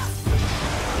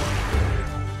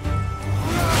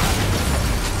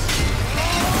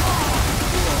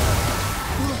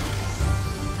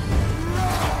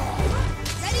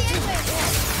 Ready anyway!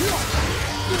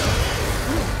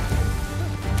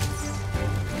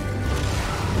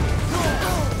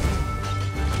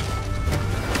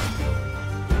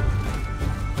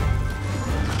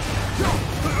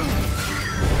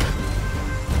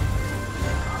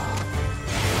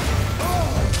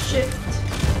 Shit.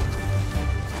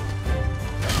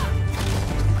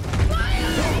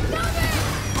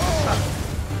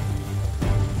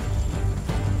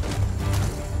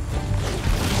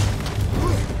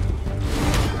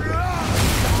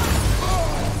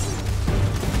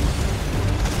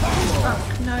 Fuck,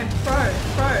 no, throw.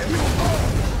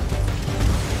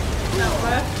 That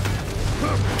work.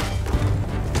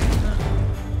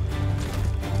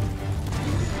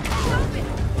 Stop it!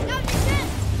 Stop your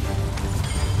sense!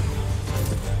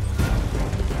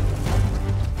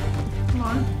 Come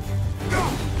on.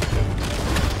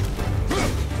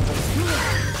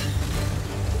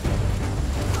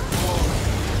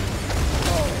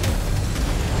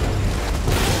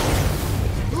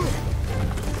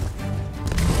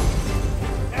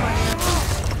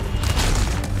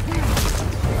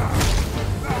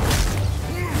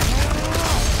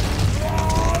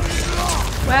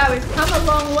 Wow, we've come a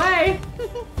long way.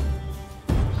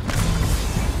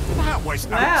 That was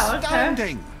Wow, okay.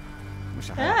 outstanding! Wish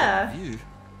I had Yeah. that view.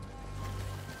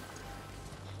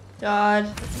 God,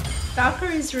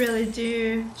 Valkyries really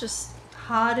do just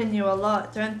harden you a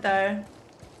lot, don't they?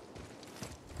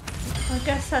 I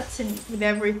guess that's with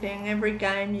everything, every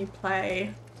game you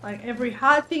play. Like every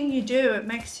hard thing you do, it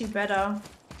makes you better.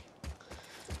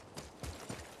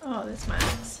 Oh, there's my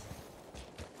axe.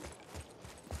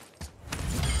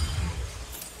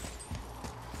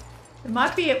 It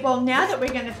might be, well, now that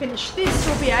we're going to finish this,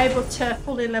 we'll be able to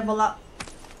fully level up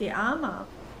the armor.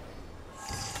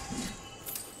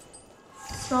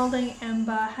 Smoldering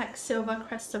Ember, Hack Silver,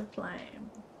 Crest of Flame.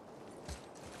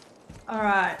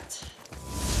 Alright.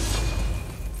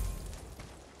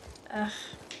 Ugh.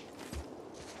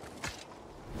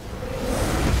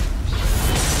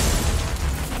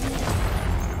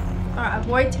 Alright,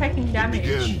 avoid taking damage.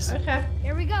 Okay.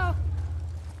 Here we go.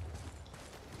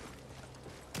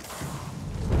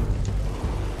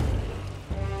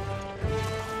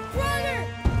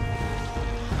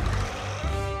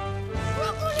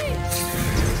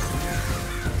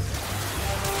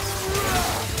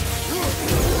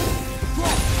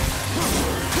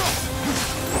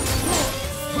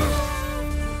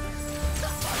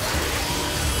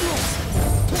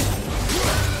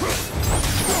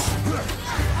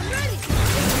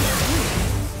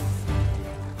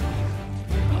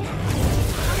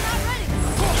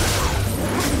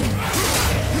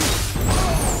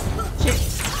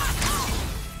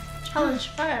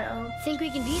 Think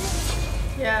we can beat it?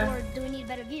 Yeah. Or do we need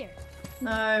better gear?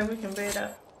 No, we can beat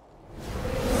it.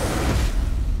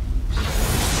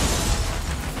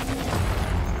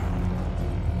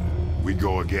 We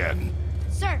go again.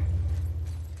 Sir.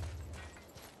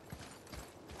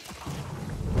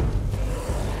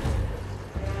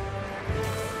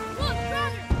 Look,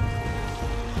 brother.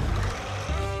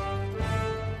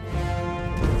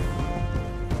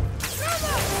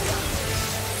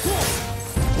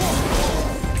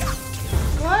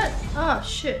 What? Oh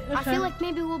shit. Okay. I feel like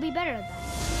maybe we'll be better at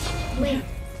that. Wait.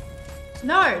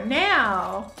 No,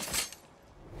 now.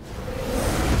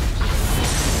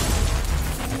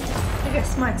 I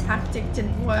guess my tactic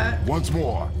didn't work. Once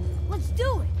more. Let's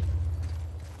do it.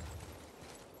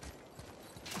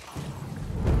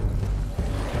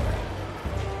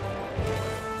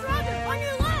 Brother, on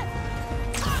your left.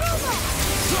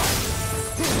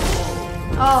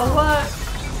 Oh, what?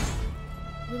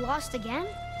 We lost again?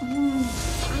 I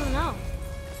don't know.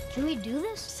 Can we do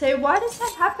this? So why does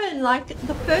that happen? Like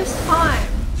the first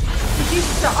time,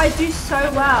 I do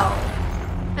so well,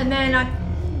 and then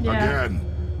yeah. Again.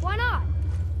 Why not?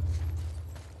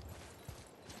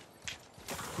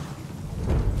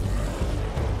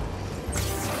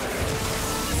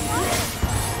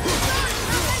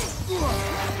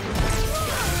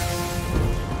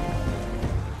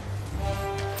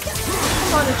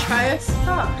 Come on, Atreus,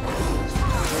 stop.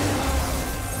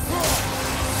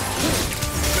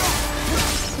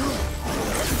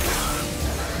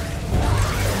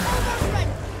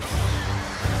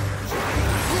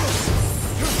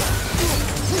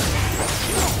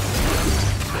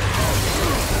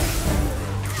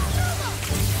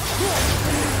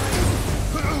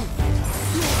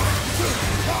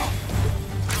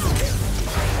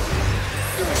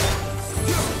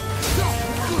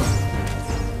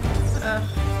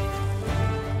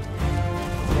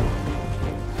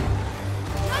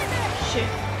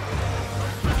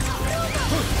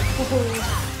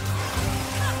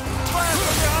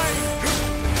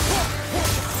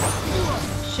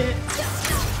 Shit.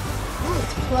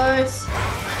 It's close.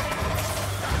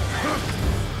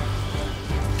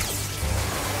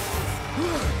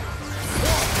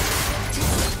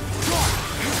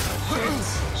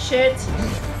 Shit.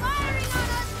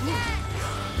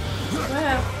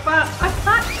 Where? But I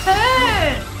can't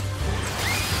turn.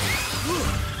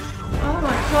 Oh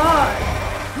my god.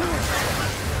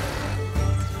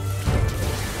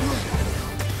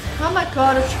 Oh my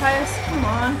god, Atreus, come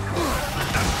on.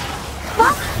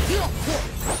 What?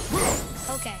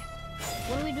 Okay.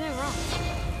 What are we doing wrong?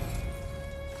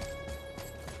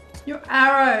 Your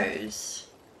arrows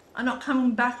are not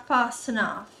coming back fast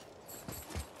enough.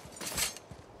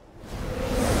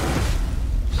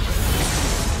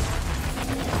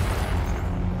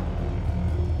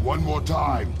 One more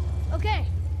time. Okay,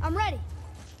 I'm ready.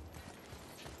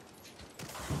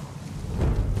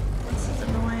 This is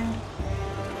annoying.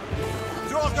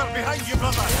 Rota behind you,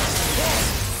 brother!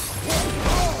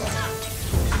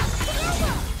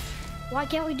 Why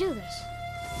can't we do this?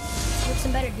 With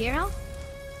some better gear help?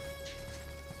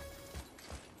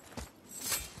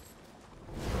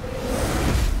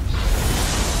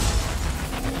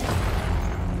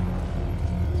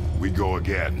 We go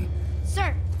again.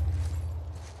 Sir.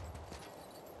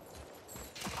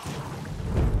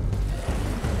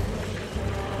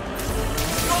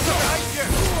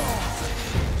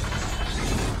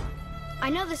 I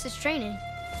know this is training,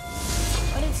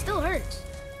 but it still hurts.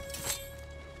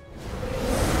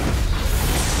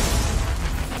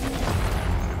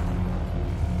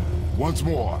 Once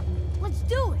more. Let's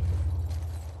do it.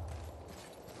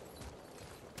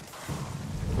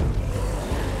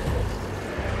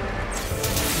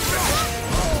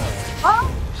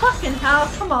 Oh, fucking hell,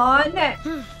 come on.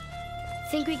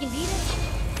 Think we can beat it?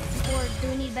 Or do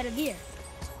we need better gear?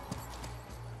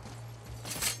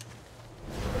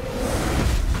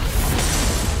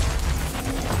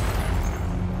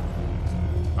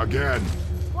 Again.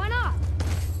 Why not?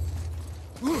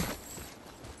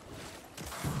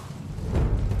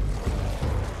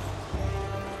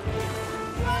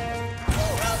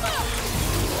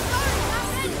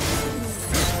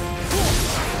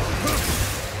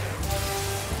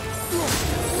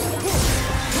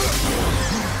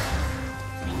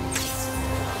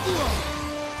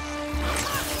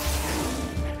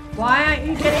 Why aren't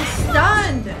you getting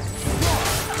stunned?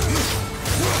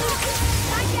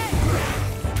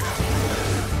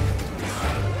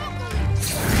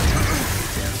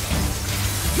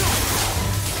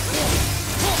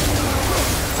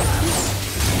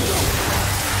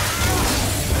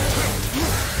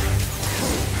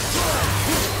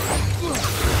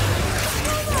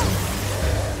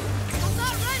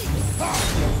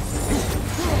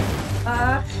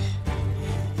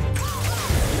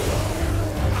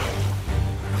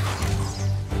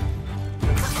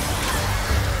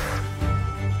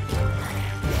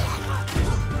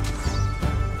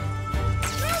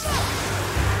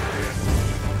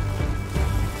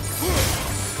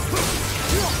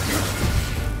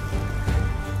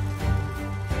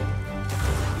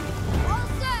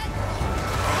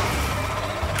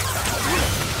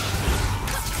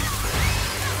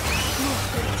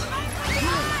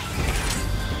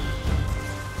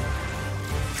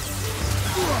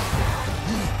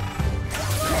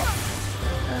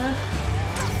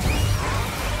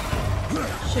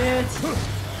 Shit.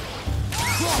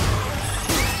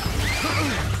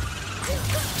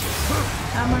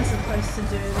 How am I supposed to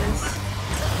do this?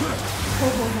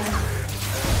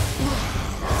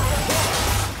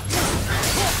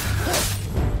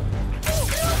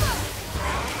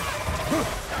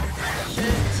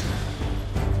 Shit.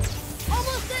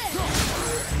 Almost there.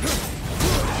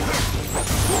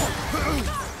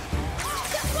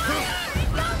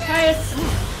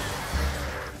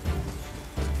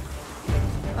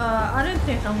 I don't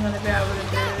think I'm gonna be able to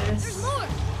do this. There's more.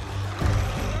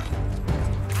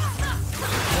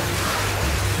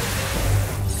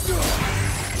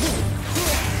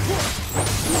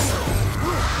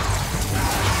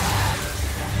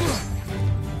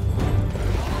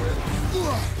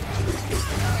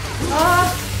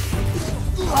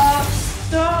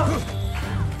 Stop!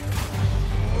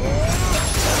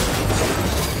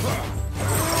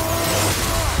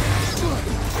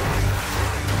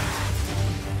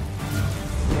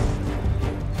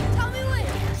 Tell me when.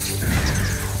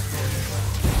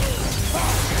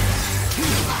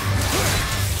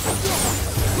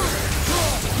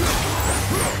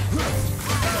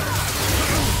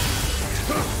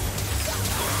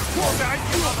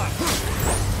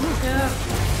 Yep.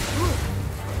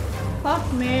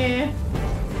 Fuck me.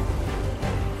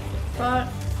 But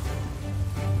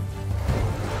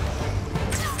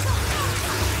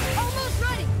Almost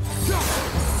ready.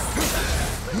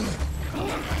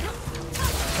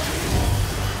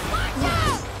 Watch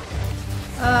out!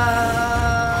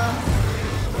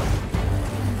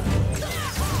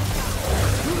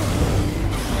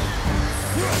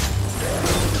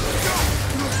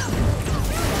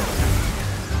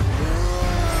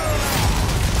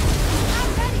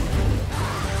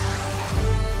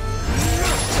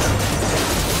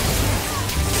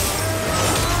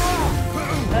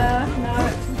 no.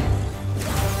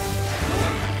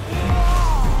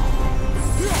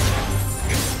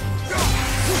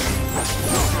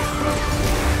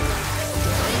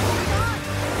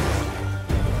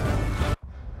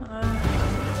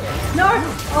 No!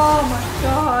 Oh my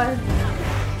god.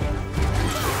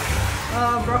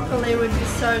 Oh, broccoli would be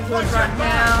so good right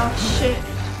now. Shit.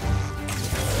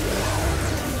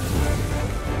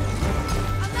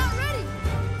 I'm not ready.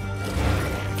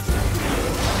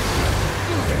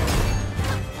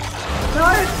 No!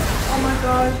 Oh my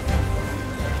god.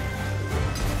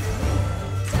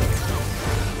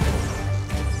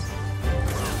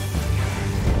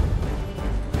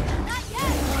 Not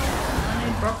yet. I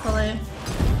need broccoli.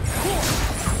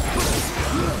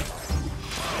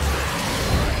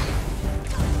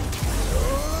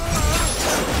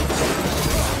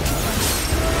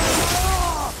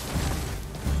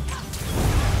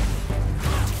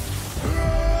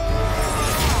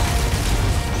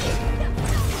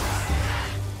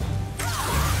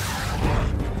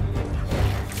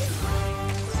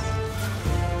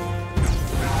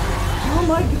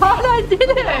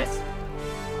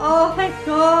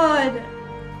 god!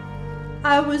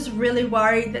 I was really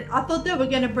worried that I thought they were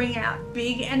going to bring out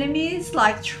big enemies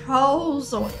like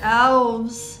trolls or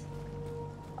elves.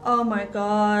 Oh my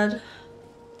god.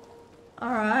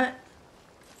 Alright.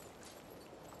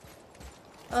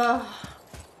 Ugh.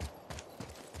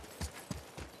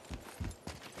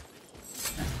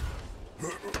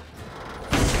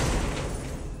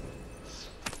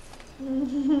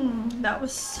 That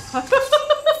was so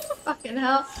fucking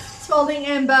hell. Swallowing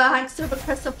ember, hacks to a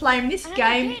crest of flame. This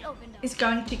game is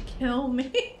going to kill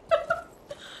me.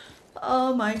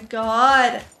 Oh my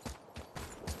god.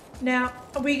 Now,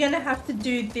 are we gonna have to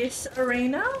do this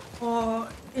arena, or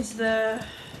is the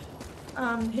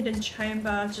hidden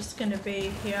chamber just gonna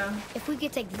be here? If we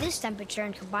could take this temperature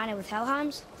and combine it with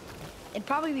Helheim's, it'd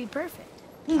probably be perfect.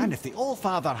 And if the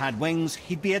Allfather had wings,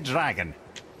 he'd be a dragon.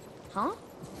 Huh?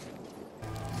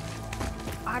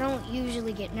 I don't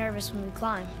usually get nervous when we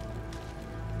climb.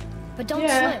 But don't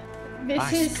slip.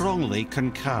 I strongly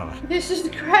concur. This is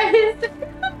crazy.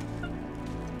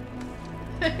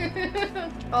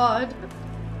 God.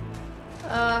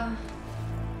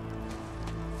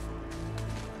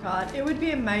 God, it would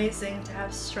be amazing to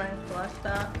have strength like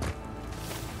that.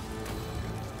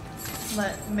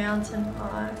 Like mountain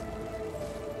high.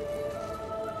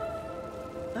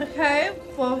 Okay,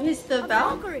 well here's the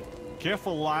Valkyrie.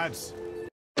 Careful, lads.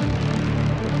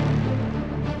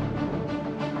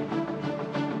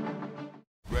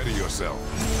 Ready yourself.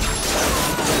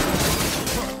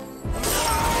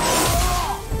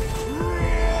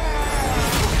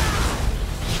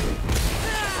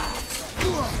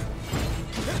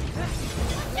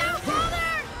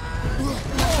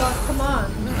 God, come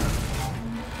on.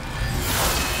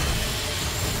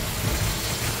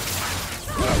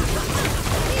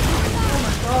 Oh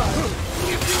my god.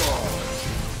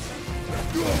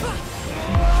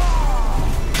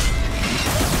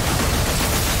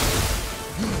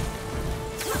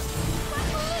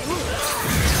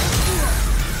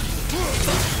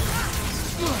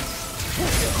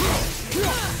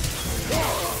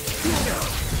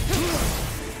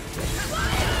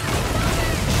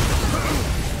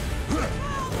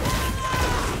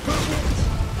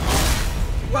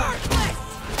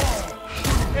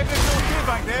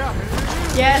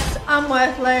 Yes, I'm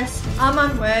worthless. I'm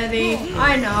unworthy.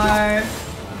 I know.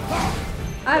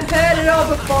 I've heard it all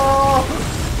before.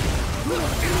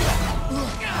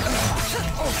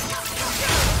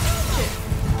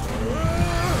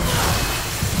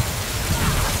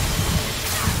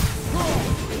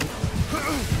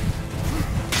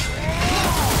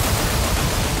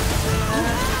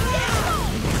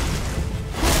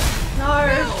 No.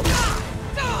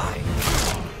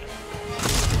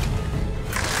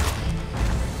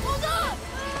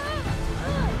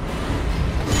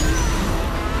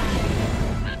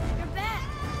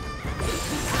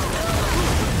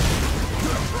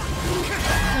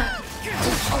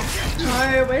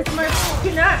 No, where's my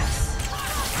fucking axe?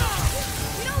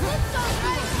 We don't look so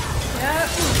good. Yep.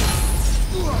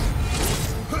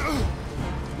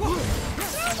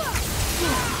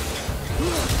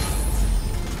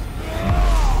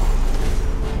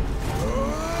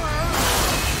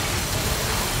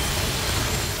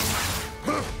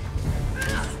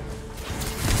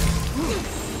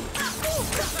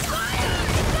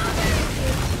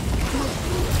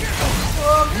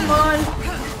 Oh, come on.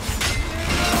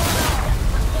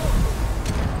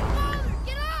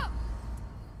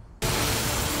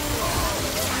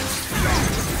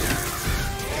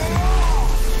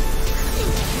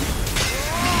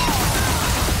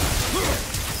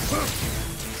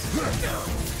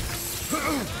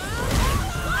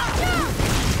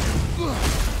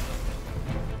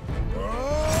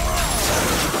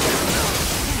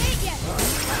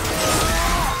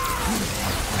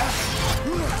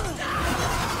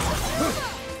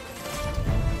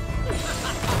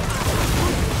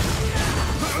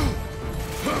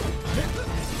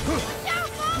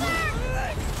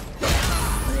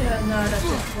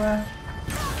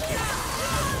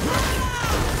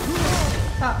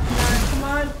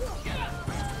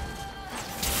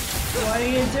 What are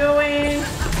you doing?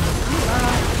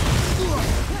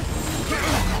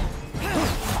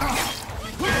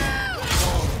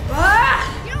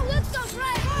 You don't look so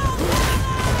bright.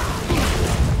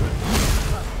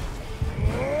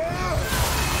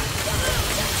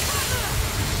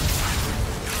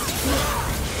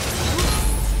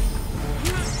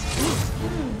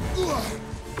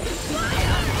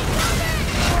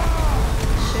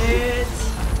 Shit.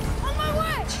 On my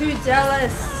way. Too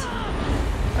jealous.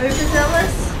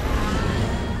 Overzealous?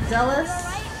 Zealous?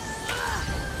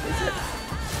 Is it?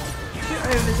 Too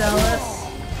overzealous.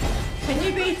 Can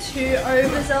you be too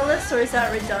overzealous, or is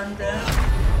that redundant?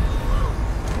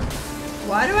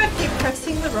 Why do I keep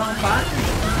pressing the wrong button?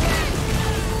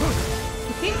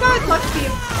 I think I'd like to be a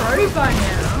pro by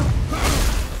now.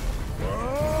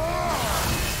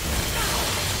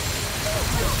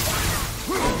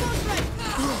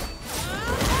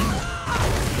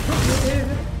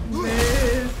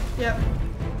 Move. Yep.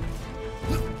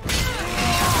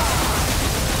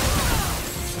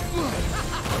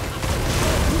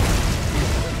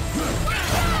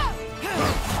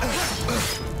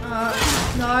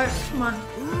 No, come on.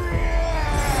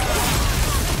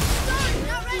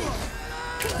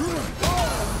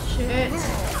 Shit.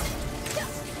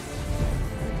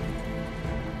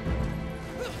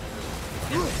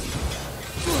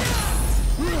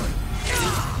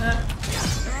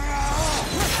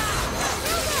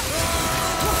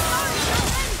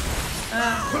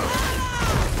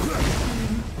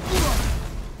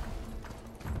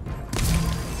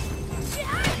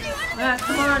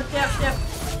 Come on, yep.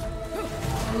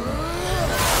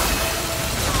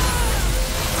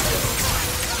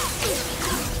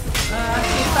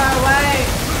 Too far away.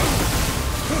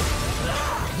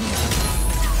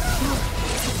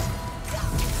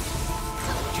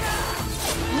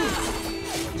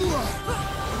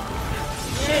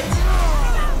 Shit.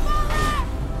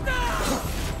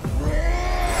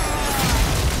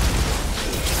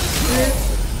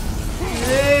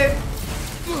 Move.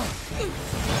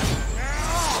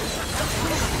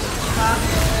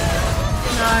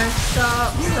 No, stop.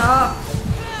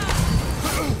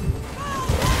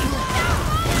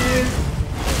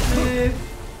 Move.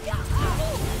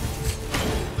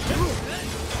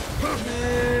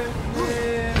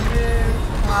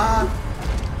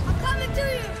 I'm coming to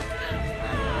you.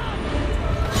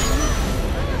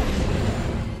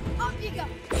 Up you go.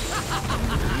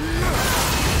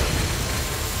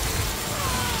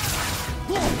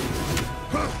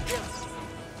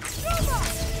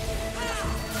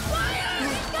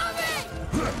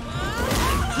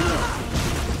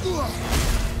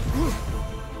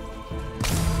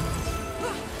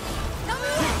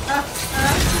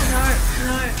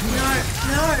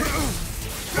 No.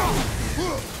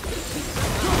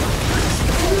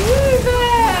 Move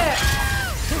it!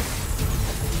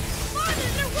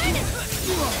 They're winning!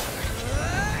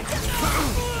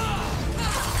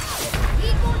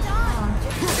 Need more time!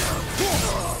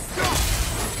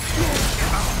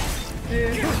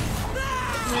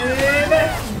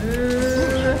 Move.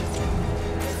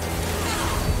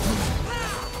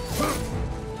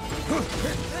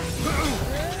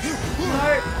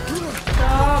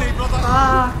 No.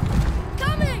 Stop.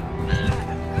 Coming!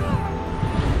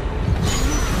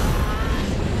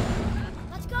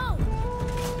 Let's go!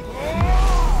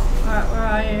 Alright, where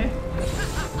are you?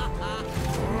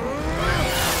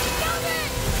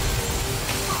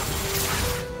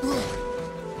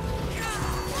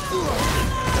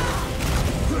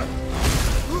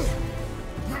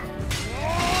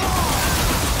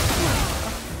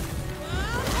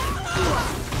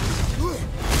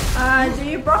 Do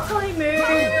you broccoli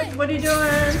move? What are you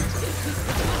doing?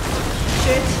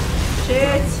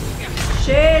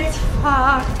 Shit.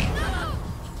 Fuck.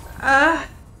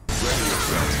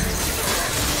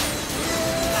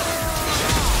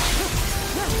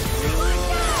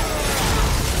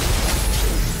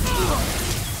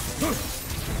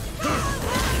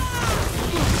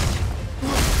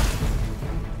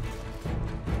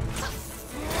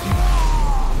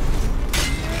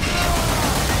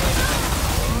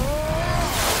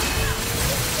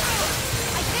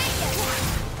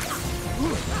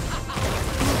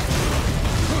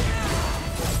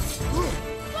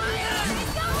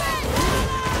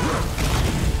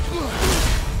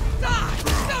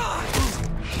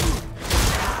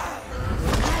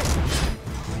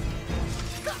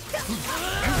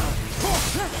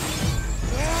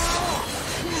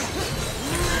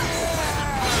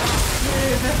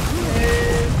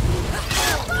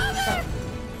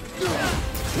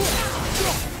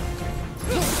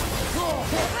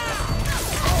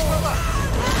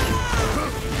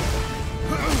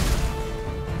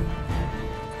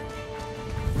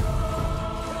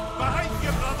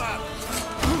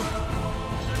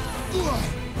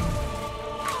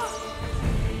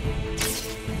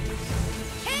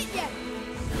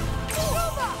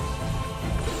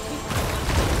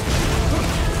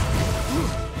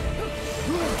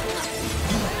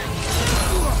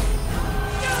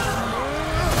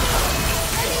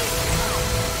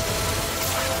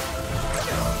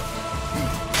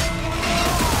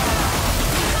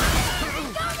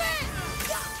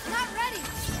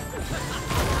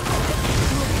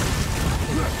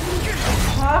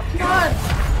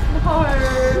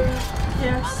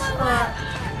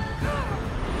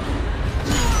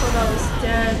 I was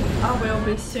dead. I will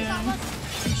be soon. I'm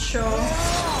sure.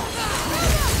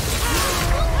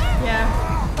 Yeah.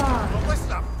 Fuck. What's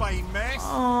that fine mess?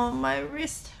 Oh, my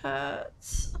wrist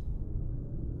hurts.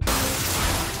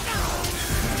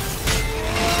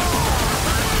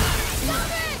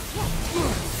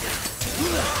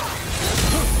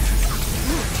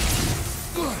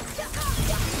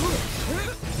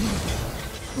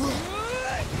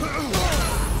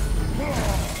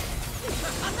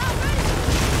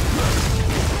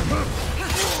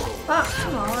 Oh,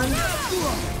 come on.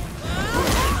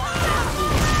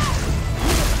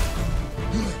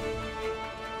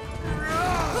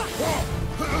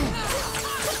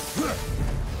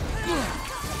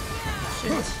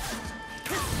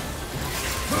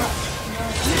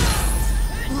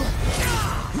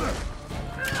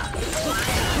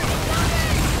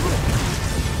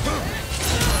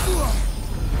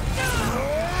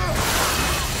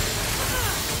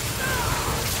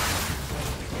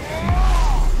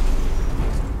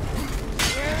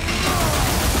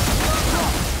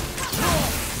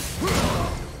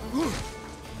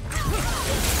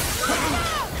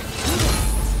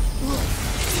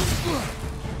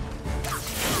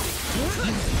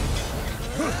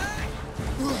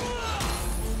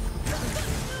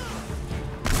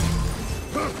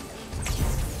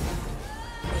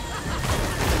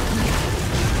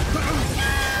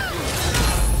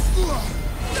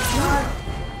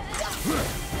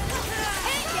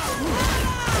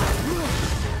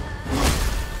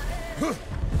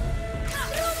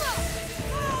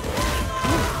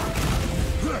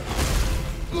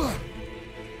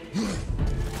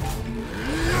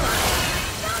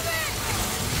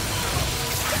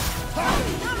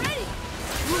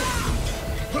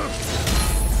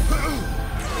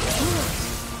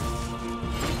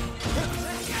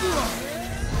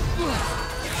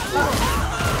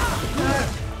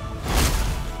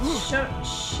 Shit.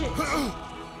 Shit.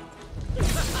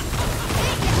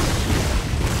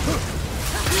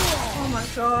 Oh my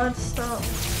god, stop.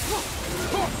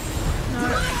 No.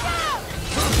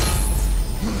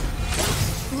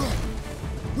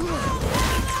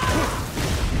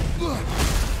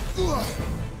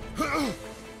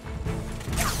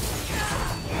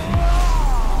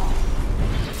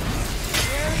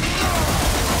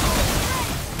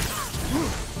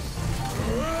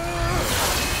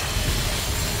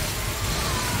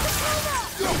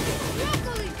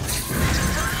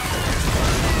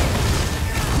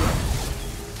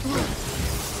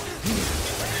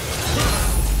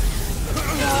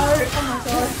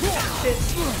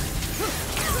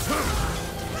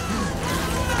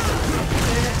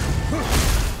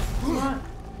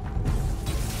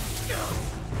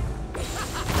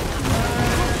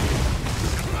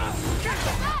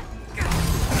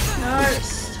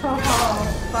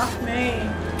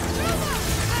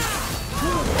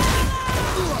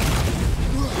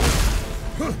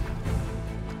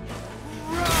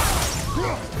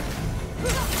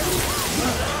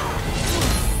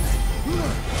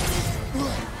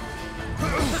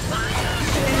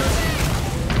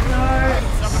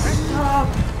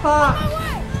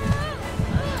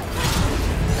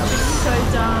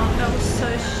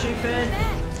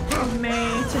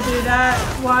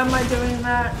 Why am I doing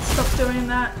that? Stop doing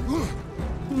that.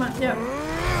 Come on, yep.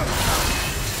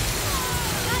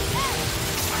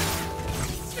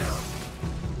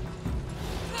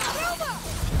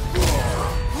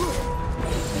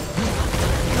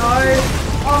 No.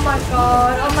 Oh my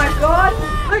god. Oh my god. Oh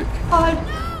my god. No,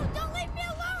 don't leave me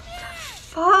alone here.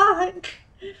 Fuck.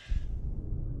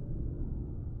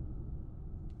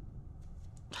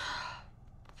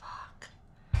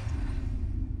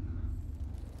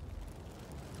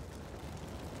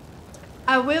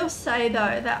 I will say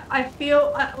though that I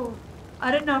feel,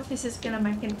 I don't know if this is going to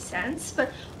make any sense, but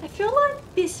I feel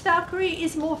like this Valkyrie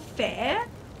is more fair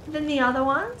than the other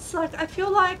ones. Like I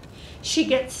feel like she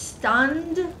gets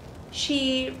stunned,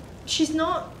 she's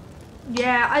not,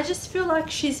 yeah, I just feel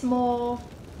like she's more,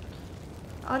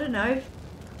 I don't know,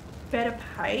 better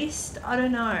paced. I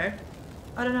don't know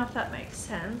if that makes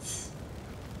sense,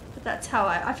 but that's how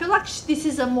I feel like this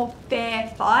is a more fair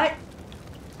fight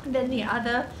than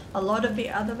a lot of the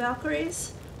other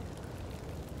Valkyries.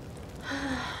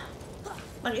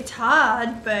 Like it's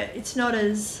hard, but it's not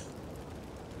as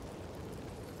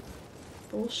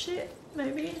bullshit,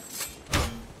 maybe.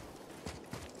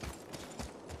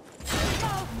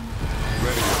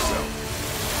 Ready yourself.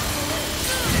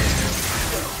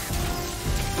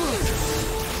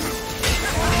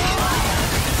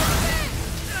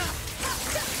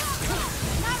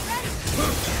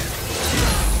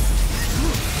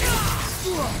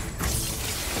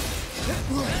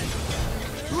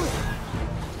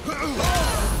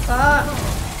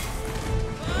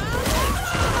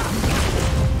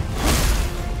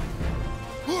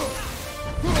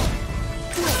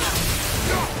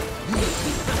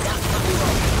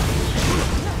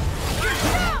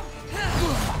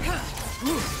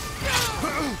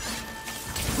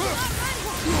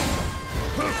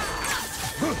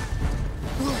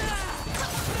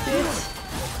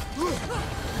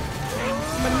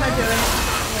 What am I doing?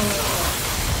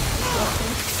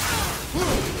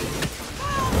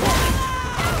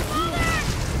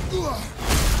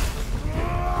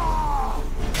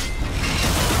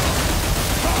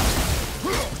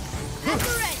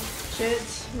 Shit,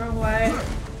 wrong way.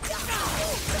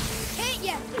 Hit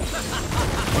ya!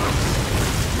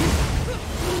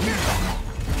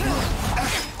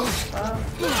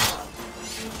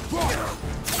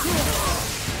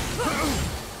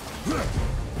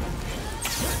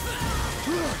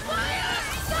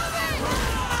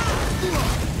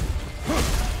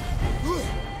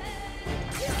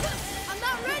 I'm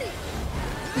not ready.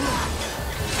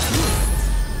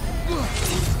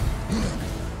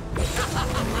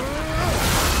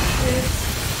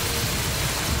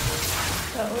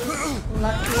 That was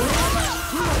lucky.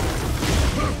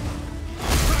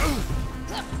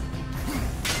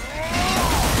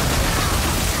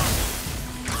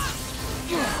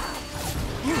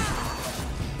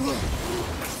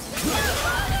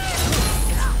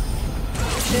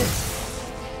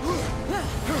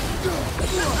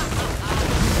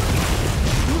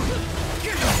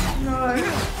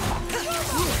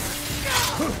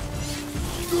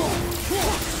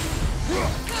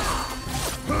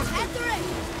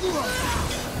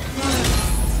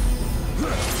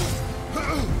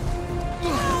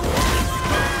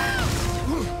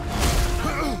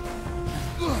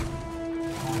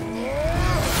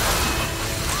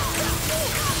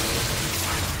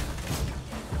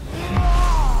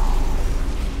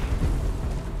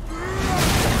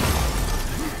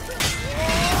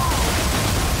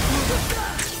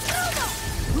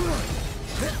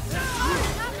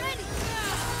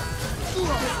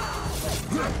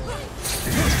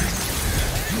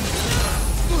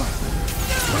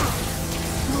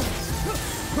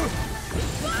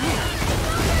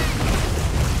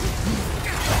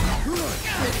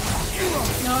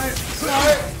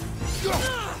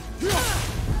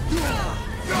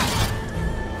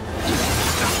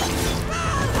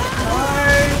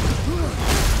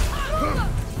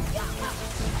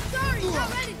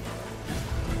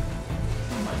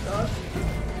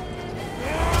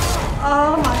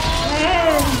 Oh, my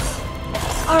hands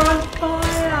are on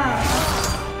fire.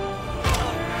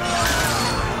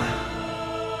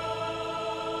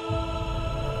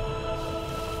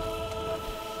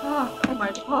 Oh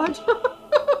my god.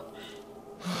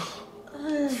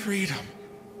 Freedom.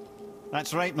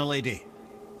 That's right, milady.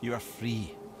 You are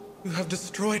free. You have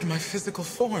destroyed my physical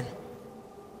form.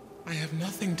 I have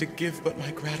nothing to give but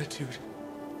my gratitude.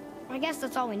 I guess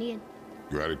that's all we need.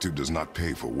 Gratitude does not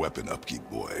pay for weapon upkeep,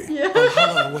 boy. Yeah.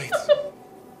 Valhalla awaits.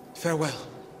 Farewell.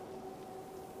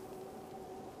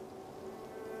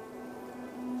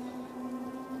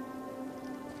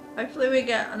 Hopefully we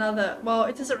get another, well,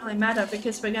 it doesn't really matter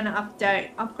because we're going to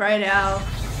upgrade our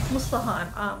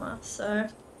Muspelheim armor, so.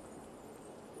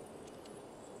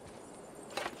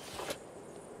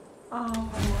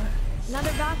 Oh. Another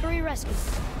Valkyrie rescue.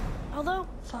 Although,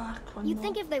 Fuck. you'd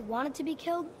think if they wanted to be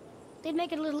killed, they'd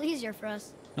make it a little easier for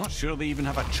us. Not sure they even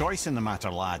have a choice in the matter,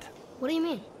 lad. What do you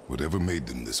mean? Whatever made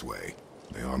them this way,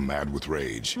 they are mad with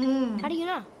rage. How do you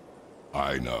know?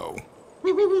 I know.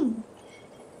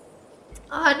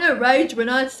 I know rage when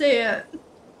I see it.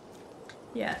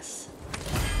 Yes.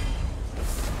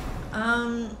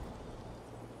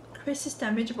 Increases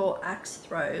damage of all axe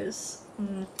throws.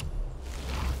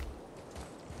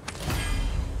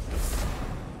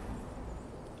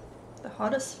 The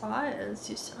hottest fires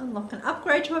used to unlock an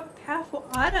upgrade to a powerful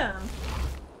item.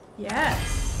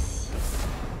 Yes.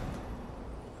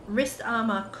 Wrist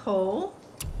armor, cool.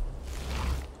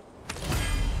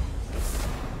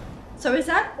 So is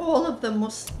that all of the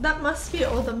that must be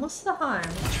all the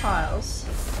Muspelheim trials.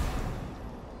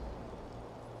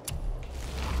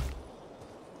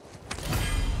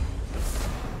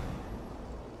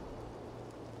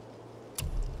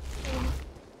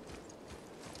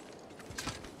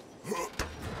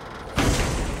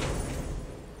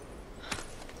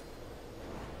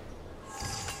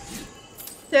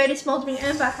 Smoldering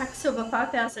Ember, Hack Silver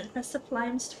 5000, Crest of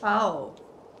Flames 12.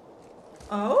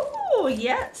 Oh,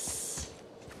 yes.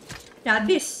 Now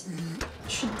this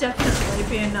should definitely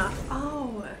be enough.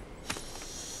 Oh.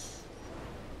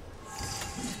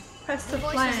 Crest of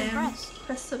Flames,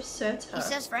 Crest of Surtur. He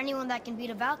says for anyone that can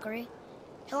beat a Valkyrie,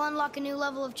 he'll unlock a new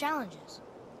level of challenges.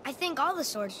 I think all the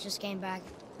swords just came back.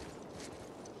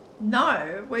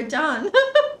 No, we're done.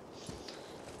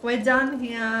 We're done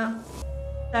here.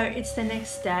 So it's the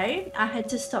next day. I had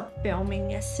to stop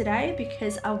filming yesterday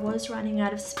because I was running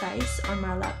out of space on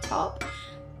my laptop.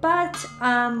 But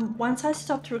once I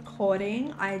stopped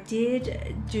recording, I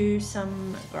did do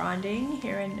some grinding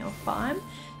here in Nilfheim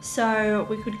so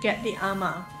we could get the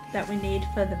armor that we need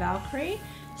for the Valkyrie.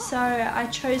 So I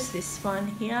chose this one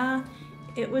here.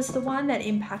 It was the one that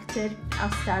impacted our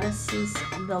statuses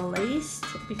the least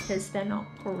because they're not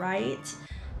great.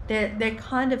 They're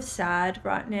kind of sad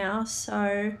right now,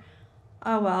 so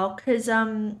oh well, because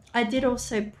I did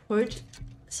also put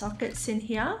sockets in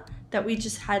here that we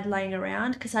just had laying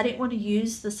around because I didn't want to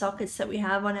use the sockets that we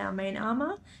have on our main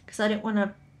armor because I didn't want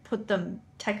to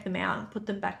take them out and put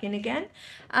them back in again.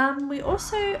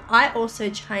 I also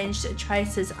changed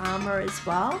Atreus' armor as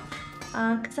well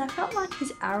because I felt like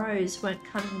his arrows weren't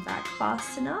coming back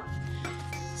fast enough.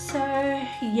 So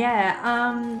yeah,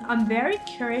 I'm very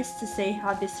curious to see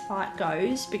how this fight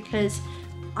goes because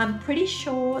I'm pretty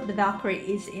sure the Valkyrie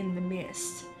is in the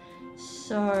mist.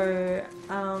 So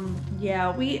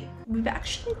yeah, we've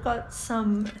actually got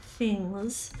some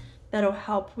things that'll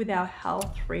help with our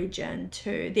health regen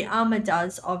too. The armor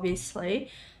does obviously,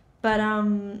 but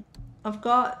I've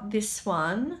got this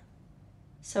one.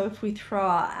 So if we throw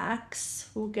our axe,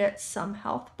 we'll get some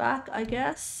health back, I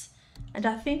guess. And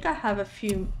I think I have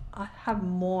I have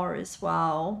more as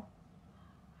well.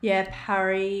 Yeah,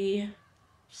 parry,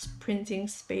 sprinting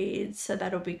speed, so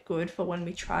that'll be good for when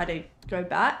we try to go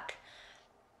back.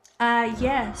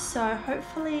 Yeah, so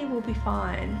hopefully we'll be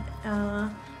fine.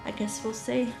 I guess we'll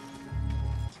see.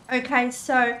 Okay,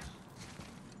 so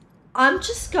I'm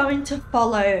just going to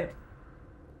follow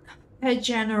her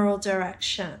general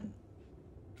direction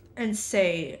and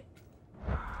see.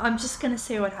 I'm just gonna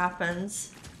see what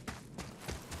happens.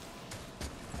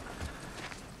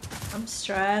 I'm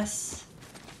stressed.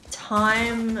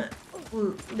 Time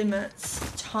limits,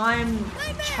 time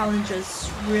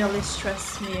challenges really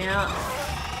stress me out.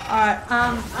 Alright,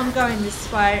 I'm going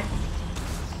this way.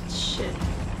 Shit.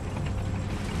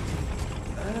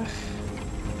 Ugh.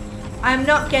 I'm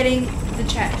not getting the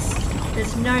chest.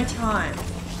 There's no time.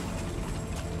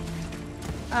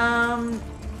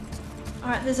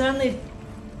 Alright, there's only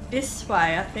this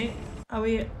way, I think. Are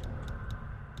we...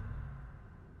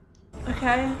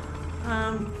 Okay.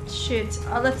 Shit.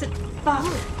 I left it... Fuck!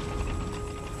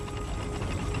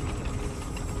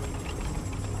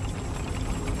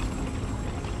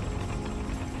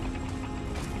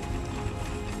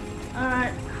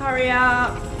 Alright, hurry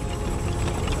up.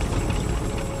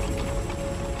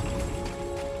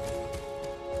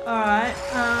 Alright,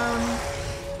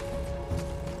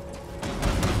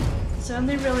 there's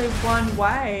only really one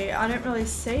way. I don't really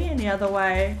see any other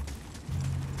way.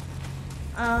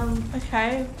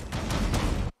 Okay.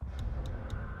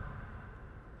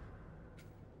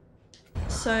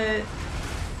 So...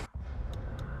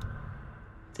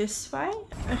 this way?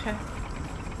 Okay.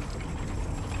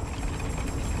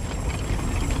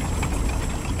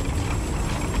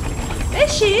 There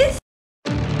she is!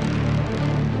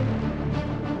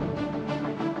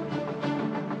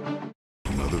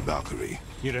 Another Valkyrie.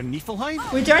 You're in Niflheim?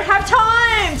 We don't have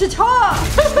time to talk!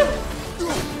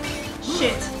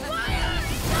 Shit.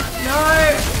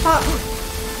 No! Fuck.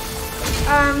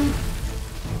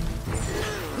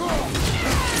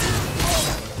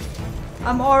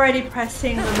 I'm already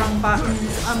pressing the wrong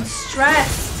buttons. I'm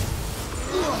stressed.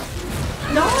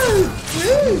 No!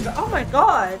 Move! Oh my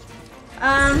god.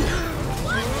 No.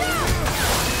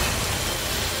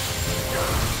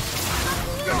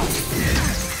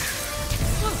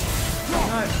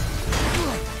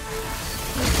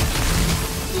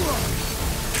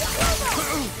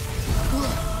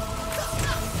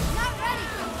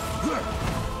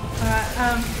 Alright,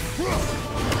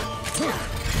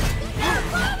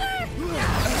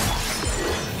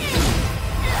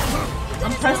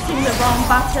 I'm pressing the wrong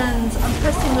buttons. I'm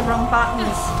pressing the wrong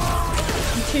buttons.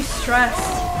 I'm too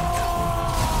stressed.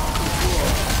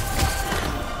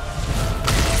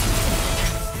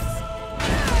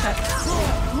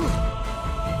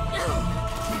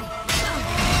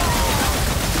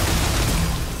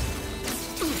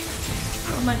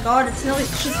 Oh my god,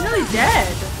 she's nearly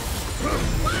dead.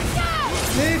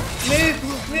 Move.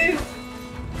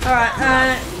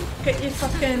 Alright, get your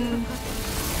fucking...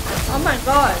 Oh my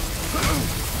god.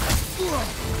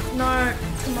 No,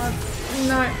 come on.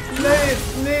 No,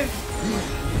 move.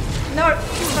 No,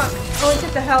 fuck. I want to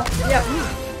get the health. Yep.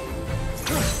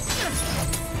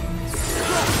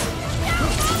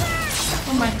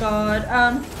 Oh my god.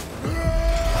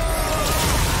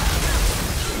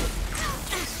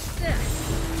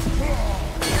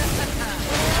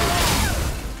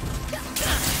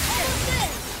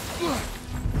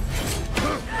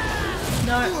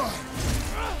 No.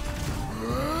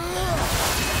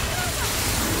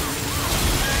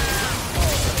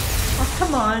 Oh,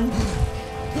 come on.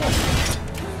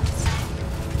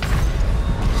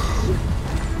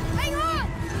 Hang on!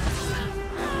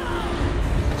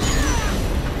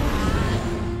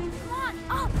 Come on,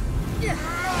 up!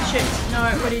 Shit, no,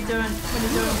 what are you doing? What are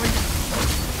you doing?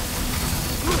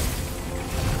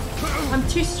 I'm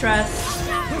too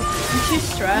stressed. I'm too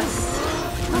stressed.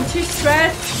 I'm too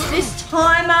stressed. This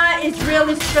timer is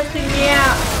really stressing me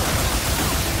out.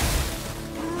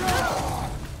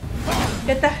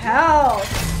 Get the hell.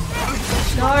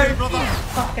 No.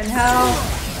 Fucking hell.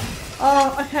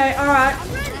 Oh, okay, alright.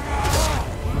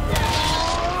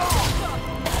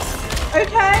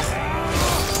 Okay.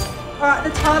 Alright,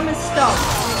 the timer's stopped.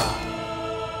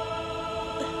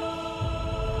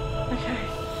 Okay.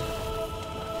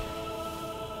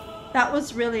 That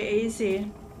was really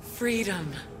easy.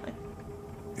 Freedom.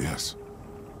 Yes.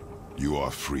 You are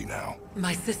free now.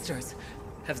 My sisters,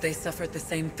 have they suffered the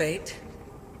same fate?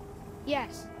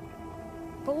 Yes.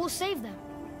 But we'll save them.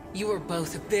 You are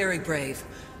both very brave.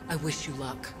 I wish you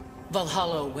luck.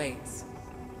 Valhalla awaits.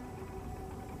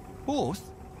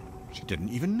 Both? She didn't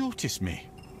even notice me.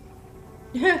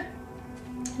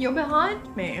 You're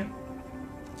behind me.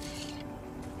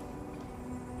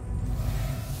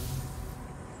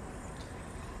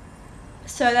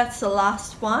 So that's the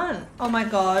last one. Oh my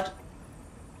god.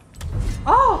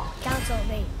 Oh! Council of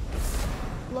 8.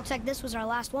 Looks like this was our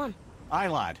last one. Aye,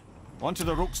 lad. On to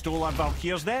the Rookstolar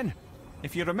Valkyries then.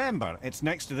 If you remember, it's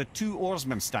next to the 2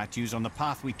 oarsman statues on the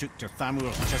path we took to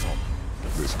Thamur's chisel.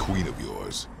 This queen of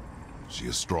yours, she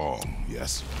is strong,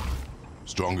 yes?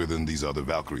 Stronger than these other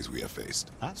Valkyries we have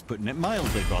faced. That's putting it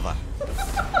mildly, brother.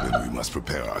 Then we must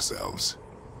prepare ourselves.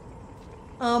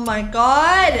 Oh my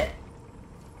god!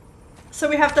 So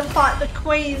we have to fight the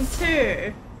queen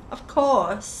too? Of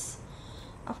course.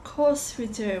 Of course we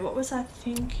do. What was I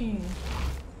thinking?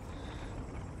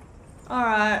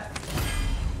 Alright.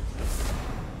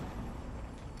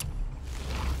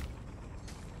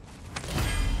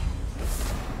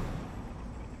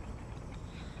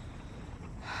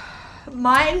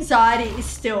 My anxiety is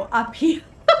still up here.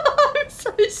 I'm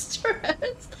so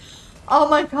stressed. Oh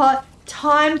my god.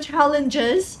 Time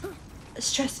challenges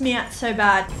stress me out so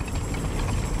bad.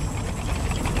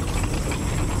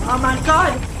 Oh my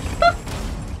god.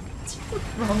 What's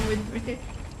wrong with me?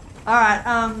 Alright,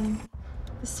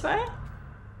 this way?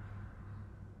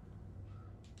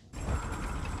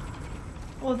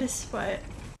 Or this way?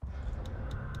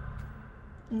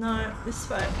 No, this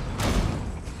way.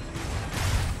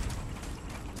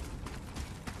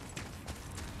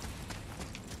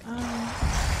 I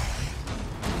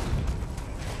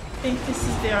think this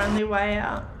is the only way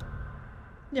out.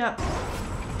 Yep.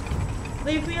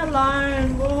 Leave me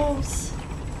alone, wolves.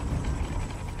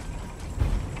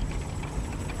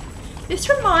 This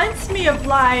reminds me of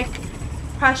like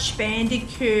Crash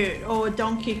Bandicoot or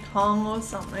Donkey Kong or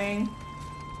something.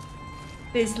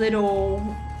 These little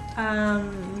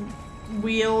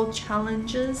wheel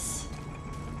challenges.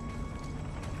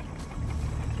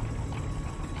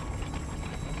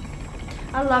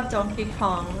 I love Donkey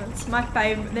Kong. It's my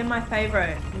favorite. They're my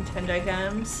favorite Nintendo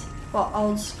games. Well,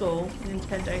 old school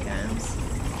Nintendo games.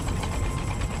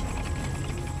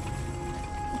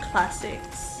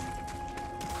 Classics.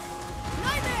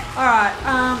 Alright,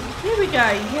 here we go.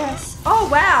 Yes. Oh,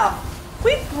 wow.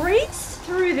 We breezed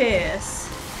through this.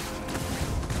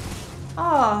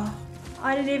 Oh,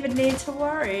 I didn't even need to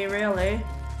worry, really.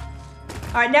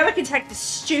 Alright, now we can take the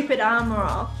stupid armor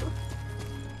off.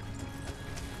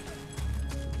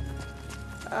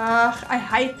 I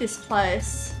hate this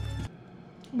place.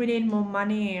 We need more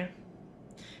money.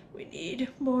 We need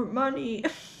more money.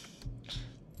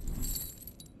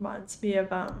 Reminds me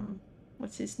of,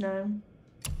 what's his name?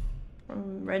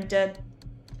 From Red Dead.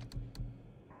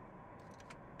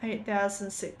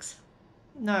 8,006.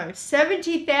 No,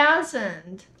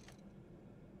 70,000.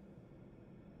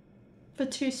 For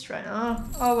 2 straight.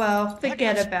 Oh well,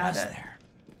 forget about it.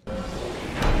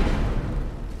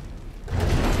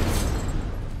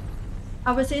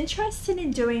 I was interested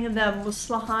in doing the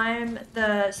Muspelheim,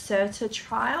 the Rota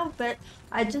trial, but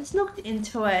I just looked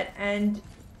into it and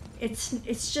it's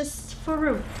just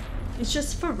for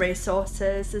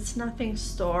resources. It's nothing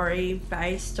story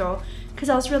based, or because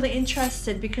I was really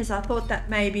interested because I thought that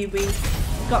maybe we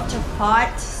got to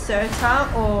fight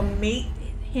Rota or meet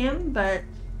him, but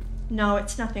no,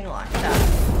 it's nothing like that.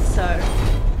 So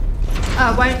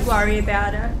I won't worry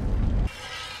about it.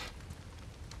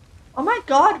 Oh my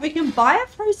god, we can buy a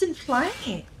frozen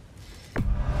flame.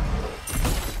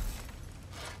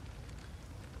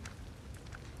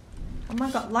 Oh my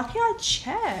god, lucky I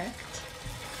checked.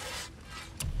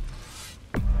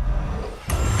 Think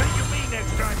of me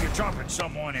next time you're chopping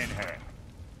someone in half.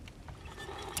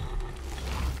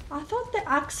 I thought the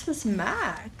axe was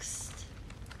maxed.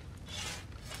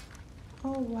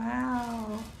 Oh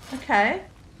wow. Okay.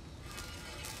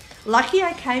 Lucky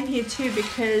I came here too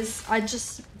because I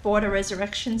just bought a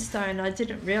resurrection stone. I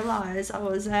didn't realize I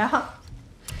was out.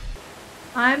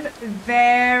 I'm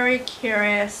very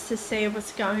curious to see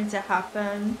what's going to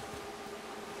happen.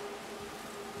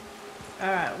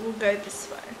 Alright, we'll go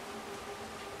this way.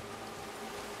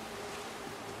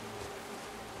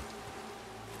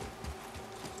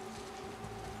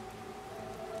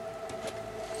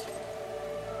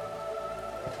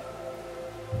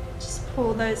 Just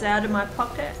pull those out of my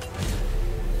pocket.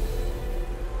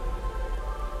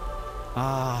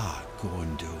 Ah,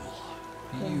 Gondul.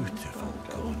 Beautiful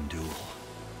Gondul.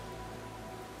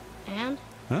 And?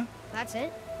 Huh? That's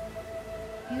it?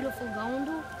 Beautiful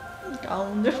Gondul?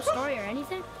 Gondul. No story or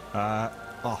anything?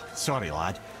 Oh, sorry,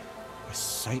 lad. The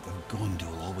sight of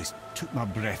Gondul always took my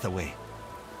breath away.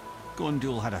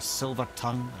 Gondul had a silver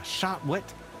tongue, a sharp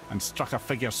wit, and struck a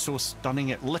figure so stunning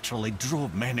it literally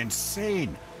drove men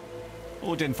insane.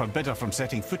 Odin forbid her from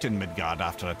setting foot in Midgard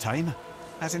after a time,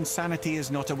 as insanity is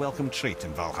not a welcome trait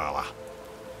in Valhalla.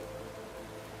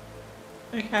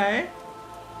 Okay.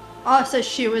 Oh, so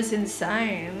she was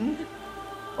insane.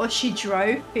 Or she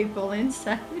drove people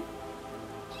insane.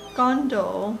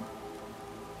 Gondul.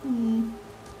 Hmm.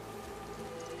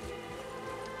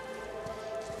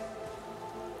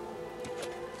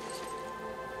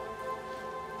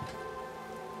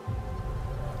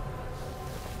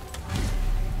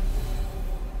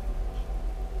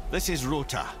 This is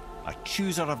Rota, a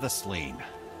chooser of the slain.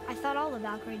 I thought all the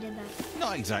Valkyrie did that.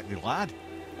 Not exactly, lad.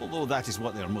 Although that is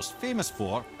what they're most famous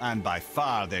for, and by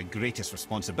far their greatest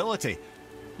responsibility.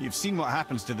 You've seen what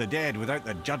happens to the dead without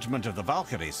the judgment of the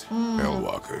Valkyries.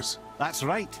 Hellwalkers. That's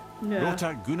right. Yeah.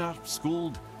 Rota, Gunnar,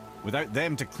 Skuld. Without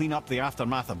them to clean up the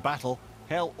aftermath of battle,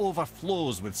 hell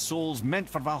overflows with souls meant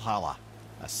for Valhalla.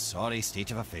 A sorry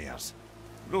state of affairs.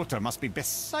 Rota must be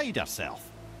beside herself.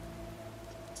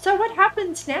 So what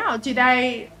happens now? Do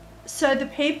they... So the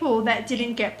people that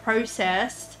didn't get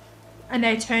processed and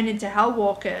they turn into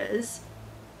Hellwalkers,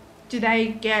 do they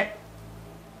get...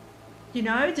 You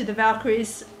know, do the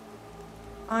Valkyries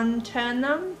unturn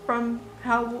them from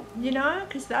Hell... You know?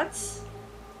 Because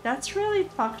that's really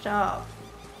fucked up.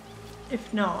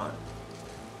 If not.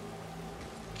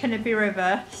 Can it be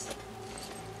reversed?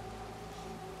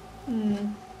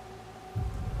 Hmm.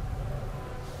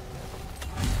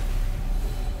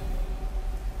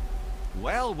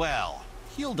 Well, well.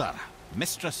 Hildr,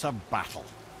 mistress of battle.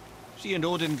 She and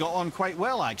Odin got on quite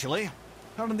well, actually.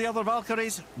 Her and the other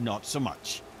Valkyries, not so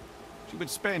much. She would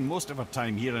spend most of her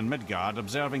time here in Midgard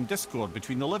observing discord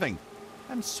between the living,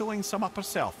 and sewing some up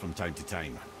herself from time to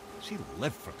time. She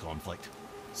lived for conflict.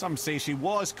 Some say she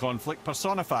was conflict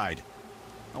personified.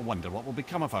 I wonder what will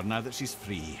become of her now that she's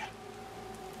free.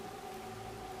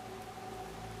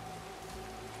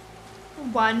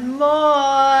 One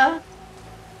more.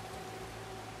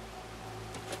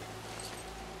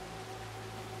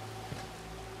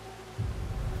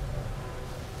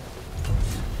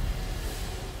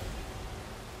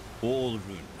 Olrun,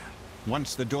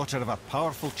 once the daughter of a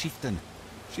powerful chieftain.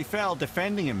 She fell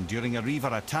defending him during a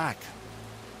Reaver attack.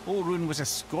 Olrun was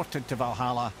escorted to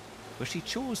Valhalla, where she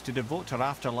chose to devote her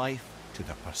afterlife to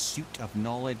the pursuit of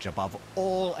knowledge above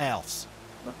all else.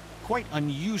 Quite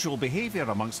unusual behavior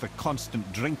amongst the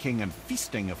constant drinking and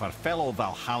feasting of her fellow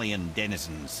Valhallian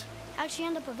denizens. How'd she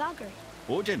end up a Valkyrie?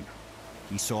 Odin.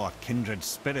 He saw a kindred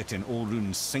spirit in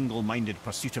Olrun's single-minded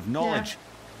pursuit of knowledge. Yeah.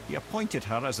 He appointed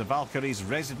her as the Valkyrie's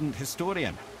resident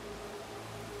historian.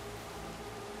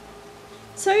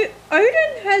 So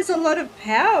Odin has a lot of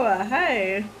power,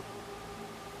 hey?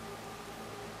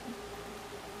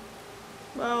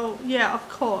 Well, yeah, of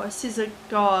course, he's a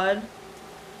god.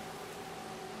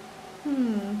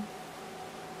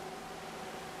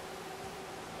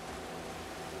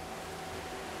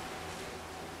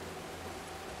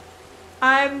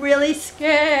 I'm really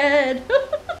scared.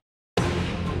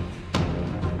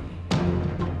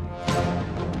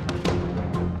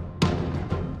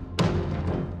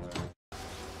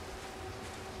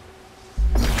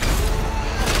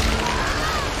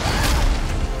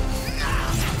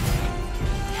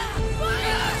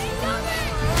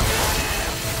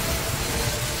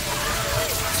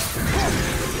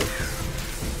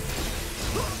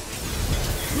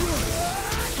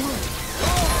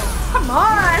 Come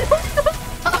on!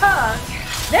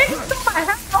 Thanks for my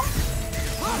help!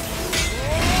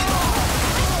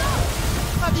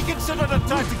 How'd you considered a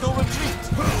tactical retreat.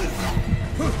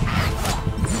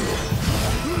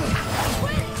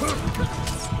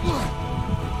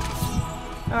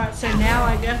 Alright, so now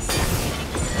I guess.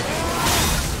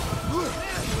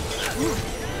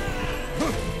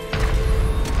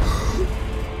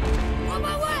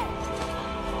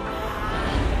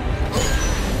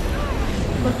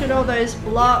 Look at all those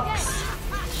blocks.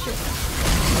 Shit.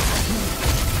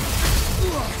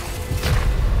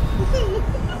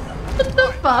 What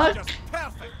the fuck?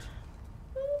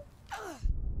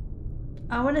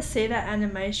 I want to see that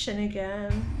animation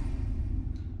again.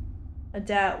 I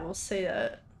doubt we'll see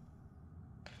that.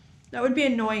 That would be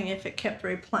annoying if it kept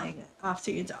replaying it after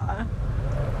you die.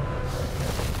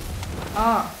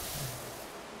 Oh.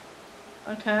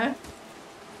 Okay.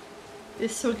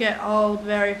 This will get old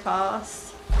very fast.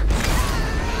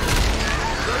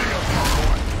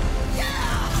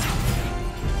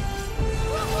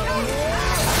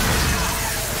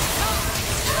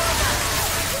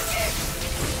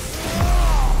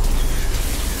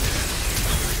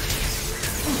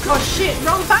 Oh shit,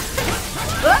 wrong button!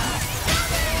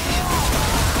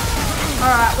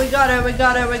 Alright, we got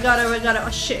it. Oh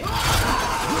shit.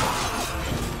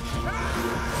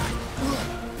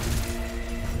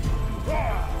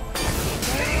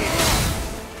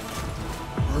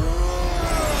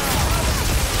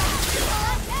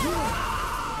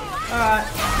 Alright.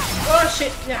 Oh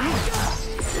shit, yeah.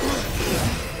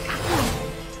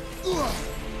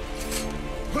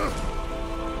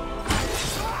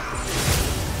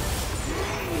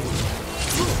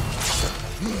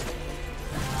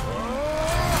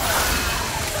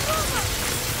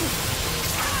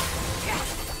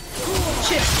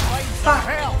 Shit. Fuck.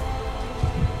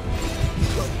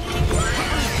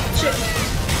 Shit.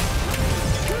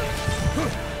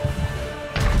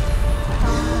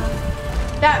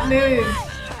 That move.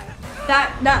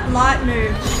 That light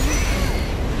move.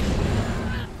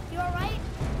 You alright?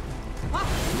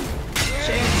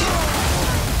 Shit.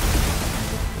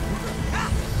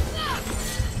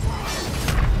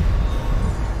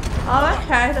 Oh,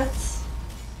 okay, that's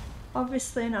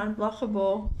obviously an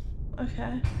unblockable.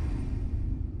 Okay.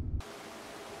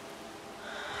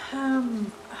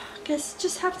 I guess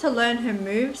just have to learn her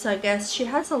moves, I guess. She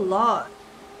has a lot.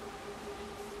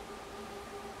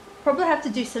 Probably have to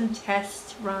do some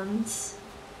test runs.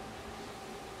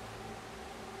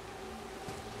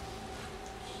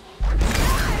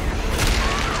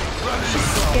 She's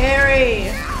scary.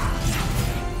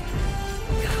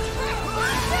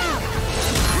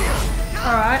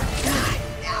 Alright.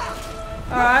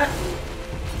 Alright.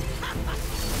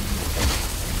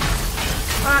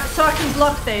 Alright, so I can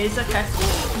block these, okay.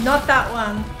 Not that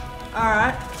one.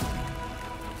 Alright.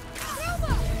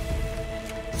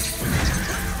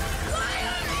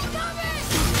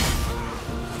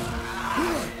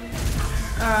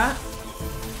 Alright.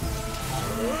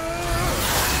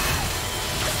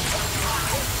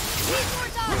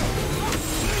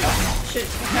 Shit,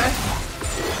 okay.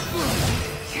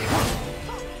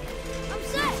 I'm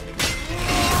set.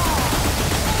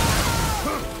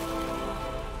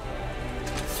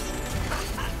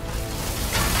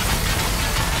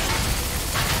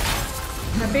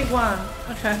 A big one.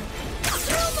 Okay.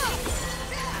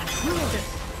 Shit.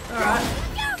 Alright.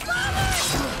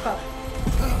 Fuck.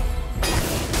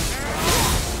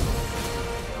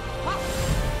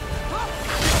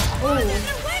 Ooh.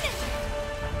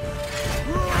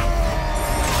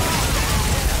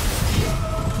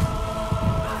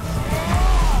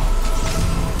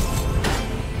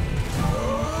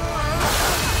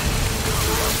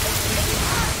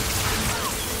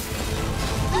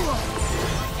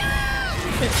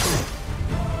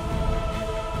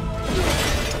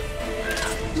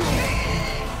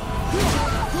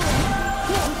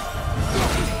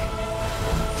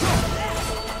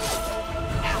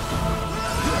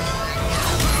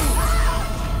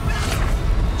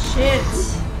 Shit.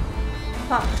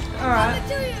 Fuck. Alright.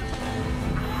 You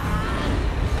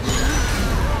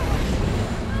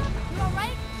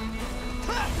alright?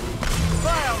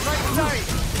 Fire, right side!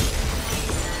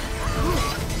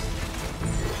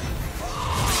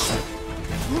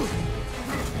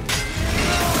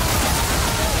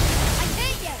 I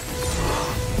take it.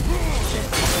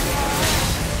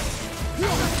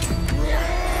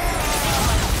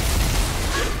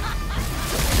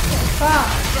 Fuck.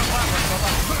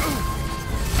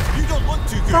 You don't look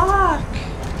too good. Fuck.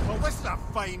 Well, this is a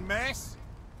fine mess.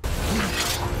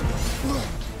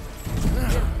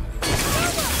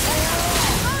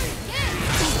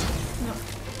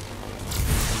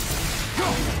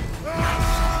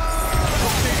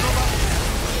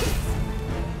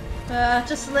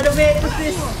 Just a little bit with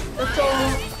this. That's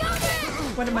all.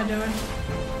 What am I doing?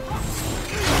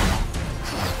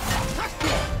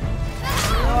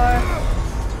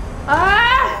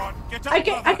 Ah!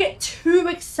 I get too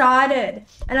excited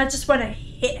and I just want to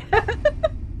hit her.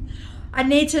 I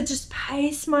need to just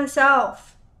pace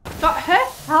myself. God, her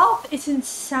health is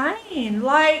insane.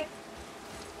 Like,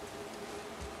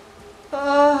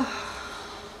 God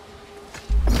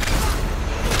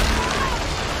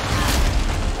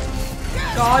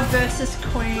versus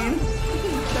Queen.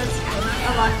 That's funny.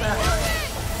 I like that.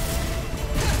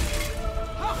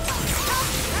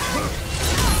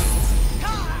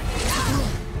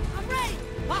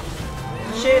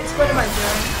 Shit, what am I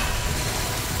doing?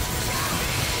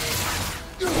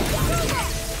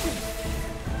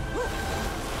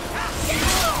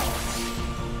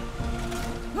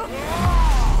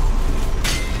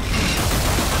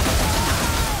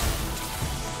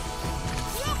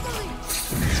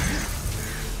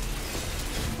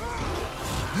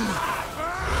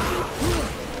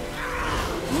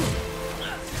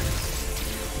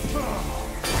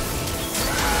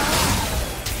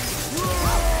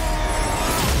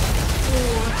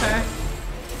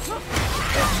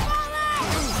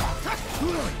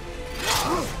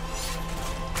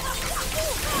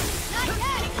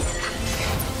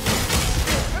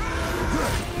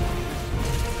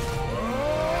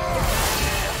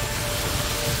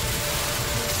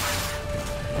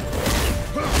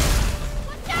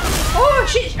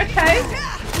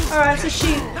 Alright,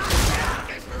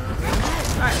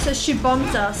 so she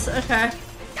bombed us, okay.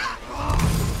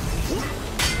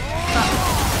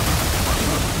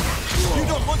 You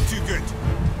don't look too good.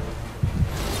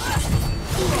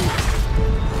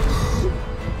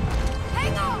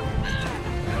 Hang on!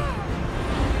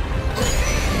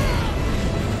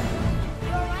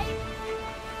 You alright?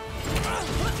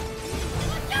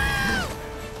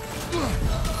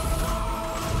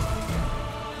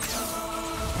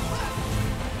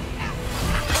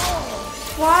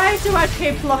 Why do I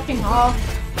keep locking off?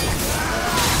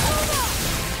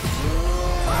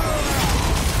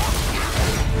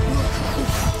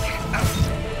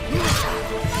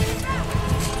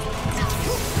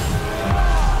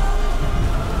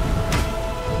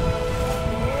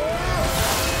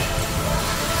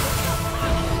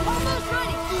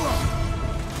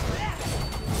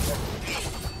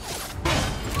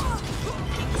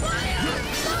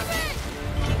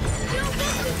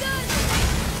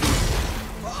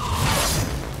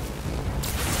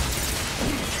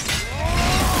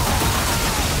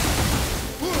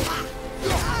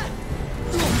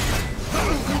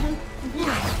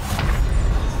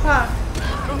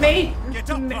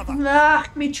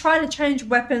 Me trying to change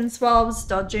weapons while I was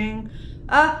dodging.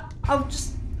 I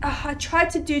tried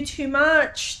to do too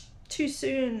much too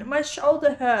soon. My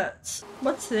shoulder hurts.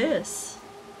 What's this?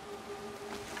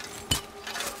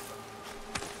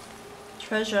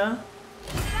 Treasure.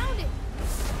 Found it.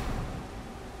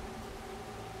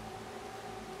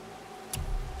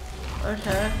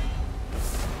 Okay.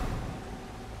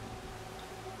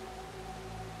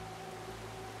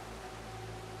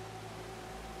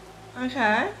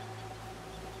 Okay.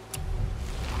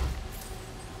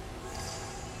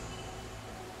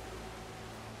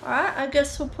 Alright, I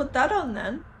guess we'll put that on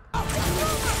then.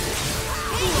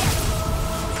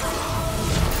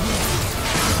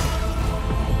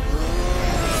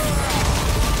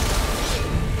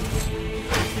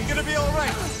 You're gonna be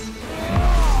alright.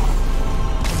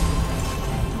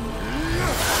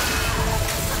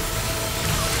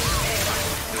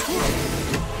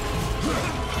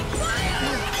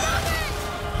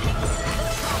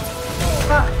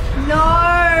 No!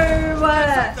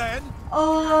 Then.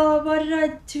 Oh, why did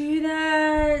I do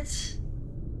that?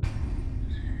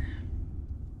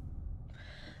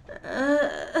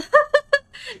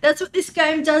 That's what this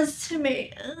game does to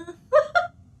me.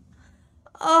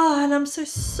 Oh, and I'm so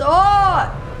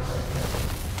sore.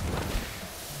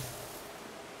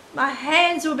 My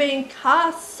hands were being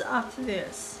cast after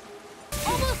this.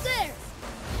 Almost there.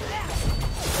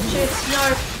 Shit,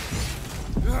 no.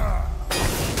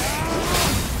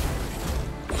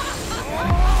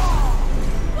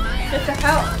 Get the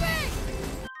hell.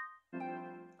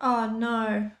 Oh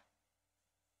no.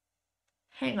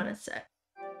 Hang on a sec.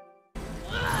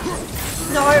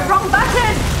 No, wrong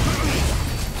button!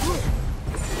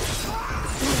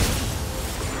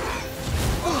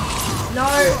 No.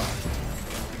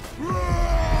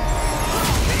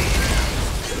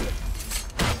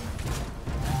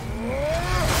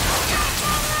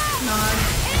 No.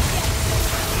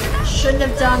 Shouldn't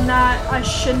have done that. I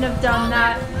shouldn't have done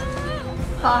that.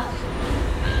 Fuck.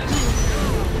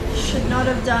 Should not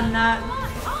have done that.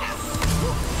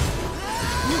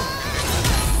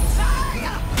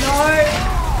 No.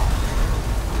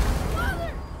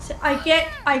 So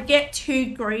I get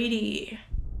too greedy.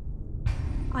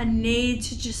 I need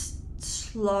to just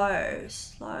slow.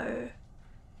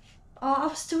 Oh, I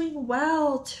was doing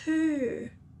well too.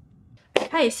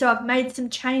 Okay, so I've made some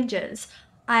changes.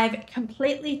 I've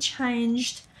completely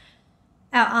changed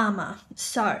our armor.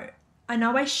 So I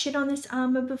know I shit on this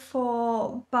armor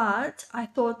before, but I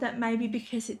thought that maybe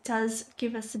because it does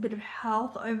give us a bit of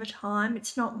health over time,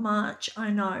 it's not much, I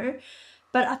know,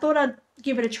 but I thought I'd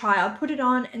give it a try. I'll put it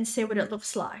on and see what it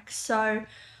looks like. So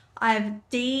I've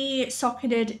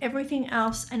de-socketed everything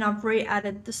else and I've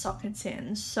re-added the sockets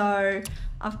in. So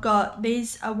I've got,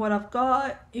 these are what I've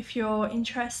got if you're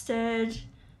interested.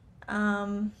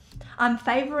 I'm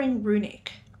favoring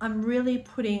runic. I'm really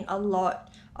putting a lot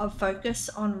of focus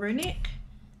on runic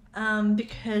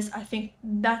because I think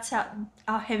that's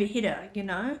our heavy hitter, you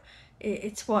know.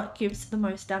 It's what gives the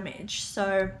most damage.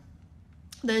 So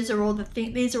these are all the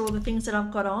things that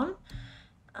I've got on.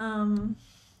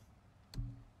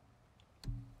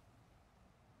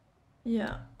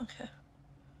 Yeah, okay.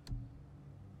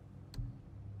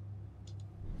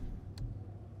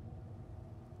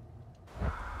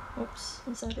 Oops,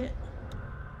 was that it?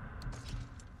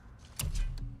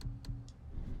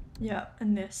 Yeah,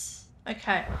 and this.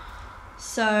 Okay.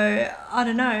 So, I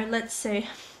don't know, let's see.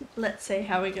 Let's see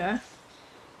how we go.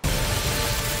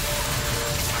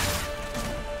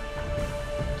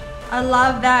 I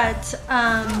love that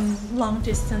long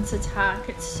distance attack.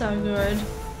 It's so good.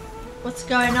 What's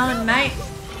going on, mate?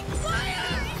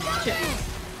 Shit.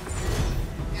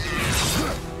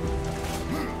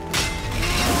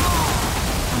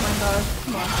 Oh my god,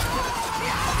 come on.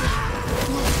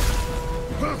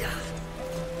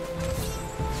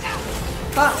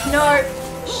 Fuck, no.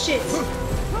 Shit.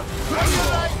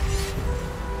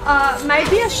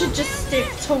 Maybe I should just stick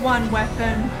to one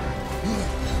weapon.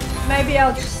 Maybe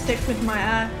I'll just stick with my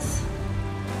axe.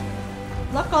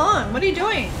 Lock on. What are you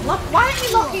doing? Why aren't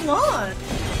you locking on?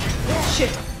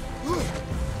 Shit.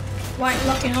 Why aren't you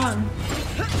locking on?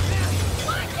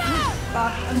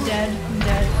 Fuck, I'm dead. I'm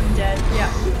dead. I'm dead.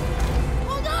 Yeah.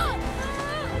 Hold on!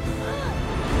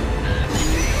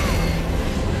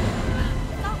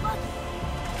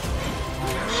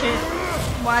 Shit.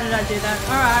 Why did I do that?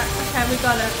 Alright. Okay, we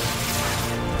got it.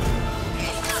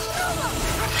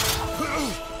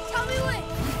 Tell me when!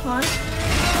 Come on.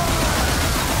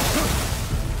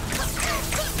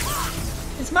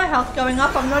 Is my health going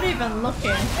up? I'm not even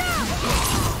looking.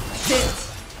 Shit.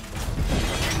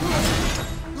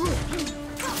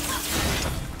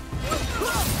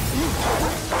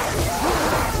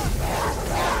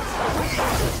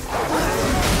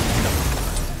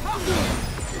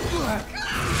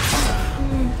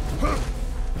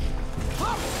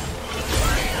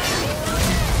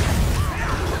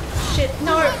 Shit,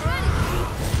 no!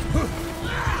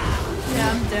 Yeah,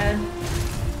 I'm dead.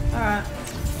 Alright.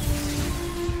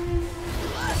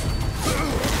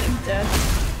 I'm dead.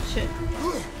 Shit.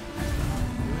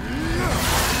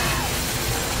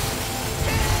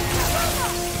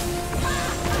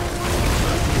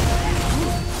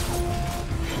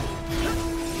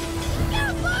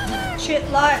 Shit,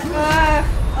 light.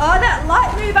 Oh, that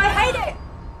light move, I hate it!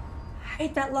 I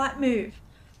hate that light move.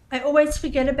 I always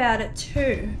forget about it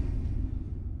too.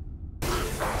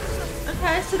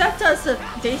 Okay, so that does a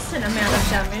decent amount of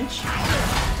damage.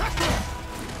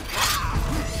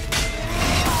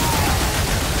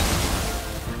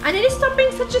 I need to stop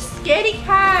being such a scaredy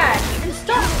cat and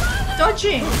stop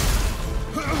dodging.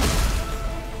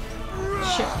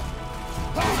 Shit.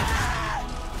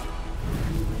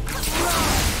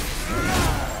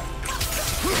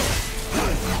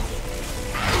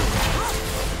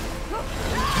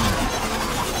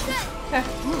 Okay.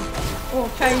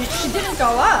 Okay, she didn't go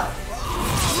up.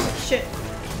 Shit.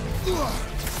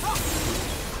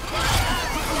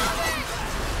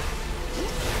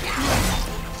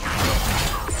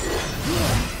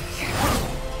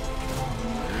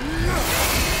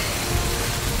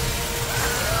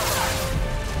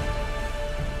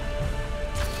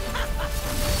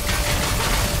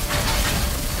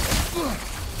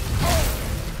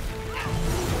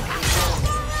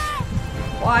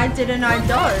 Why didn't I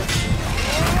dodge?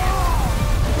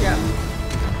 Yeah.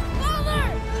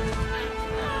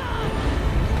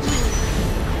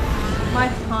 My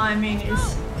timing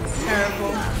is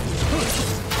terrible.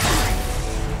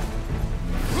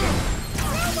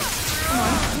 Come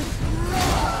on.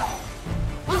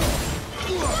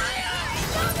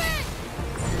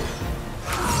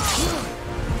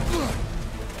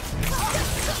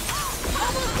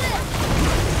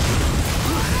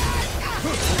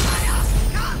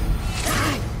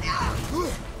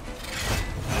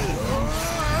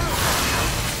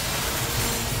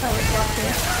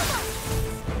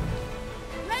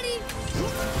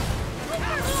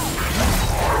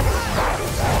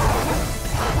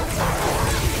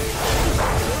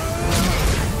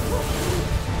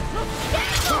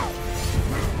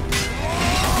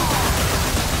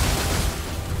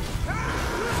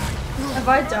 Have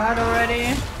I died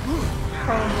already?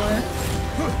 Probably.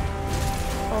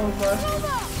 Probably.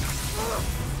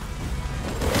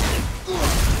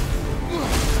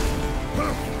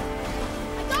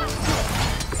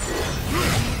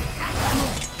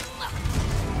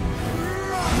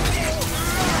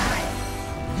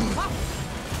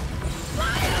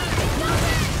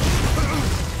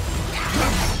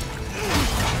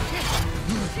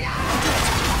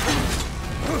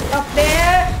 Up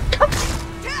there! Up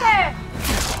there!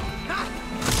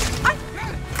 I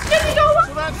didn't go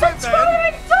up! That's why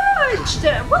I dodged!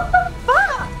 What the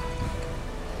fuck?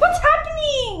 What's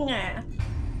happening?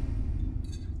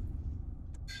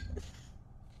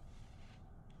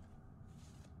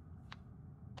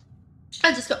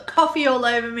 I just got coffee all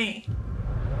over me.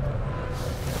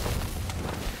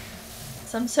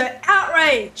 So I'm so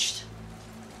outraged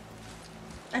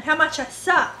at how much I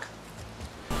suck.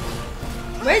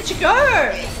 Where'd you go?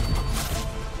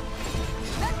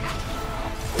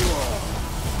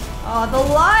 Oh, the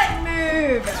light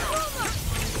move.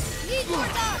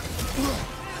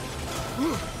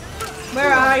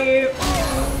 Where are you?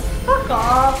 Fuck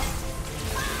off.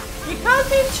 You can't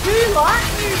do 2 light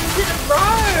moves in a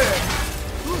row.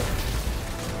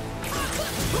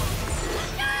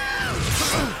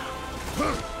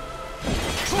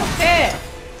 Okay.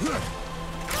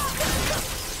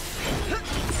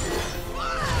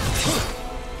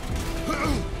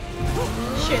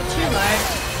 Shit, too late.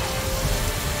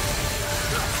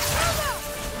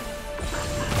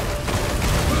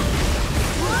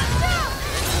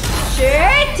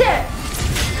 Shit!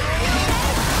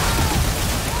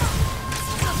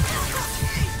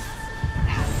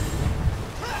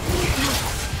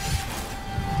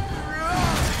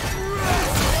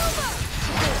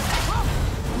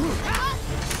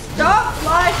 Stop,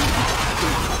 like,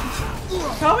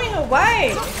 going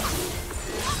away.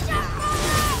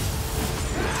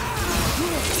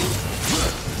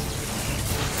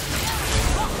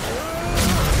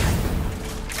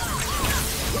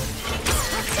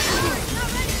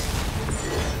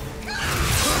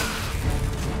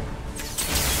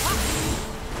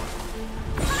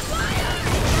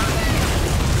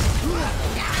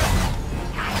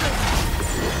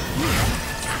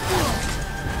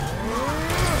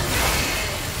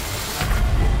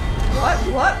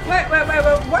 What? Wait,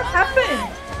 what happened?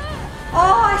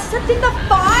 Oh, I stepped in the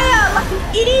fire like an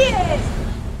idiot!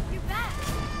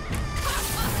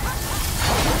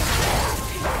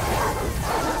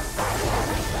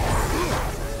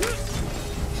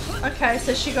 Okay,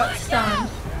 so she got stunned.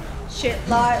 Shit,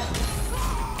 like...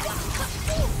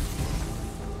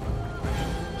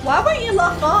 Why won't you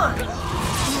lock on?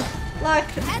 Like,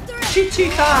 shoot too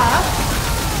far.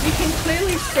 You can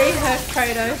clearly see her,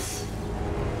 Kratos.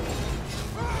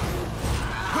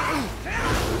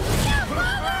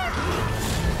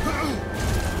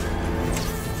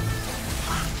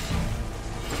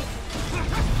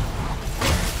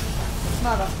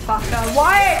 Motherfucker,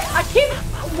 why am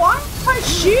I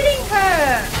shooting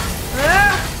her?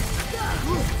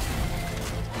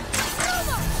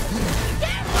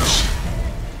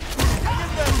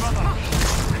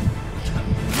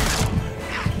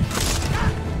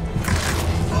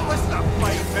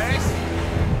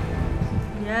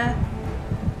 Yeah.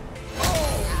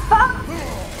 Fuck!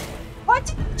 Why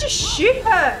did you just shoot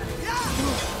her?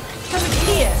 I'm an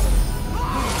idiot.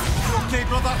 Okay,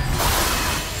 brother.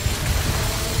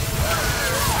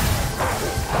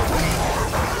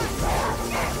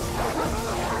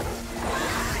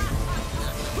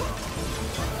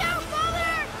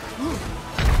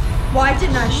 Why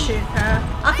didn't I shoot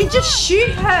her? I can just shoot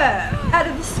her out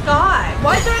of the sky.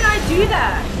 Why don't I do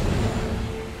that?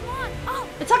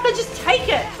 It's like I just take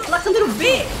it like a little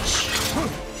bitch.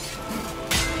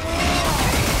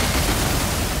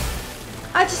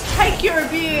 I just take your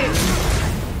abuse.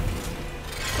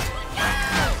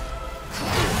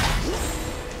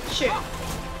 Shoot.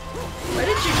 Where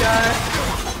did you go?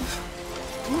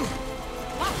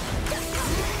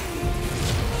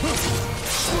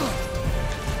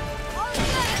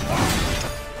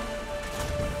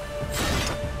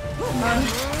 Come on.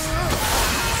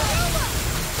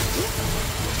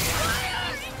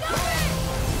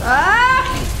 Ah!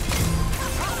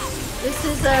 This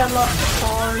is a lot of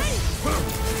pause.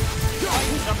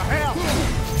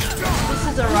 This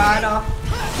is a write-off.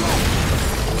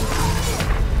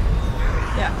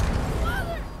 Yeah.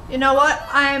 You know what?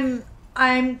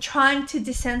 I'm trying to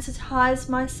desensitize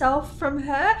myself from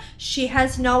her. She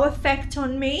has no effect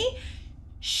on me.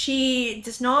 She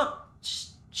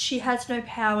has no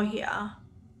power here.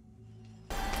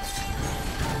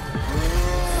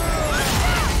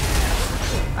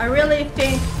 I really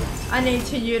think I need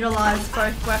to utilize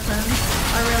both weapons.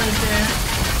 I really do.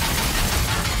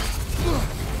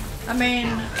 I mean,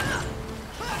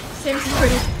 seems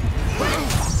pretty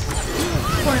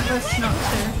pointless not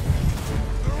to.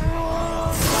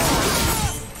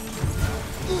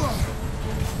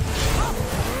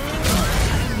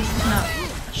 No,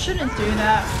 I shouldn't do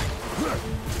that.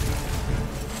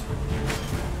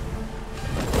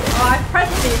 Oh, I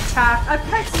pressed the attack. I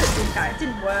pressed the attack. It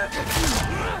didn't work.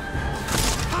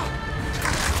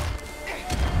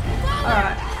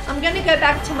 Alright, I'm gonna go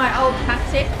back to my old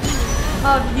tactic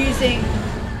of using,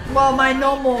 well, my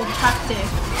normal tactic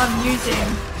of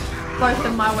using both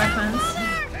of my weapons.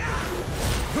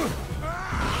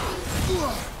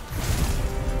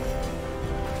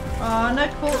 Oh, no,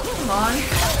 cool. Come on.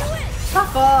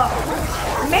 Fuck off.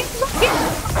 Man, look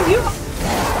at you.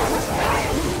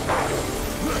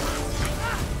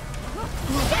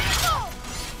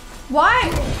 Why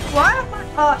am I?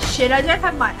 Oh shit, I don't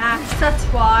have my axe. That's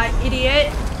why,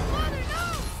 idiot.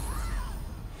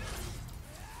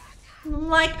 I'm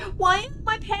like, why are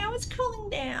my powers cooling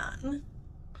down?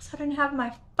 Because I don't have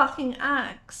my fucking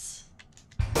axe.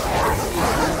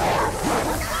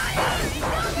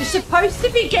 You're supposed to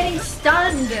be getting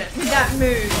stunned with that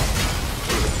move.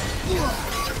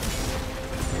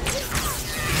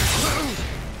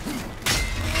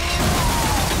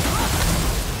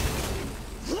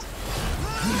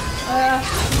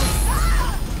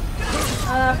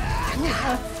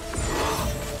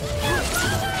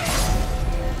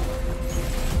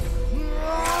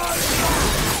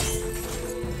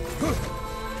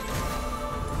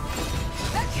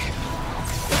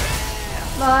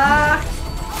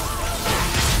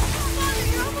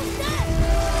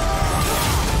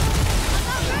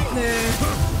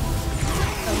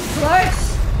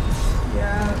 Close.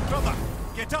 Yeah. Brother,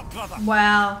 get up, brother.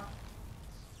 Wow.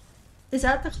 Is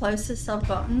that the closest I've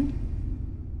gotten?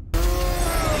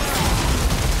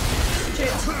 Shit.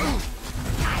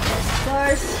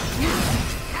 Close.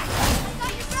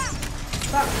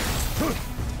 Fuck.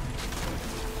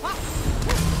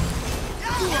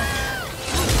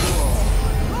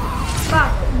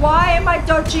 Fuck. Why am I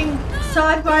dodging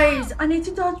sideways? I need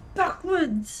to dodge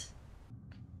backwards.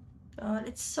 God,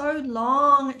 it's so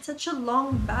long. It's such a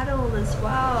long battle as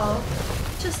well.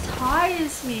 It just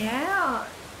tires me out.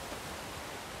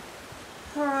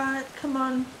 Alright, come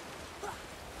on.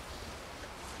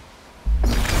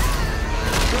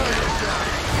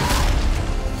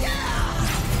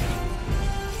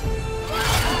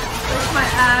 Where's my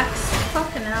axe?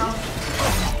 Fucking hell.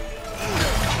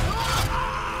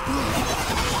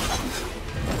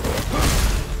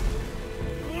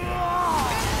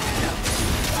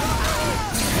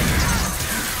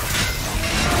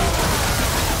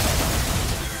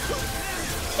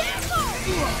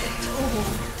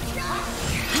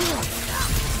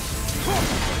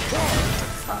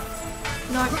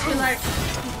 No, too late.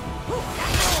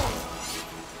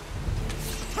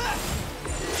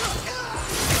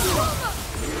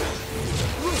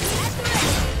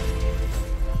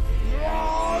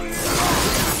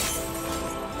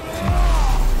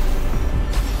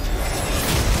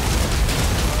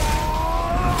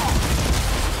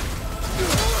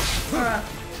 Alright.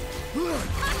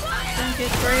 Don't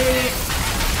get greedy.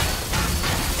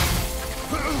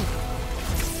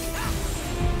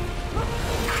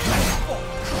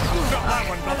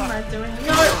 What am I doing?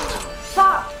 No!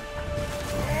 Fuck!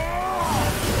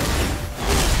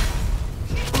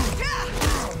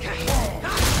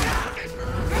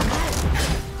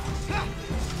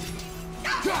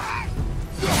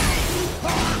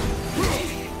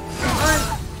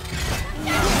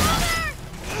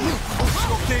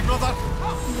 Okay, brother?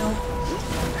 No.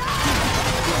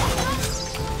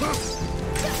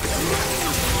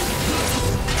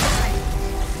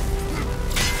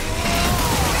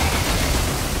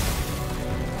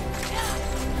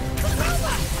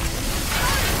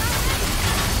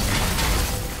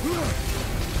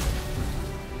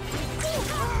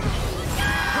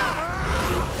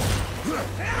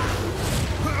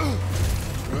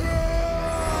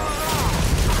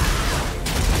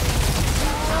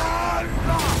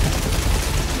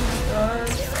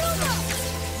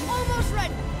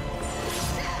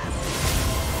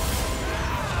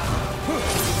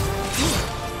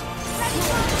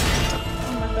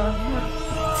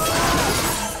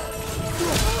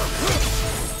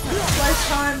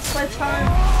 Slow time.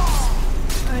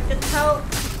 I can help.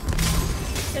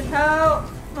 Get help.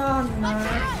 Oh no.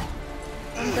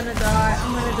 I'm gonna die.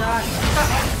 I'm gonna die.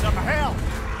 Some help.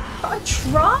 I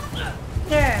tried.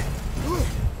 Yeah.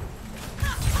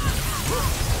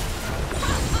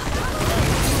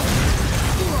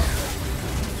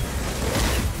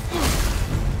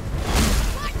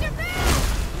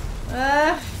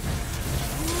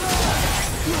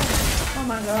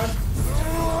 my god.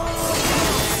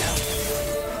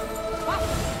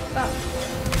 Fuck.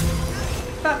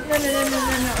 Fuck,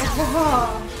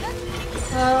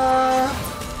 no.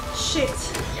 Shit.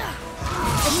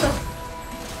 What the?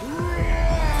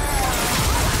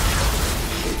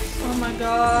 Oh my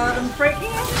god, I'm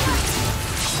freaking out.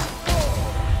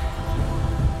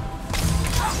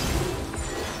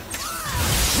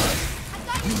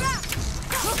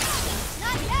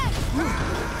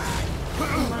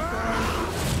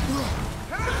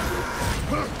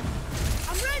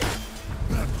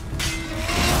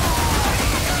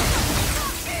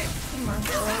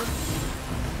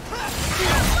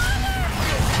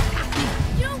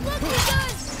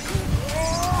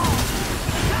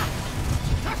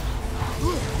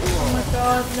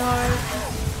 God, no.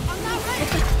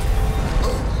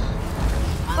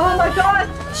 Oh my god!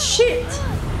 Shit!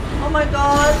 Oh my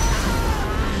god!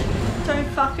 Don't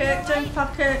fuck it, don't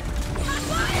fuck it.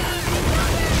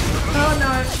 Oh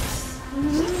no.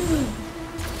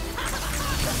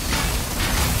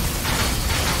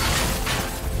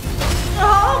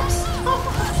 Oh, stop!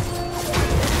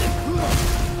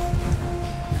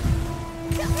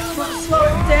 Slow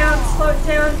it down, slow it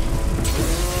down.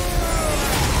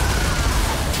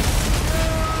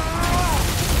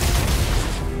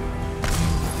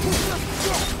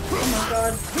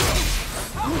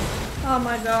 Oh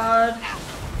my god.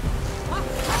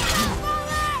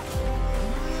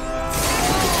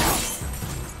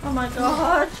 Oh my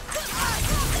god.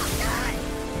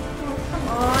 Oh, come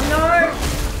on, no.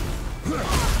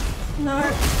 No.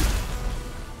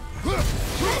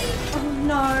 Oh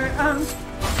no,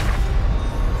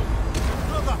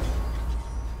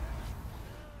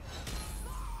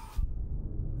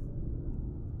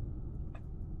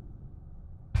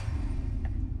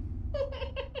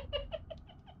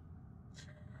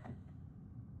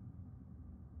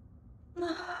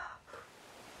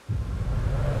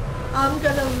 I'm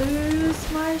gonna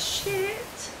lose my shit.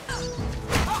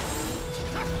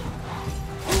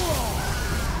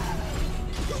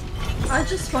 I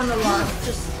just wanna I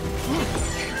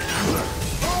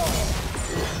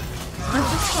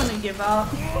just wanna give up.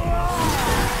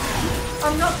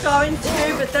 I'm not going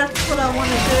to, but that's what I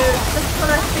wanna do. That's what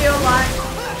I feel like.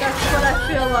 That's what I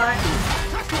feel like.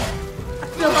 I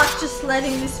feel like just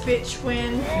letting this bitch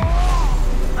win.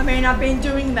 I mean, I've been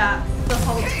doing that the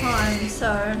whole time,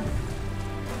 so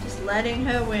just letting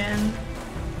her win.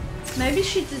 Maybe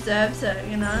she deserves it,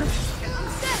 you know?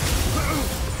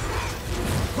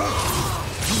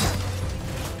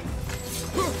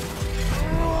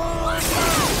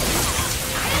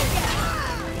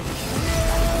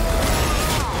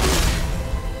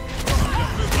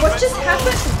 What just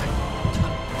happened?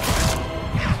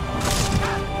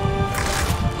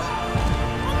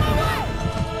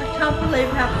 I can't believe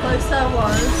how close I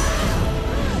was.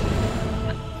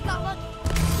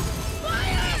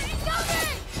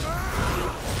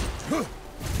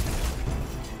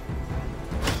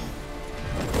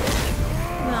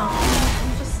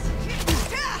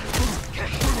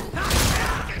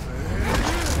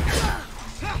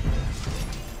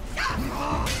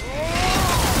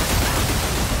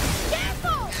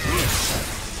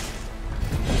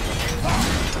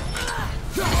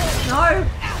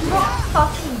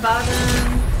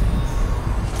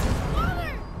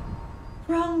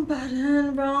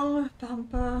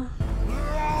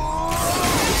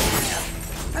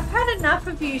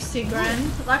 Sigrun.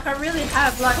 Like, I really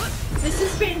have. Like, this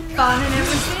has been fun and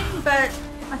everything, but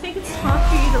I think it's time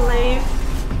for you to leave.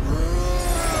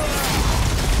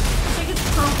 I think it's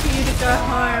time for you to go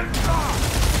home.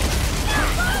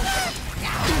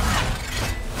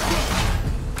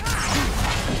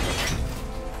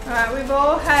 Alright, we've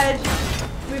all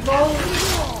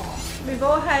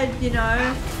had, you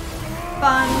know,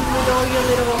 fun with all your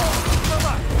little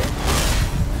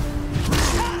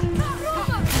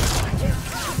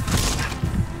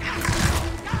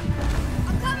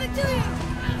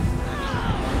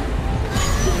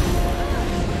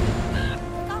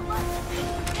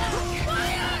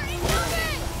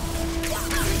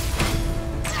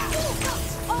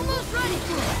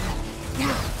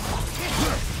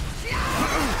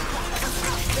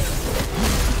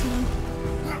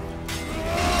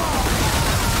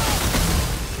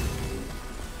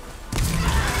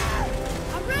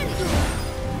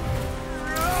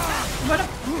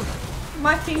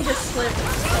my finger slipped.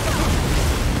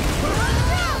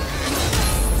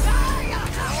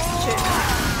 Shit.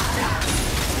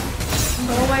 I'm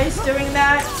always doing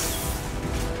that.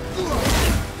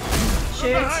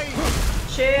 Shit.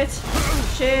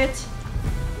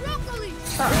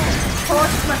 Of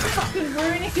course, my fucking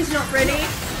runic is not ready.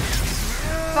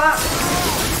 Fuck.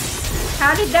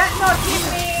 How did that not hit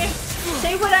me?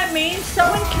 See what I mean? So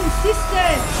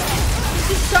inconsistent.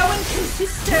 This is so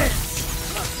inconsistent.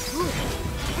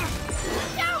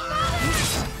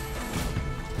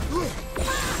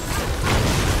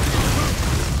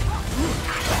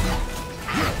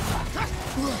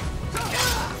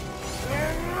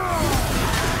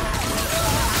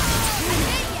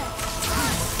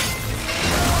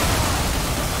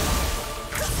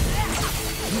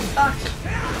 Fuck.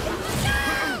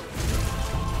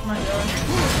 Oh my god.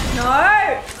 No!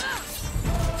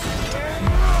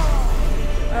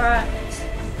 Alright.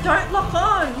 Don't lock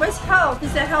on. Where's health?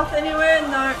 Is there health anywhere?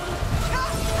 No.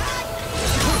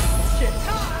 Shit.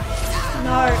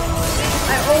 No.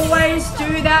 I always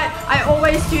do that. I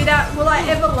always do that. Will I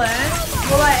ever learn?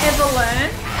 Will I ever learn?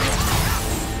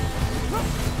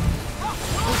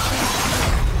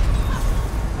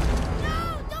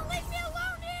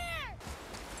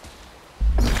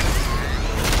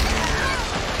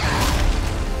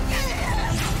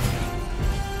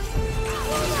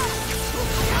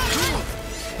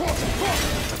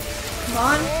 Come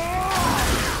on.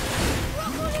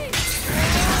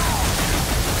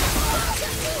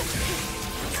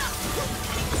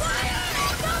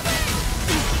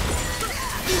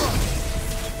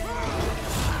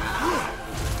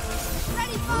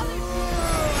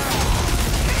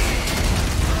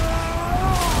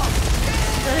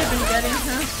 Not even getting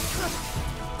her.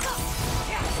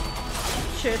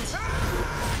 Shit.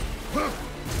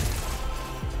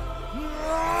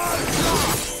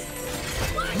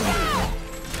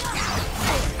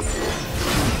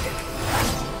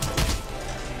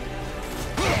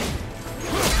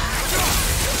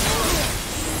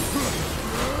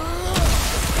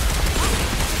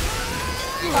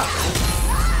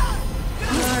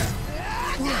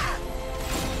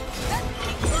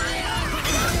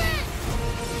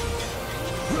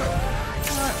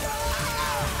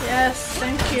 Yes,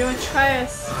 thank you,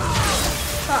 Atreus.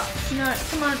 Fuck, no,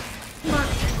 come on, come on.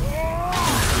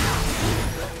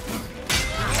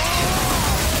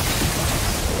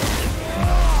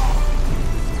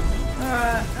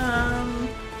 Alright,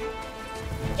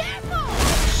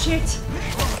 shit.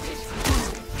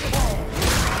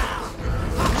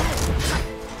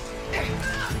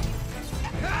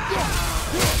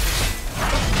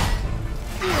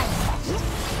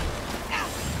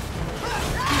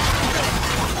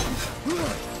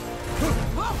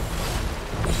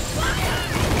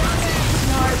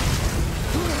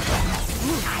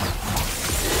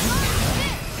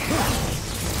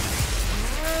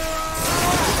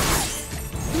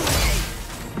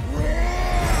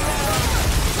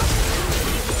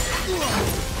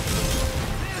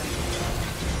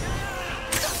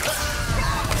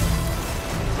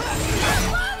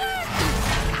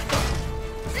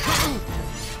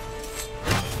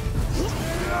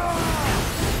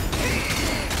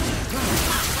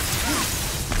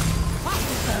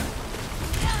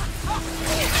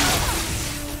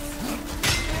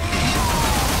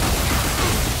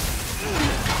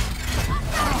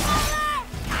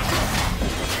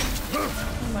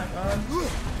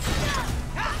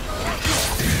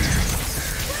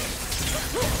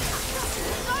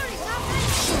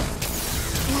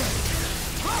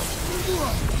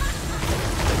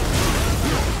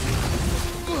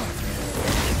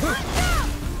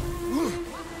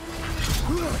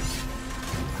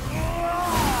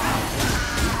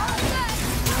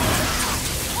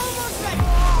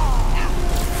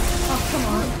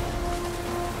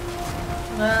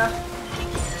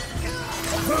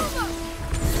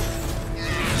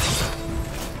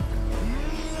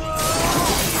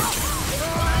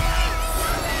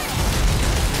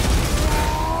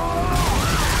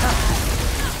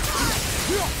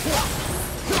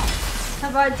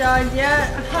 Have I died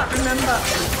yet? I can't remember.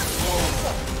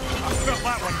 I've got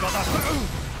that one, brother.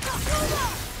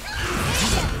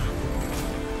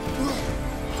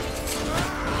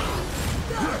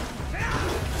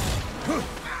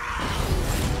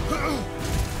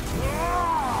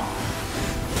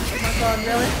 Oh my god,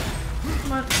 really?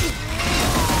 Come on.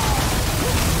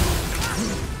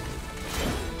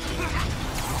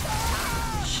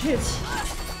 Shit.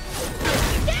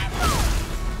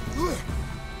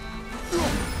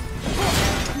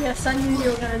 Yes, I knew you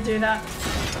were gonna do that.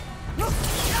 Oh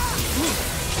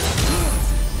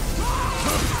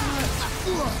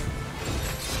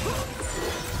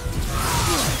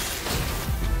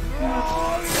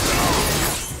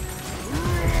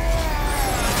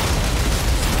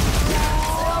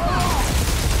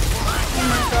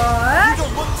my god.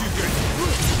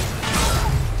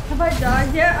 Have I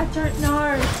died yet? I don't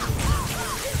know.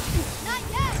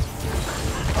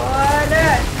 Got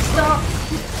it. Stop.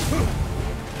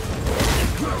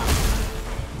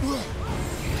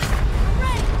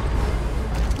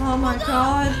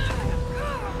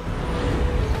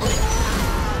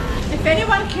 If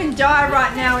anyone can die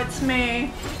right now, it's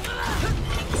me.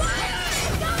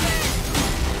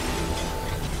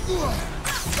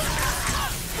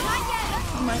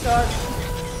 Oh my god.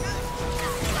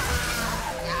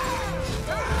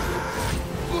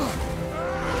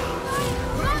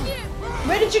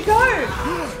 Where did you go?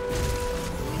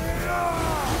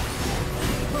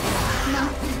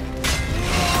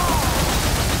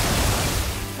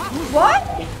 What?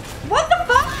 What the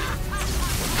fuck?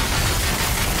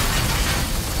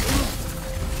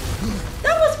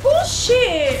 That was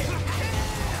bullshit.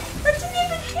 That didn't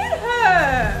even hit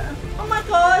her. Oh my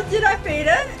god, did I feed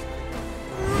it?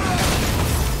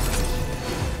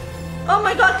 Oh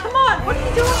my god, come on, what are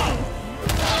you doing?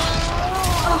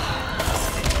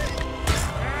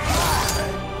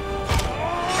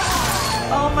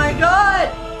 Oh my god,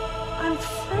 I'm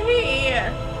free.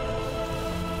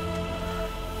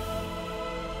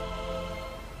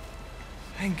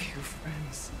 Thank you,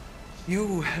 friends.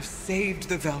 You have saved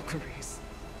the Valkyries.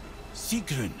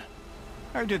 Sigrun,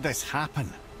 how did this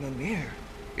happen? Mimir,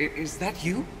 is that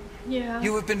you? Yeah.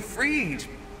 You have been freed,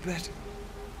 but...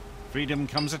 Freedom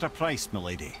comes at a price,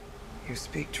 milady. You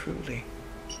speak truly.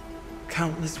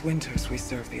 Countless winters we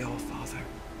served the All-Father.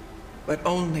 But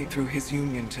only through his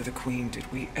union to the Queen did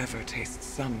we ever taste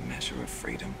some measure of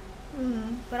freedom.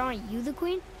 But aren't you the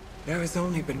queen? There has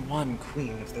only been one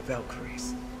Queen of the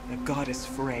Valkyries, the goddess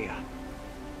Freya.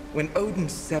 When Odin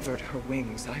severed her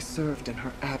wings, I served in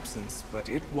her absence, but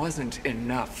it wasn't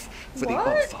enough for the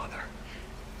All-Father.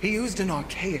 He used an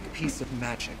archaic piece of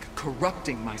magic,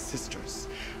 corrupting my sisters.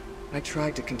 I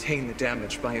tried to contain the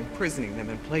damage by imprisoning them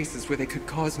in places where they could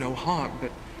cause no harm,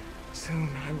 but soon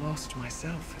I lost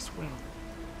myself as well.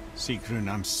 Sigrun,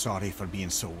 I'm sorry for being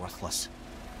so worthless.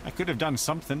 I could have done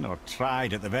something, or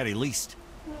tried at the very least.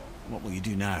 What will you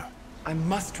do now? I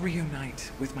must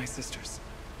reunite with my sisters.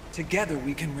 Together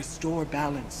we can restore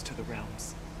balance to the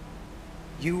realms.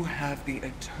 You have the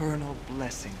eternal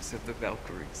blessings of the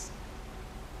Valkyries.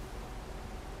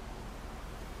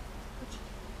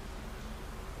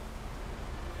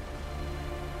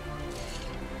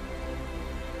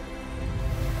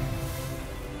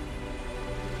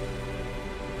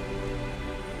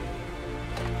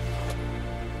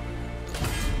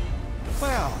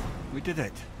 Well, we did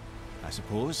it, I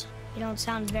suppose. You don't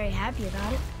sound very happy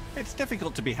about it. It's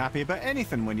difficult to be happy about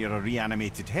anything when you're a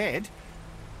reanimated head.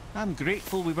 I'm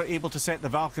grateful we were able to set the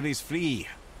Valkyries free.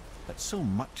 But so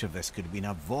much of this could have been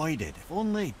avoided, if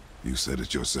only... You said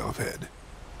it yourself, Head.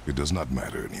 It does not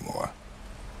matter anymore.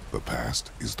 The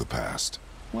past is the past.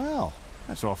 Well,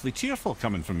 that's awfully cheerful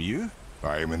coming from you.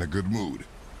 I am in a good mood.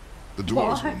 The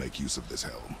dwarves will make use of this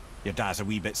helm. Your dad's a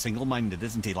wee bit single-minded,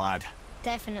 isn't he, lad?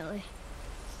 Definitely.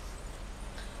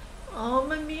 Oh,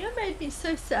 Mimir made me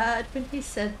so sad when he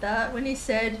said that. When he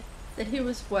said that he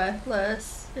was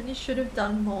worthless and he should have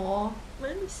done more. It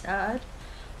made me sad.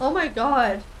 Oh my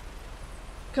god.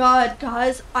 God,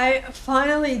 guys, I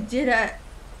finally did it.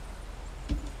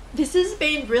 This has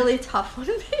been really tough on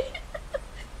me.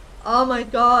 Oh my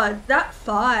god, that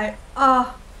fight.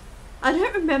 I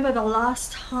don't remember the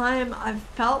last time I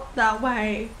felt that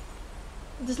way.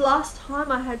 This last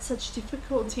time I had such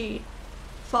difficulty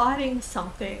fighting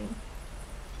something.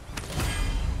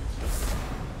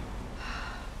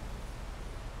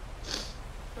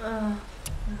 No.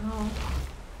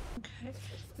 Okay.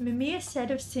 Mimir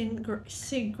said of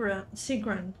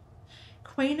Sigrun,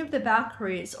 Queen of the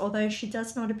Valkyries, although she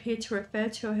does not appear to refer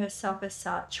to herself as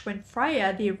such. When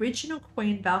Freya, the original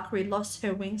Queen Valkyrie, lost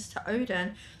her wings to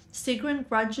Odin, Sigrun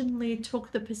grudgingly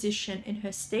took the position in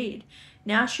her stead.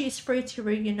 Now she is free to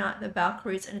reunite the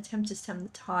Valkyries and attempt to stem the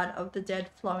tide of the dead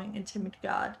flowing into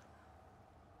Midgard.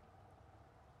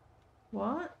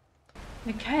 What?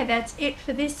 Okay, that's it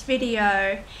for this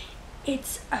video.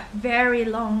 It's a very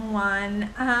long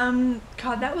one.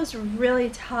 God, that was really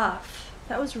tough.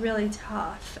 That was really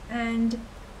tough. And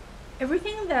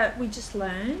everything that we just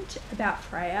learned about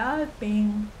Freya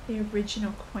being the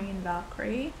original Queen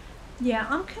Valkyrie, yeah,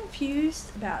 I'm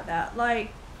confused about that.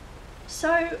 Like,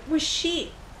 so was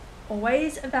she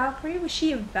always a Valkyrie? Was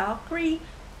she a Valkyrie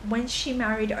when she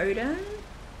married Odin?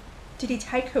 Did he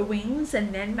take her wings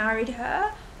and then married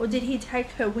her? Or did he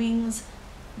take her wings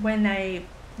when they,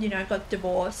 you know, got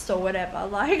divorced or whatever?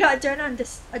 Like, I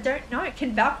don't know.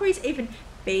 Can Valkyries even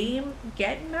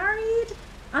get married?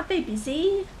 Aren't they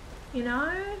busy, you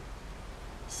know,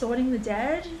 sorting the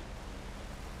dead?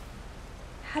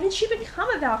 How did she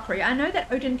become a Valkyrie? I know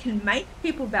that Odin can make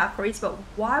people Valkyries, but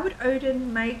why would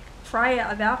Odin make Freya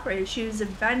a Valkyrie if she was a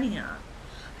Vanir?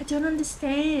 I don't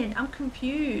understand. I'm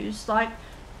confused. Like,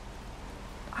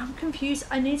 I'm confused.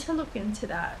 I need to look into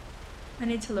that. I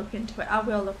need to look into it. I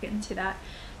will look into that.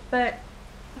 But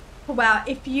wow,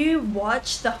 if you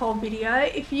watched the whole video,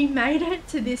 if you made it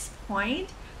to this point,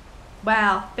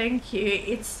 wow, thank you.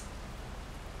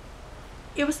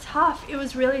 It was tough. It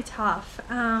was really tough.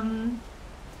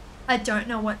 I don't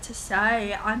know what to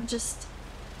say. I'm just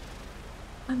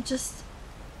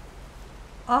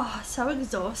oh, so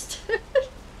exhausted.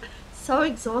 So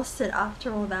exhausted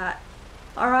after all that.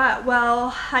 Alright,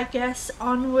 well, I guess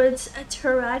onwards to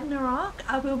Ragnarok.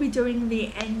 I will be doing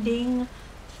the ending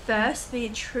first, the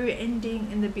true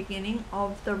ending in the beginning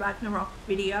of the Ragnarok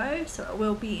video, so it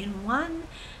will be in one.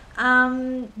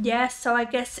 Yeah, so I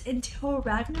guess until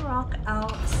Ragnarok,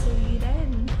 I'll see you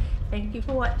then. Thank you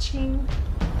for watching.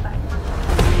 Bye.